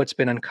 and that's what's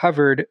been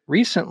uncovered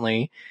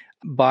recently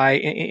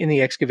in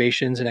the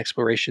excavations and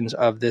explorations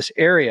of this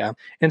area.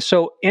 And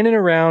so in and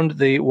around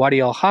the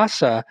Wadi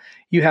al-Hassa,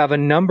 you have a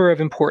number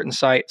of important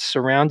sites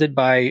surrounded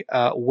by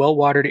a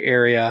well-watered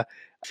area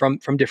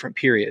from different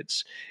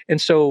periods. And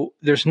so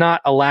there's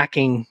not a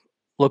lacking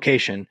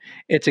location.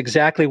 It's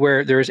exactly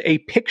where there's a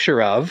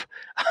picture of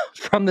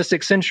from the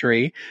 6th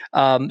century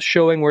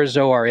showing where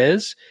Zoar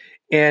is.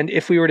 And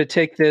if we were to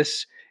take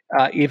this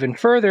even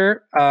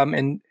further,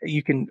 and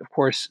you can, of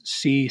course,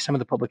 see some of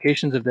the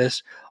publications of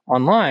this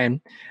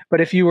online, but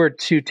if you were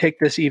to take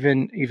this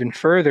even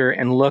further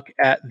and look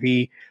at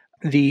the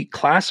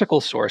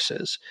classical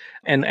sources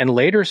and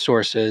later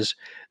sources,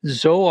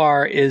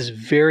 Zoar is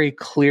very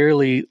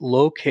clearly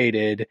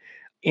located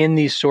in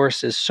these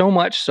sources, so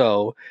much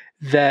so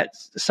that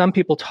some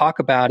people talk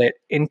about it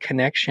in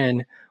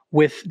connection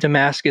with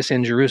Damascus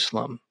and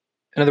Jerusalem.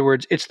 In other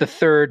words, it's the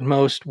third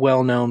most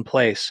well-known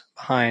place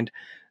behind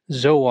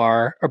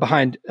Zoar, or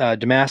behind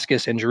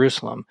Damascus and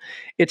Jerusalem.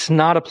 It's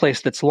not a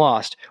place that's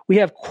lost. We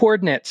have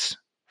coordinates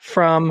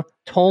from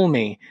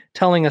Ptolemy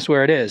telling us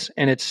where it is,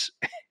 and it's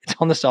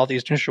on the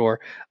southeastern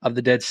shore of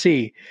the Dead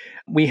Sea.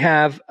 We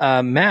have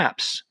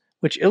maps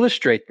which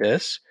illustrate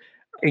this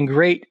in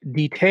great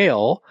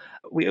detail.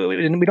 We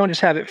don't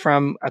just have it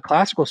from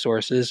classical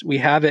sources. We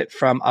have it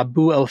from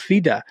Abu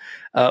el-Fida,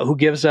 who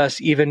gives us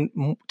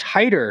even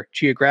tighter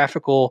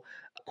geographical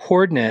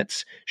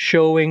coordinates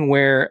showing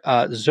where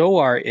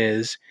Zoar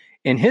is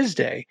in his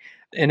day,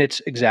 and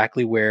it's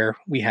exactly where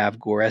we have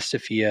Gorez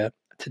Sophia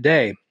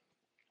today.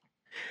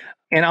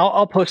 And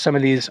I'll post some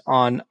of these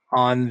on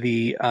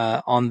the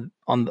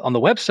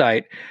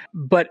website,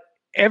 but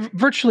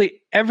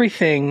virtually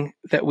everything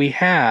that we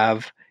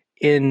have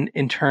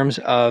in terms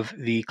of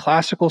the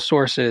classical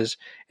sources,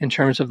 in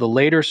terms of the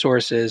later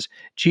sources,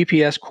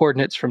 GPS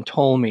coordinates from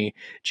Ptolemy,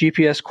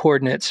 GPS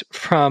coordinates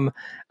from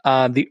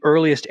the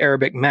earliest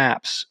Arabic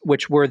maps,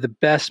 which were the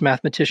best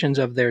mathematicians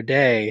of their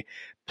day,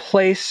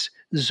 place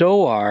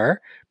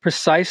Zoar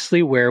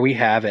precisely where we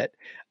have it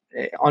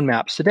on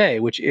maps today,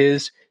 which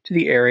is to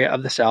the area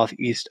of the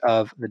southeast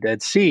of the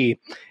Dead Sea.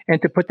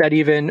 And to put that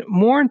even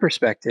more in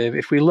perspective,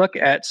 if we look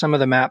at some of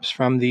the maps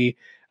from the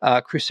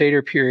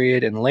Crusader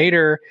period and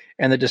later,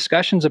 and the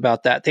discussions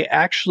about that, they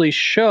actually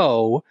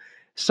show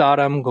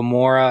Sodom,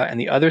 Gomorrah, and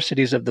the other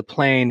cities of the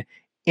plain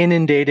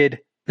inundated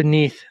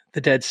beneath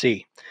the Dead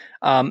Sea.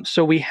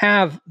 So we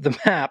have the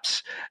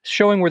maps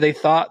showing where they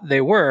thought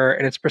they were,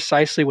 and it's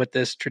precisely what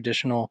this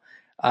traditional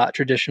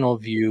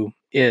view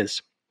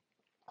is.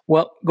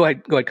 Well, go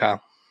ahead,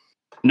 Kyle.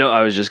 No,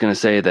 I was just going to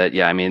say that,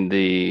 yeah, I mean,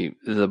 the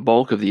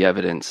bulk of the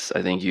evidence,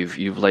 I think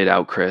you've laid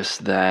out, Chris,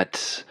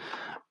 that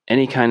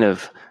any kind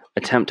of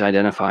attempt to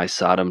identify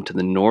Sodom to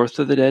the north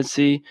of the Dead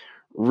Sea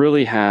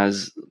really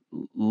has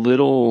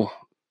little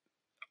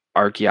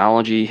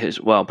archaeology,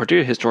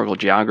 particularly historical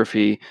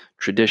geography,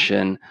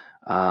 tradition,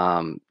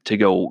 to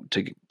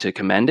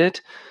commend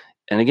it.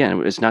 And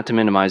again, it's not to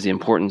minimize the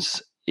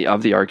importance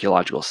of the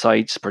archaeological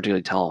sites,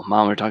 particularly Tel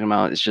Hammam we're talking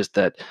about. It's just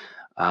that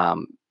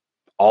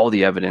all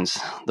the evidence,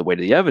 the weight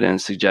of the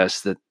evidence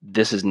suggests that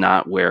this is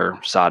not where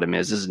Sodom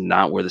is. This is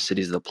not where the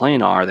cities of the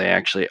plain are. They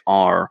actually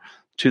are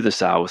to the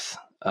south,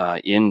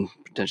 in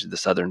potentially the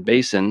southern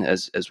basin,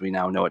 as we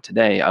now know it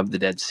today, of the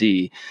Dead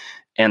Sea.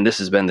 And this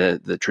has been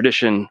the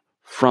tradition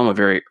from a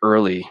very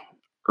early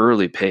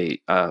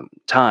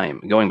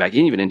time, going back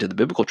even into the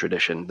biblical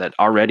tradition, that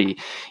already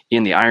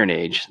in the Iron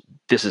Age,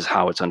 this is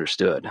how it's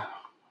understood.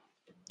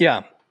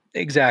 Yeah,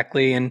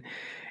 exactly. And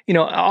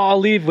I'll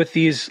leave with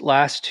these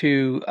last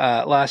two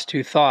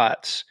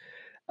thoughts.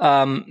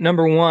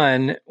 Number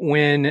one,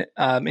 when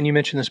and you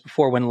mentioned this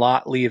before, when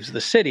Lot leaves the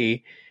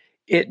city,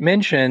 it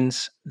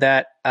mentions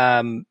that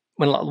when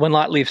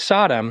Lot leaves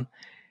Sodom,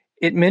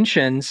 it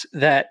mentions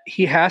that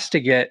he has to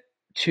get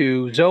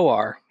to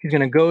Zoar. He's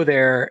going to go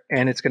there,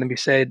 and it's going to be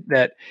said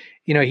that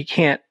he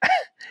can't.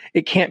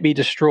 It can't be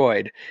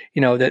destroyed.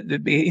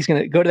 That he's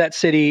going to go to that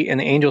city, and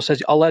the angel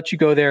says, "I'll let you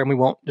go there, and we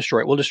won't destroy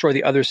it. We'll destroy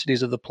the other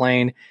cities of the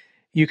plain."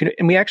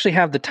 And we actually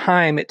have the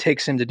time it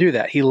takes him to do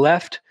that. He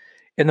left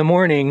in the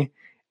morning,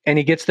 and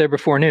he gets there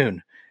before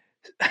noon.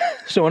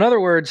 So in other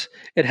words,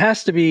 it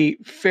has to be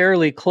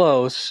fairly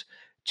close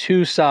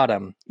to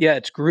Sodom. Yeah,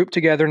 it's grouped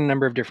together in a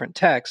number of different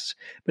texts,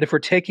 but if we're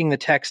taking the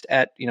text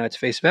at its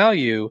face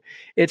value,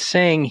 it's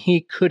saying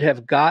he could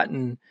have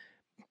gotten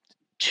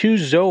to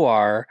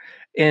Zoar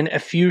in a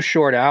few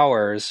short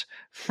hours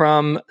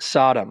from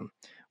Sodom,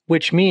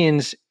 which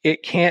means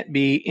it can't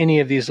be any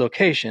of these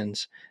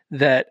locations.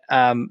 That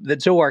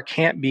Zoar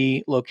can't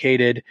be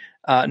located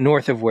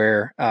north of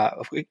where.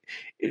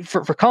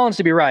 For Collins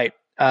to be right,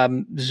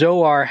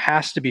 Zoar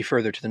has to be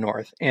further to the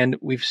north, and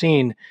we've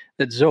seen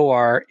that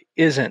Zoar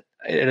isn't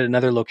at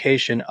another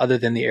location other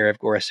than the area of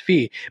Gorez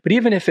Sophia. But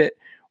even if it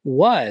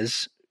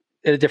was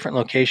at a different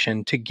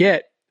location, to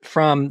get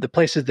from the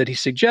places that he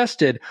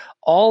suggested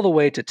all the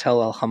way to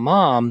Tel El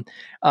Hammam,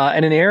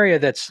 in an area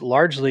that's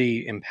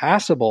largely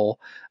impassable,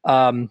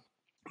 it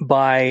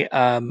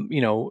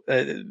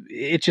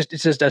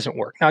just doesn't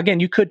work. Now, again,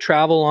 you could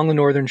travel along the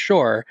northern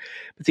shore,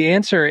 but the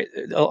answer,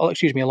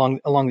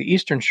 along the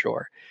eastern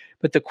shore.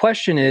 But the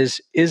question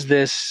is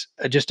this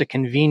just a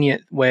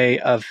convenient way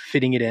of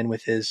fitting it in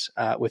with his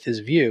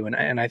view?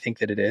 And I think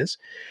that it is.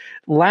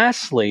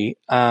 Lastly,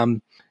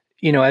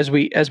 as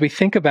we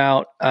think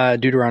about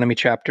Deuteronomy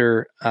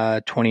chapter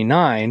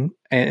 29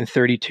 and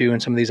 32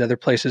 and some of these other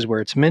places where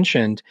it's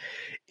mentioned,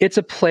 it's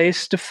a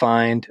place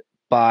defined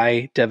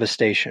by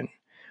devastation.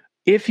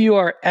 If you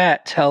are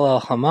at Tel El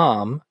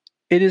Hammam,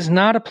 it is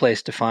not a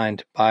place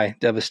defined by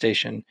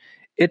devastation.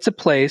 It's a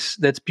place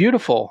that's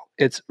beautiful.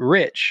 It's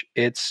rich.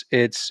 It's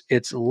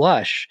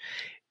lush.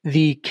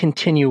 The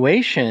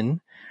continuation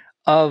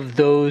of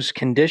those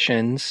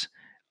conditions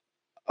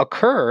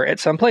occur at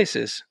some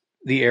places.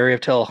 The area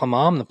of Tel El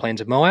Hammam, the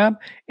plains of Moab,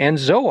 and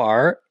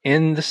Zoar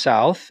in the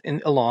south,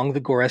 along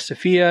the Gorez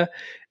Sophia,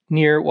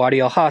 near Wadi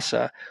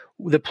al-Hassa.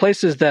 The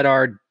places that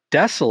are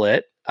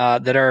desolate,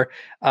 that are,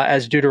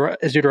 as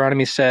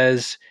Deuteronomy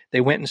says,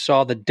 they went and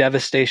saw the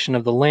devastation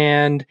of the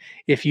land.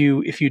 If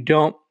you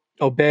don't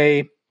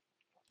obey,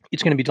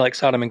 it's going to be like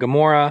Sodom and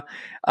Gomorrah.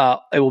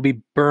 It will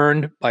be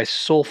burned by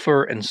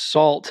sulfur and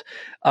salt.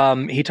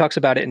 He talks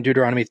about it in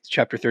Deuteronomy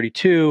chapter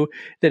 32,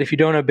 that if you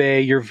don't obey,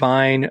 your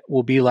vine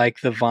will be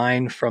like the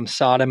vine from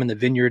Sodom and the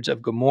vineyards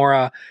of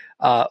Gomorrah,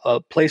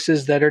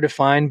 places that are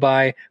defined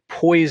by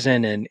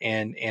poison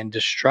and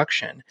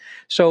destruction.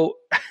 So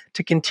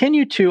to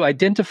continue to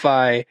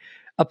identify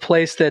a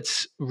place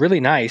that's really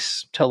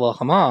nice, Tel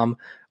el-Hammam,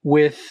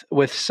 with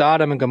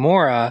Sodom and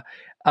Gomorrah,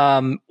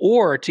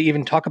 or to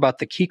even talk about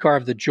the Kikar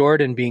of the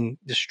Jordan being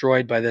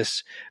destroyed by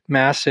this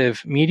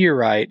massive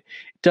meteorite,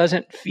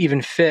 doesn't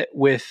even fit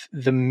with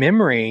the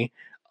memory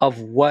of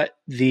what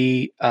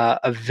the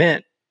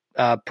event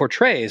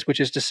portrays, which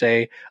is to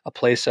say, a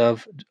place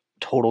of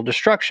total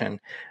destruction.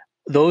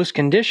 Those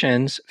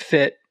conditions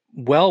fit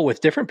well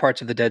with different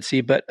parts of the Dead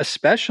Sea, but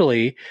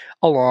especially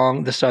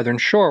along the southern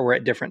shore, where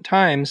at different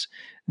times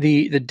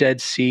the Dead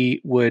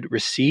Sea would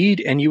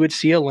recede and you would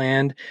see a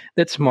land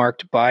that's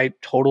marked by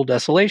total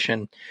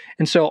desolation.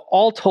 And so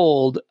all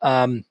told,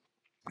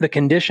 the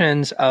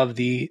conditions of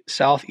the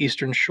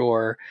southeastern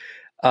shore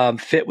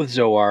fit with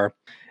Zoar.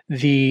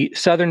 The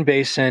southern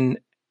basin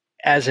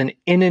as an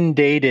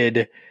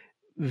inundated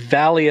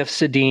Valley of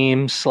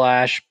Siddim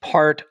 /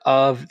 part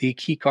of the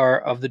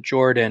Kikar of the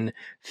Jordan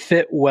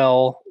fit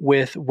well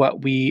with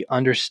what we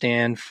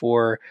understand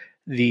for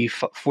the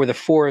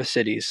four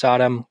cities,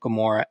 Sodom,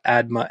 Gomorrah,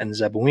 Admah, and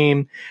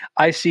Zeboim.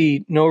 I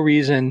see no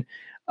reason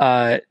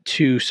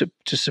to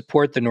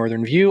support the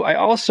northern view. I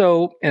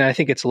also, and I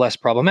think it's less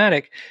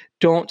problematic,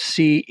 don't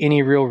see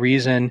any real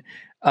reason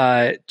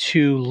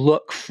to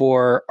look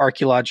for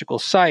archaeological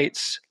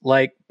sites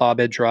like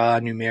Bab Edra,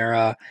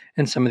 Numera,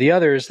 and some of the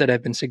others that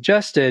have been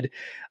suggested,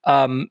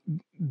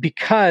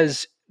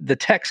 because the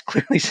text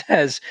clearly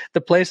says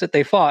the place that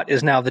they fought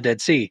is now the Dead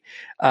Sea,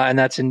 and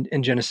that's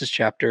in Genesis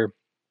chapter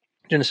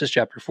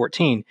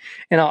 14.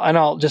 And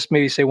I'll just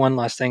maybe say one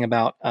last thing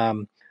about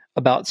some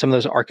of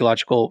those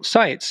archaeological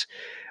sites.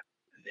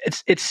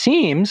 It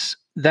seems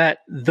that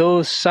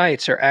those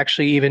sites are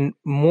actually even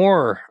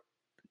more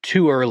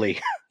too early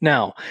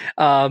now.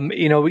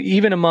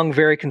 Even among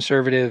very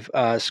conservative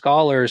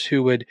scholars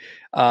who would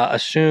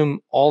assume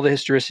all the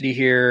historicity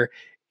here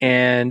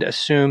and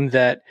assume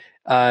that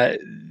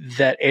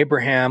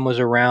Abraham was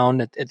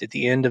around at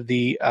the end of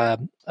the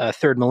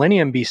third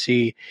millennium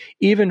BC,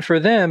 even for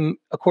them,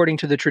 according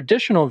to the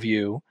traditional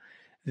view,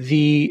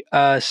 the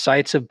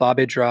sites of Bab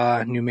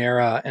Edra,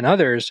 Numera, and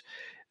others,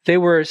 they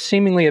were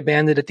seemingly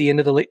abandoned at the end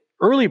of the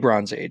early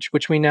Bronze Age,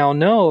 which we now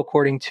know,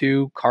 according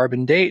to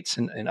carbon dates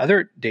and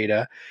other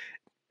data,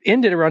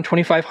 ended around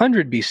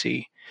 2500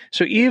 BC.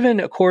 So even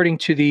according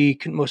to the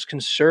most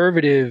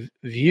conservative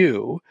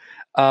view,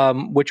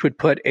 which would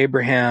put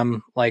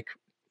Abraham like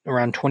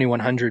around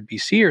 2100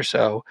 BC or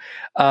so,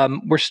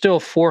 we're still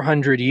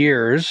 400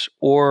 years,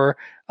 or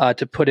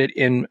to put it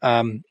in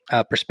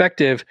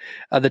perspective,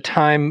 the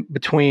time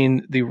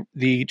between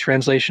the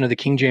translation of the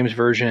King James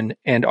Version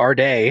and our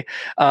day,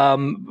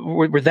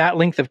 we're that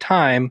length of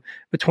time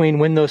between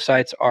when those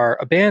sites are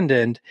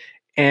abandoned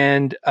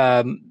and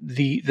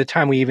the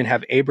time we even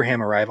have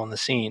Abraham arrive on the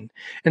scene.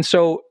 And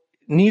so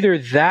neither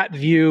that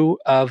view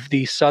of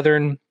the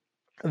southern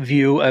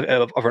view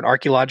of an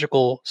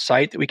archaeological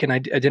site that we can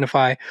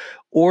identify,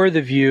 or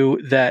the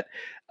view that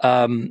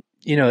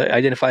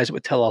identifies it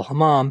with Tel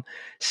el-Hammam,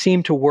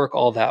 seem to work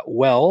all that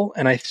well.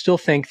 And I still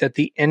think that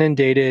the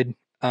inundated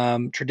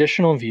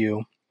traditional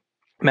view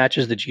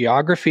matches the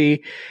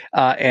geography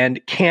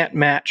and can't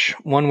match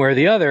one way or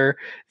the other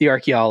the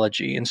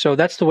archaeology. And so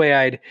that's the way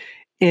I'd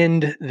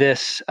end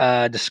this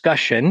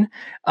discussion.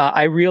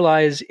 I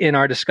realize in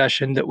our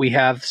discussion that we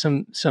have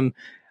some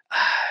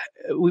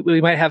we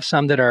might have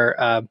some that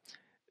are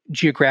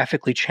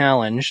geographically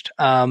challenged,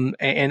 and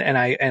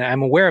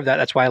I'm aware of that.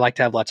 That's why I like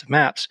to have lots of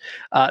maps.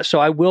 So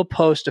I will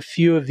post a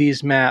few of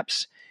these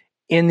maps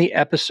in the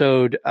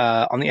episode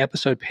on the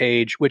episode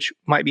page, which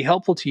might be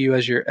helpful to you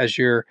as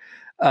you're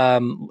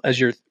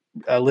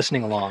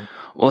listening along.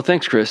 Well,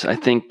 thanks, Chris. I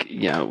think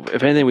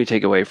if anything we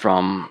take away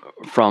from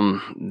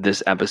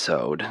this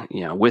episode,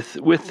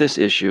 with this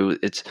issue,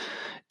 it's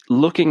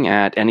looking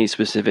at any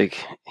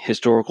specific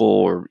historical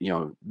or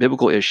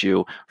biblical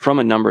issue from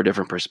a number of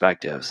different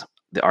perspectives: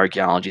 the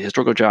archaeology,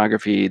 historical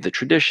geography, the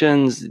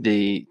traditions,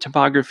 the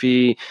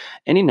topography,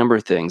 any number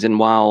of things. And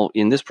while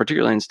in this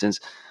particular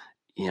instance,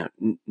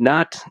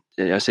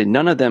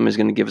 none of them is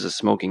going to give us a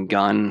smoking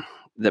gun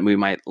that we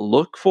might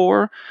look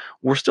for,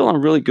 we're still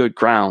on really good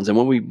grounds. And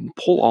when we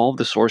pull all of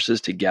the sources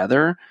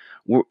together,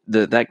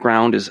 that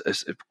ground is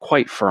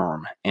quite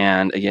firm.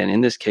 And again,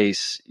 in this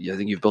case, I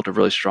think you've built a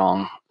really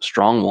strong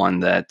one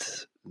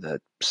that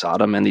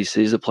Sodom and these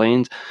cities of the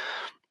plains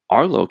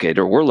are located,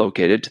 or were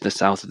located, to the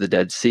south of the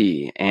Dead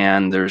Sea,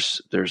 and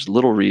there's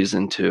little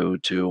reason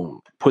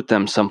to put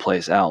them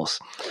someplace else.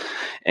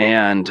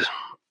 And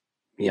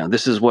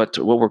this is what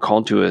we're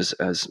called to as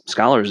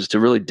scholars, is to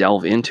really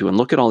delve into and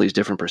look at all these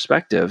different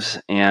perspectives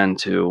and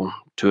to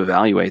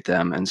evaluate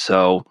them. And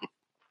so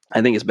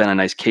I think it's been a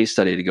nice case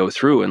study to go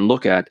through and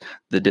look at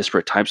the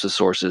disparate types of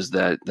sources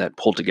that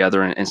pull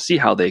together and see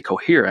how they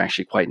cohere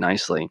actually quite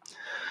nicely.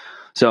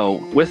 So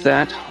with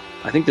that,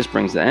 I think this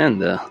brings the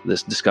end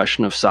this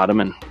discussion of Sodom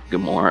and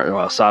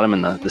Gomorrah, Sodom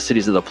and the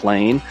cities of the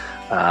plain.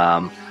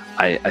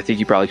 I think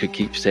you probably could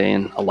keep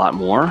saying a lot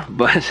more,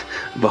 but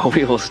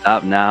we will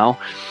stop now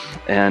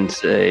and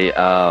say,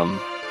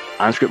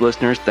 OnScript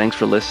listeners, thanks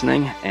for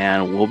listening,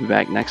 and we'll be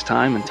back next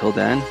time. Until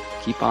then,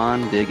 keep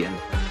on digging.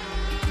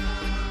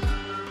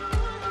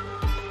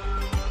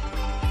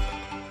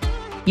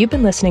 You've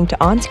been listening to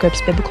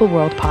OnScript's Biblical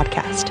World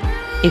podcast.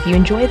 If you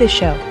enjoy this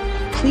show,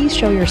 please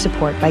show your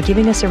support by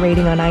giving us a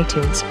rating on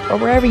iTunes or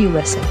wherever you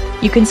listen.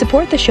 You can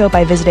support the show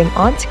by visiting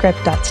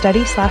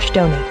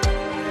onscript.study/donate.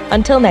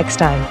 Until next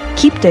time,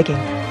 keep digging.